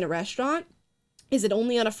pay in a restaurant? Is it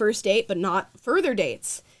only on a first date but not further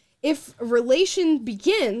dates? If a relation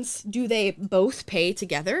begins, do they both pay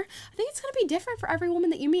together? I think it's going to be different for every woman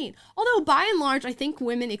that you meet. Although by and large, I think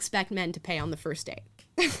women expect men to pay on the first date.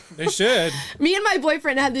 They should. Me and my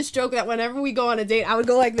boyfriend had this joke that whenever we go on a date, I would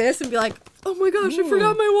go like this and be like, oh my gosh, I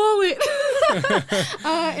forgot my wallet.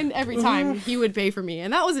 And every time he would pay for me.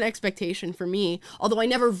 And that was an expectation for me. Although I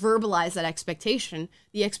never verbalized that expectation,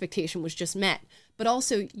 the expectation was just met. But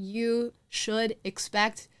also, you should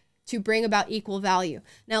expect to bring about equal value.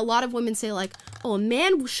 Now, a lot of women say like, oh, a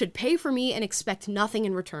man should pay for me and expect nothing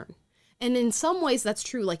in return. And in some ways, that's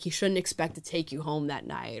true. Like, he shouldn't expect to take you home that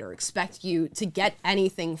night or expect you to get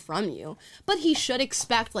anything from you. But he should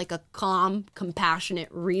expect, like, a calm, compassionate,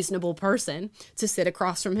 reasonable person to sit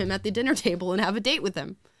across from him at the dinner table and have a date with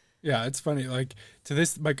him. Yeah, it's funny. Like, to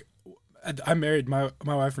this, like, I'm married. My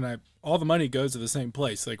wife and I, all the money goes to the same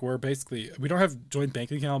place. Like, we're basically, we don't have joint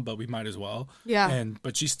bank account, but we might as well. Yeah.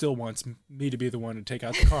 But she still wants me to be the one to take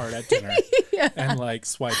out the card at dinner and like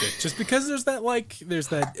swipe it, just because there's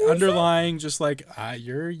that underlying, just like,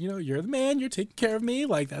 you're the man, you're taking care of me.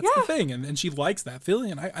 Like, that's the thing. And she likes that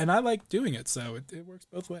feeling, and I like doing it. So it works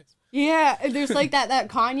both ways. Yeah, there's like that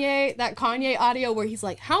Kanye audio where he's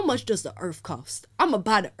like, how much does the earth cost? I'm gonna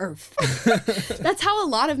buy the earth. That's how a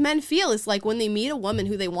lot of men feel. It's like when they meet a woman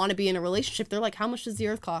who they want to be in a relationship, they're like, how much does the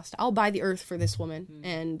earth cost? I'll buy the earth for this woman.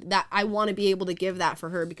 And that I want to be able to give that for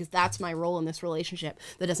her because that's my role in this relationship.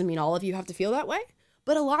 That doesn't mean all of you have to feel that way,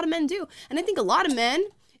 but a lot of men do. And I think a lot of men,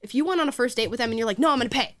 if you went on a first date with them and you're like, no, I'm gonna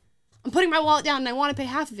pay. I'm putting my wallet down and I want to pay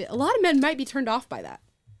half of it. A lot of men might be turned off by that.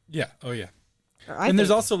 Yeah. Oh yeah. And there's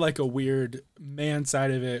also like a weird man side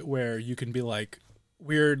of it where you can be like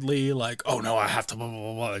weirdly like, oh no, I have to blah, blah,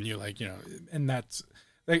 blah, blah. And you're like, and that's,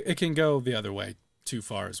 it can go the other way too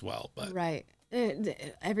far as well. But right.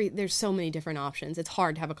 There's so many different options. It's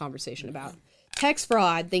hard to have a conversation about. Text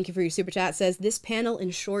Fraud, thank you for your super chat, says, this panel in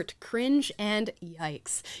short, cringe and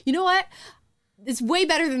yikes. You know what? It's way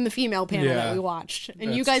better than the female panel that we watched.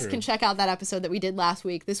 And you guys can check out that episode that we did last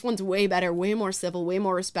week. This one's way better, way more civil, way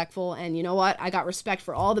more respectful. And you know what? I got respect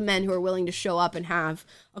for all the men who are willing to show up and have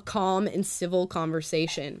a calm and civil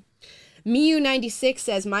conversation. Miyu96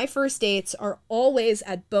 says, my first dates are always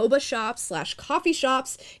at boba shops / coffee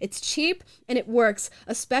shops. It's cheap and it works,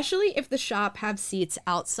 especially if the shop have seats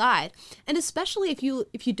outside. And especially if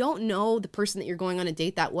you don't know the person that you're going on a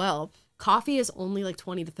date that well, coffee is only like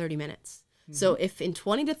 20 to 30 minutes. Mm-hmm. So if in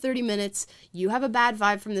 20 to 30 minutes you have a bad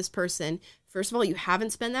vibe from this person, first of all, you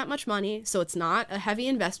haven't spent that much money, so it's not a heavy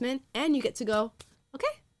investment, and you get to go,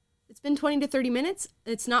 okay, it's been 20 to 30 minutes.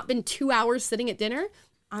 It's not been 2 hours sitting at dinner.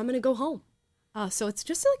 I'm going to go home. So it's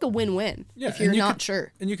just like a win-win if you're not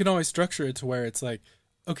sure. And you can always structure it to where it's like,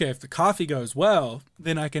 okay, if the coffee goes well,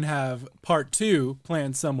 then I can have part 2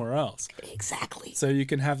 planned somewhere else. Exactly. So you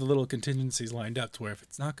can have the little contingencies lined up to where if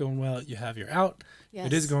it's not going well, you have your out. Yes.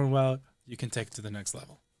 If it is going well, you can take it to the next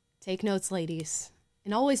level. Take notes, ladies.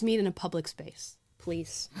 And always meet in a public space,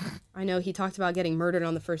 please. I know he talked about getting murdered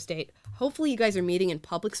on the first date. Hopefully you guys are meeting in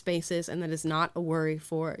public spaces and that is not a worry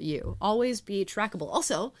for you. Always be trackable.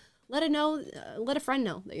 Also, let a friend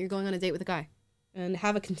know that you're going on a date with a guy. And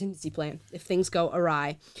have a contingency plan if things go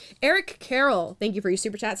awry. Eric Carroll, thank you for your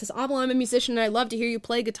super chat, says, Amala, I'm a musician and I love to hear you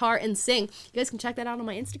play guitar and sing. You guys can check that out on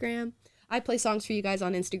my Instagram. I play songs for you guys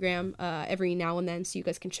on Instagram every now and then, so you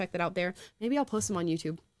guys can check that out there. Maybe I'll post them on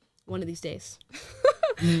YouTube one of these days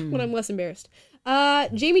when I'm less embarrassed.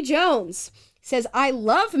 Jamie Jones says, I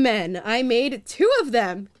love men. I made 2 of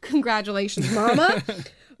them. Congratulations, mama.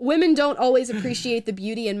 Women don't always appreciate the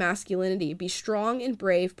beauty and masculinity. Be strong and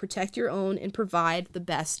brave, protect your own, and provide the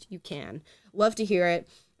best you can. Love to hear it.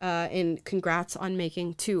 And congrats on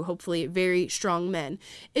making 2, hopefully, very strong men.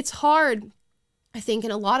 It's hard, I think, in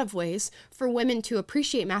a lot of ways, for women to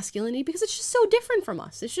appreciate masculinity because it's just so different from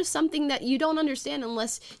us. It's just something that you don't understand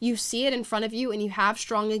unless you see it in front of you and you have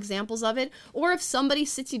strong examples of it, or if somebody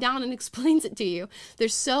sits you down and explains it to you.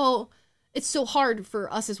 It's so hard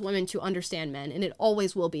for us as women to understand men, and it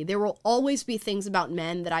always will be. There will always be things about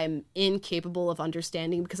men that I am incapable of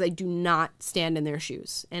understanding because I do not stand in their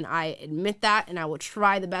shoes. And I admit that, and I will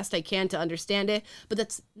try the best I can to understand it, but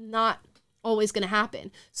that's not always going to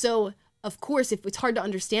happen. So, of course, if it's hard to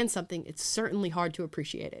understand something, it's certainly hard to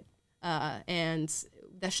appreciate it. And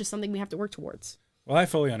that's just something we have to work towards. Well, I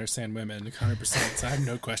fully understand women 100%, so I have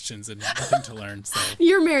no questions and nothing to learn. So.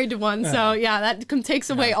 You're married to one, so yeah, that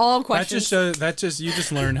takes away all questions. You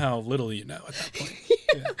just learn how little you know at that point.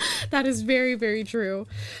 Yeah. That is very, very true.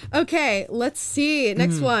 Okay, let's see.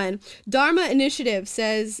 Next one. Dharma Initiative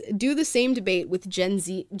says, do the same debate with Gen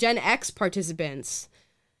X participants.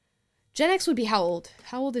 Gen X would be how old?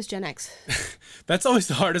 How old is Gen X? That's always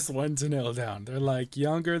the hardest one to nail down. They're like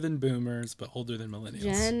younger than boomers, but older than millennials.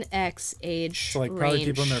 Gen X age So like probably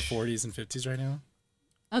people in their 40s and 50s right now?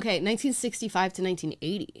 Okay, 1965 to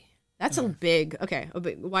 1980. That's a big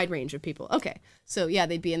wide range of people. Okay, so yeah,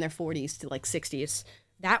 they'd be in their 40s to like 60s.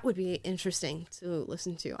 That would be interesting to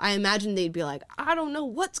listen to. I imagine they'd be like, I don't know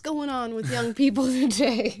what's going on with young people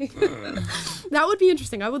today. That would be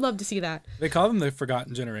interesting. I would love to see that. They call them the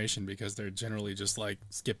forgotten generation because they're generally just like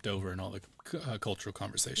skipped over in all the cultural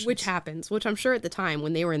conversations. Which happens, which I'm sure at the time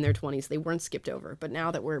when they were in their 20s, they weren't skipped over. But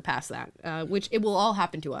now that we're past that, which it will all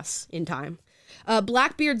happen to us in time.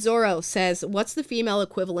 Blackbeard Zorro says, what's the female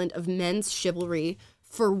equivalent of men's chivalry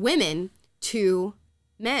for women to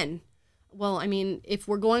men? Well, I mean, if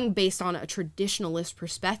we're going based on a traditionalist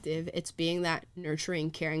perspective, it's being that nurturing,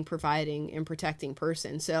 caring, providing, and protecting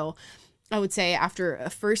person. So I would say after a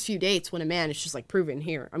first few dates, when a man is just like proven,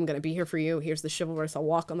 here, I'm going to be here for you. Here's the chivalrous. I'll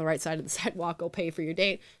walk on the right side of the sidewalk. I'll pay for your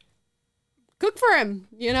date. Cook for him,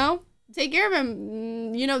 take care of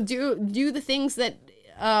him, do the things that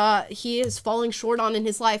he is falling short on in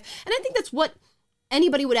his life. And I think that's what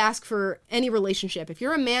anybody would ask for any relationship. If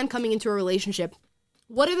you're a man coming into a relationship,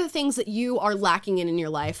 what are the things that you are lacking in your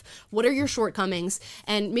life? What are your shortcomings?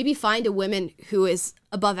 And maybe find a woman who is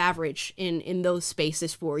above average in those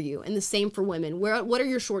spaces for you. And the same for women. What are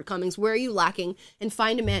your shortcomings? Where are you lacking? And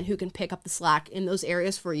find a man who can pick up the slack in those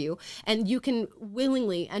areas for you. And you can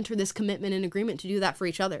willingly enter this commitment and agreement to do that for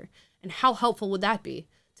each other. And how helpful would that be?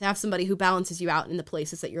 To have somebody who balances you out in the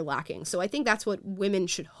places that you're lacking. So I think that's what women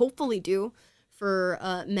should hopefully do for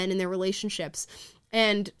men in their relationships.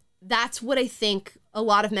 And that's what I think a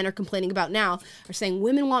lot of men are complaining about now, are saying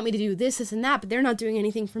women want me to do this and that, but they're not doing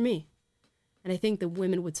anything for me. And I think that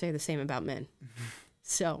women would say the same about men.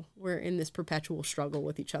 So we're in this perpetual struggle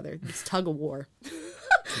with each other, this tug of war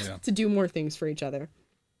to do more things for each other.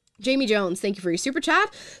 Jamie Jones, thank you for your super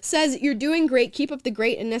chat. Says, you're doing great. Keep up the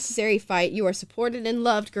great and necessary fight. You are supported and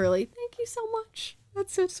loved, girly. Thank you so much.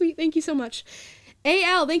 That's so sweet. Thank you so much.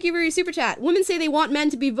 AL, thank you for your super chat. Women say they want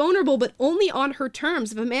men to be vulnerable, but only on her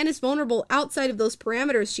terms. If a man is vulnerable outside of those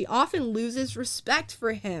parameters, she often loses respect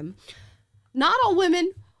for him. Not all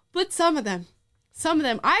women, but some of them. Some of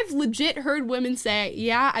them. I've legit heard women say,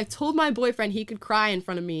 yeah, I told my boyfriend he could cry in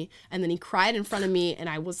front of me, and then he cried in front of me, and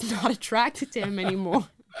I was not attracted to him anymore.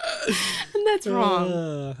 And that's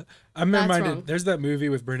wrong. I'm reminded, there's that movie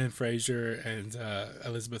with Brendan Fraser and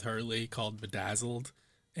Elizabeth Hurley called Bedazzled,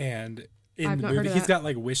 and in the movie he's got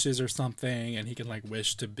like wishes or something, and he can like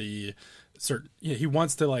wish to be certain, he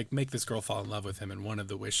wants to like make this girl fall in love with him, and one of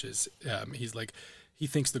the wishes, he's like, he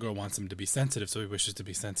thinks the girl wants him to be sensitive, so he wishes to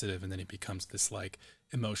be sensitive, and then he becomes this like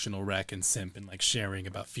emotional wreck and simp and like sharing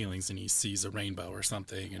about feelings, and he sees a rainbow or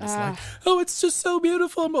something, and it's like, oh, it's just so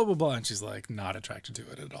beautiful, and blah blah blah, and she's like not attracted to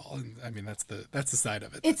it at all. And I mean, that's the side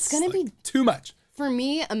of it. It's gonna like be too much. For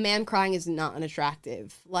me, a man crying is not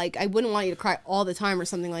unattractive. Like, I wouldn't want you to cry all the time or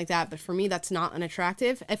something like that, but for me, that's not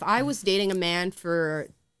unattractive. If I was dating a man for,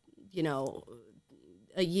 you know,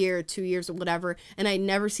 a year, 2 years, or whatever, and I'd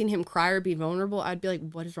never seen him cry or be vulnerable, I'd be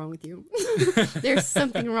like, what is wrong with you? There's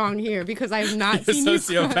something wrong here, because I have not seen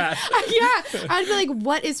you cry. Yeah, I'd be like,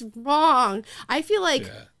 what is wrong? I feel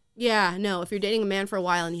like, no, if you're dating a man for a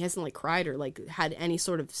while and he hasn't like cried or like had any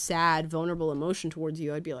sort of sad, vulnerable emotion towards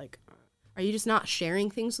you, I'd be like, are you just not sharing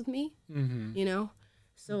things with me? Mm-hmm. You know?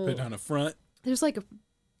 So put on a front. There's like a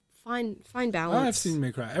fine balance. I've seen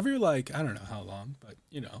me cry every, like, I don't know how long, but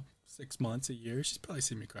you know, 6 months, a year. She's probably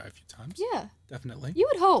seen me cry a few times. Yeah. Definitely. You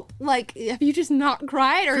would hope. Like, have you just not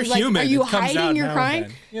cried? Or like, are you hiding your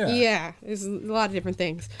crying? Yeah. There's a lot of different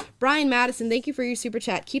things. Brian Madison, thank you for your super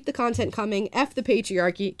chat. Keep the content coming. F the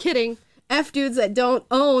patriarchy. Kidding. F dudes that don't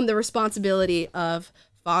own the responsibility of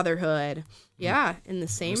fatherhood. Yeah. And the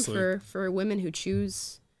same for women who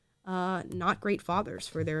choose not great fathers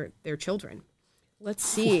for their children. Let's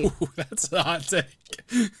see. Ooh, that's a hot take.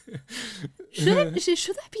 Should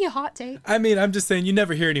that be a hot take? I mean, I'm just saying, you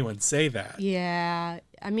never hear anyone say that. Yeah.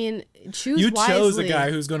 I mean, choose You wisely. chose a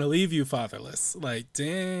guy who's going to leave you fatherless. Like,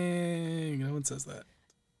 dang, no one says that.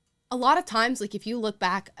 A lot of times, like, if you look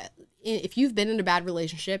back, if you've been in a bad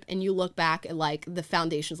relationship and you look back at, like, the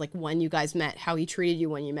foundations, like when you guys met, how he treated you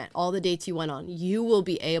when you met, all the dates you went on, you will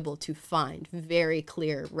be able to find very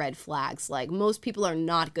clear red flags. Like, most people are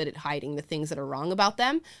not good at hiding the things that are wrong about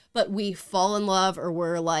them, but we fall in love, or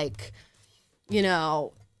we're like, you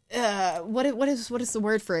know, what is the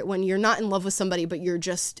word for it when you're not in love with somebody but you're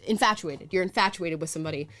just infatuated? You're infatuated with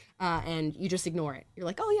somebody and you just ignore it. You're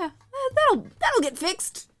like, oh yeah, that'll get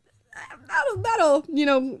fixed. That'll you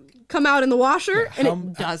know, come out in the washer. And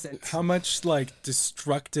it doesn't. How much like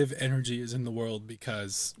destructive energy is in the world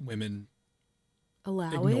because women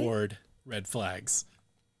ignored red flags?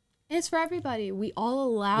 It's for everybody. We all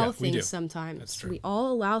allow things sometimes. That's true. We all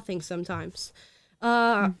allow things sometimes.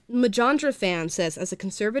 Majandra fan says, as a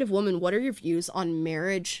conservative woman, what are your views on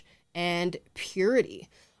marriage and purity?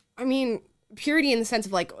 I mean, purity in the sense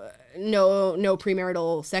of like no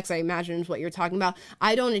premarital sex, I imagine is what you're talking about.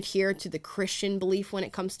 I don't adhere to the Christian belief when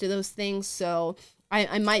it comes to those things, so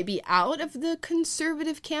I might be out of the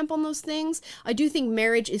conservative camp on those things. I do think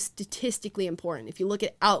marriage is statistically important. If you look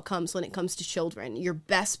at outcomes when it comes to children, your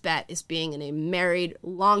best bet is being in a married,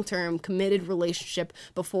 long-term, committed relationship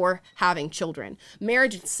before having children.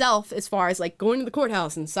 Marriage itself, as far as like going to the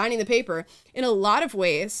courthouse and signing the paper, in a lot of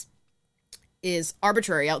ways is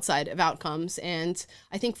arbitrary outside of outcomes. And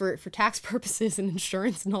I think for tax purposes and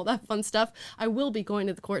insurance and all that fun stuff, I will be going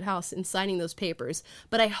to the courthouse and signing those papers.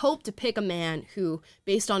 But I hope to pick a man who,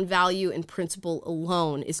 based on value and principle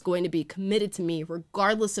alone, is going to be committed to me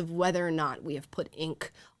regardless of whether or not we have put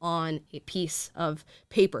ink on a piece of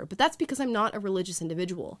paper. But that's because I'm not a religious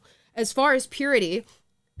individual. As far as purity,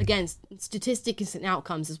 again, statistics and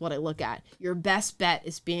outcomes is what I look at. Your best bet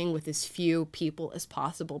is being with as few people as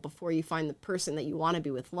possible before you find the person that you want to be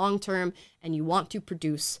with long-term and you want to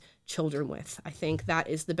produce children with. I think that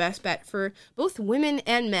is the best bet for both women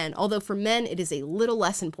and men, although for men it is a little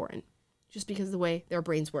less important, just because of the way their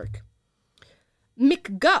brains work.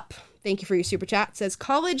 McGupp, thank you for your super chat, says,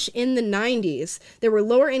 college in the 90s, there were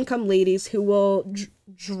lower income ladies who will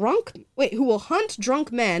hunt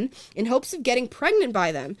drunk men in hopes of getting pregnant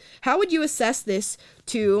by them. How would you assess this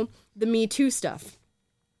to the Me Too stuff?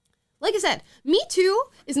 Like I said, Me Too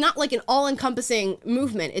is not like an all-encompassing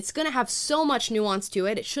movement. It's going to have so much nuance to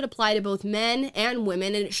it. It should apply to both men and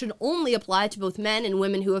women, and it should only apply to both men and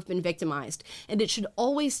women who have been victimized. And it should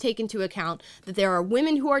always take into account that there are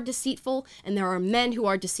women who are deceitful, and there are men who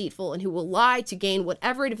are deceitful, and who will lie to gain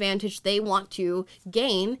whatever advantage they want to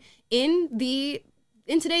gain in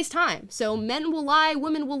today's time. So men will lie,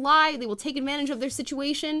 women will lie, they will take advantage of their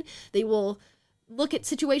situation, they will look at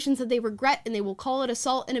situations that they regret and they will call it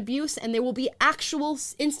assault and abuse, and there will be actual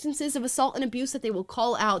instances of assault and abuse that they will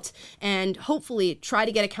call out and hopefully try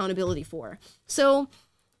to get accountability for. So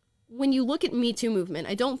when you look at Me Too movement,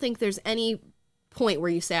 I don't think there's any point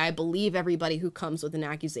where you say, I believe everybody who comes with an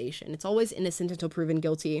accusation. It's always innocent until proven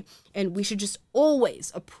guilty, and we should just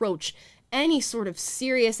always approach any sort of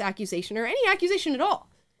serious accusation or any accusation at all,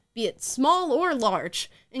 be it small or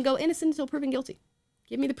large, and go innocent until proven guilty.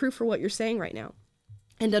 Give me the proof for what you're saying right now.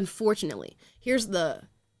 And unfortunately, here's the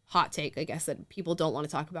hot take, I guess, that people don't want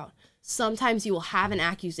to talk about. Sometimes you will have an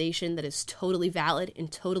accusation that is totally valid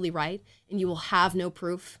and totally right, and you will have no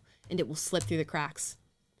proof, and it will slip through the cracks.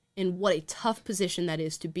 And what a tough position that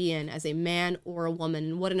is to be in as a man or a woman,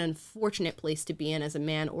 and what an unfortunate place to be in as a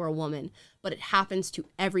man or a woman. But it happens to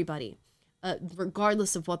everybody.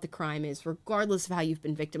 Regardless of what the crime is, regardless of how you've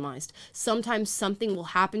been victimized. Sometimes something will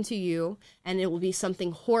happen to you, and it will be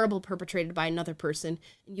something horrible perpetrated by another person,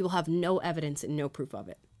 and you will have no evidence and no proof of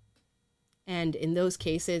it. And in those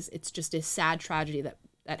cases, it's just a sad tragedy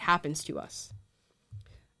that happens to us.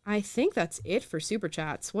 I think that's it for Super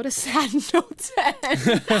Chats. What a sad note to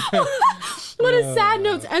end. What a sad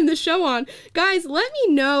note to end the show on. Guys, let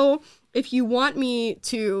me know if you want me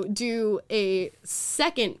to do a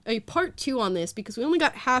part 2 on this, because we only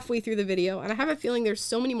got halfway through the video, and I have a feeling there's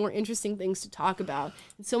so many more interesting things to talk about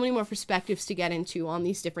and so many more perspectives to get into on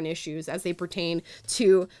these different issues as they pertain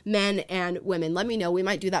to men and women. Let me know. We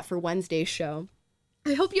might do that for Wednesday's show.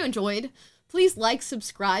 I hope you enjoyed. Please like,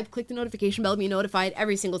 subscribe, click the notification bell to be notified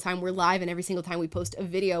every single time we're live and every single time we post a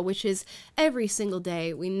video, which is every single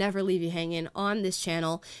day. We never leave you hanging on this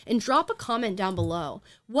channel. And drop a comment down below.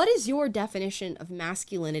 What is your definition of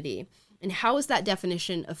masculinity? And how has that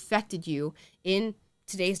definition affected you in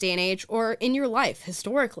today's day and age, or in your life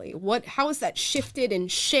historically? How has that shifted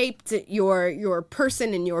and shaped your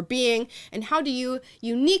person and your being? And how do you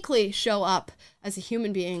uniquely show up as a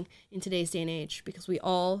human being in today's day and age? Because we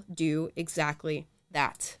all do exactly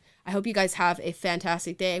that. I hope you guys have a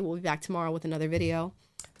fantastic day. We'll be back tomorrow with another video.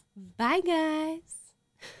 Bye, guys.